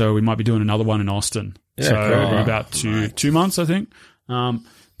 Yep. And so we might be doing another one in Austin. Yeah, so cool, in right. about two months, I think.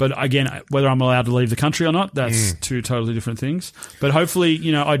 But again, whether I'm allowed to leave the country or not, that's two totally different things. But hopefully,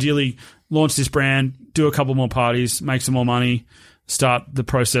 you know, ideally launch this brand, do a couple more parties, make some more money, start the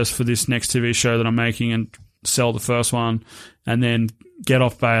process for this next TV show that I'm making and sell the first one, and then get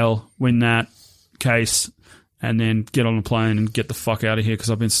off bail, win that case, and then get on a plane and get the fuck out of here because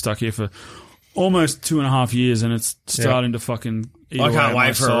I've been stuck here for almost 2.5 years and it's starting to fucking eat I away can't at my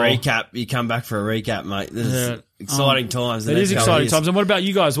wait for soul. a recap. You come back for a recap, mate. This is exciting times. It is exciting times. And what about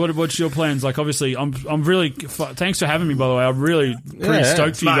you guys? What's your plans? Like, obviously, I'm really. Thanks for having me, by the way. I'm really pretty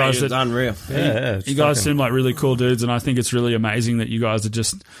stoked for you Mate, guys. it's unreal. Yeah. It's You guys fucking- seem like really cool dudes, and I think it's really amazing that you guys are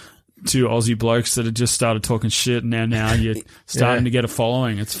just two Aussie blokes that have just started talking shit, and now you're starting to get a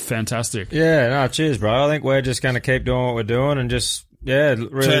following. It's fantastic. Yeah, no, cheers, bro. I think we're just going to keep doing what we're doing and just, really.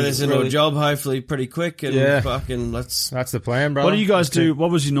 Turn this into really- a job, hopefully, pretty quick, and fucking let's. That's the plan, bro. What do you guys do?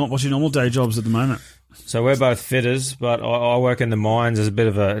 What's your normal day jobs at the moment? So we're both fitters, but I work in the mines as a bit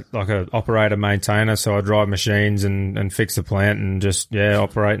of a operator maintainer. So I drive machines and fix the plant and just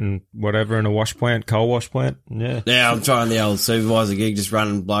operate and whatever in a wash plant, coal wash plant. Yeah, I'm trying the old supervisor gig, just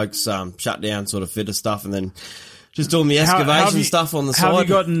running blokes, shut down sort of fitter stuff, and then just doing the excavation stuff on the side.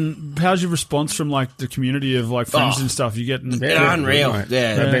 How's your response from like the community of like friends and stuff? You getting Unreal. Mate.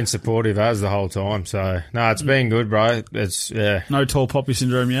 Yeah. They've been supportive as the whole time. So no, it's been good, bro. It's no tall poppy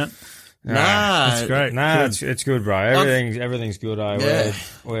syndrome yet? That's great. Nah, Good. it's good, bro. Everything's good.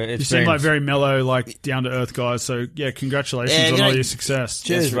 You seem like very mellow, like down to earth guys. So congratulations on all your success.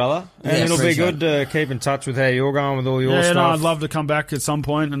 Cheers, brother. And it'll be good to keep in touch with how you're going with all your stuff. No, I'd love to come back at some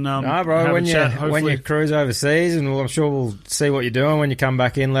point and bro, when hopefully. you cruise overseas, and I'm sure we'll see what you're doing when you come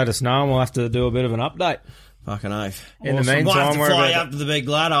back in. Let us know, and we'll have to do a bit of an update. Fucking oath. In the Might meantime, have to fly up to the big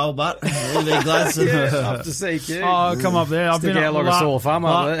glad hole, but the big glads up to CQ. Oh, come up there. I've Stick been out like a sore thumb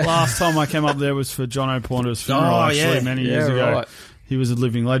up there. Last time I came up there was for John O'Porter's funeral, many years ago. Right. He was a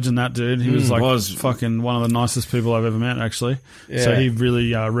living legend, that dude. He was fucking one of the nicest people I've ever met, actually. Yeah. So he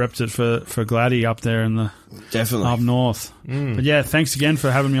really repped it for Gladdy up there in the up north. But yeah, thanks again for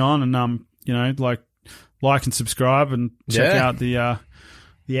having me on, and like and subscribe and check out the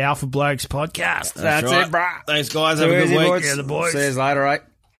Alpha Blokes podcast. That's right. It, bro. Thanks, guys. Have a good week. Boys. Yeah, the boys. See you later, right?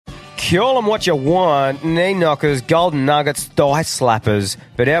 Call them what you want, knee knockers, golden nuggets, thigh slappers,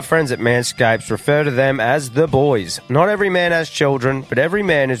 but our friends at Manscaped refer to them as the boys. Not every man has children, but every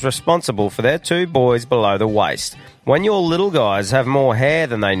man is responsible for their 2 boys below the waist. When your little guys have more hair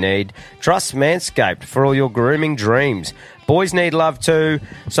than they need, trust Manscaped for all your grooming dreams. Boys need love too,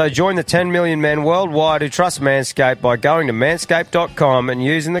 so join the 10 million men worldwide who trust Manscaped by going to manscaped.com and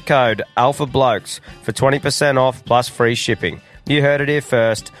using the code ALPHABLOKES for 20% off plus free shipping. You heard it here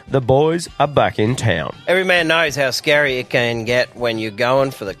first. The boys are back in town. Every man knows how scary it can get when you're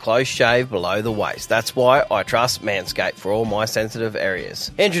going for the close shave below the waist. That's why I trust Manscaped for all my sensitive areas.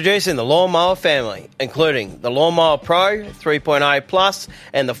 Introducing the Lawnmower family, including the Lawnmower Pro 3.0 Plus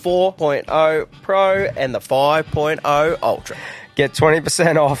and the 4.0 Pro and the 5.0 Ultra. Get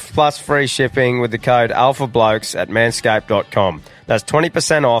 20% off plus free shipping with the code ALPHABLOKES at manscaped.com. That's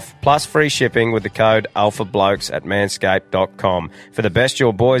 20% off plus free shipping with the code ALPHABLOKES at manscaped.com. For the best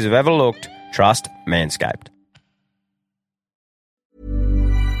your boys have ever looked, trust Manscaped.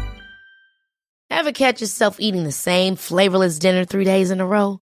 Ever catch yourself eating the same flavorless dinner 3 days in a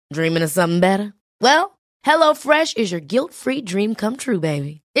row? Dreaming of something better? Well, HelloFresh is your guilt-free dream come true,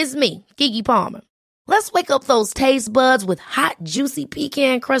 baby. It's me, Keke Palmer. Let's wake up those taste buds with hot, juicy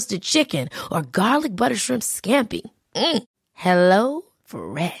pecan-crusted chicken or garlic butter shrimp scampi. Hello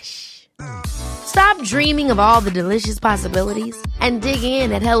Fresh. Stop dreaming of all the delicious possibilities and dig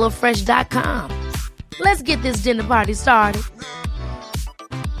in at HelloFresh.com. Let's get this dinner party started.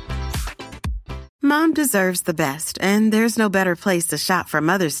 Mom deserves the best, and there's no better place to shop for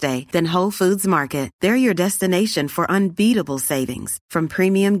Mother's Day than Whole Foods Market. They're your destination for unbeatable savings, from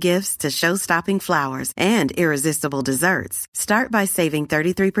premium gifts to show-stopping flowers and irresistible desserts. Start by saving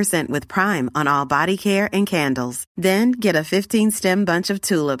 33% with Prime on all body care and candles. Then get a 15-stem bunch of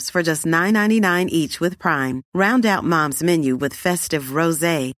tulips for just $9.99 each with Prime. Round out Mom's menu with festive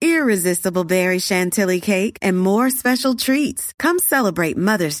rosé, irresistible berry chantilly cake, and more special treats. Come celebrate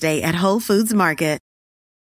Mother's Day at Whole Foods Market.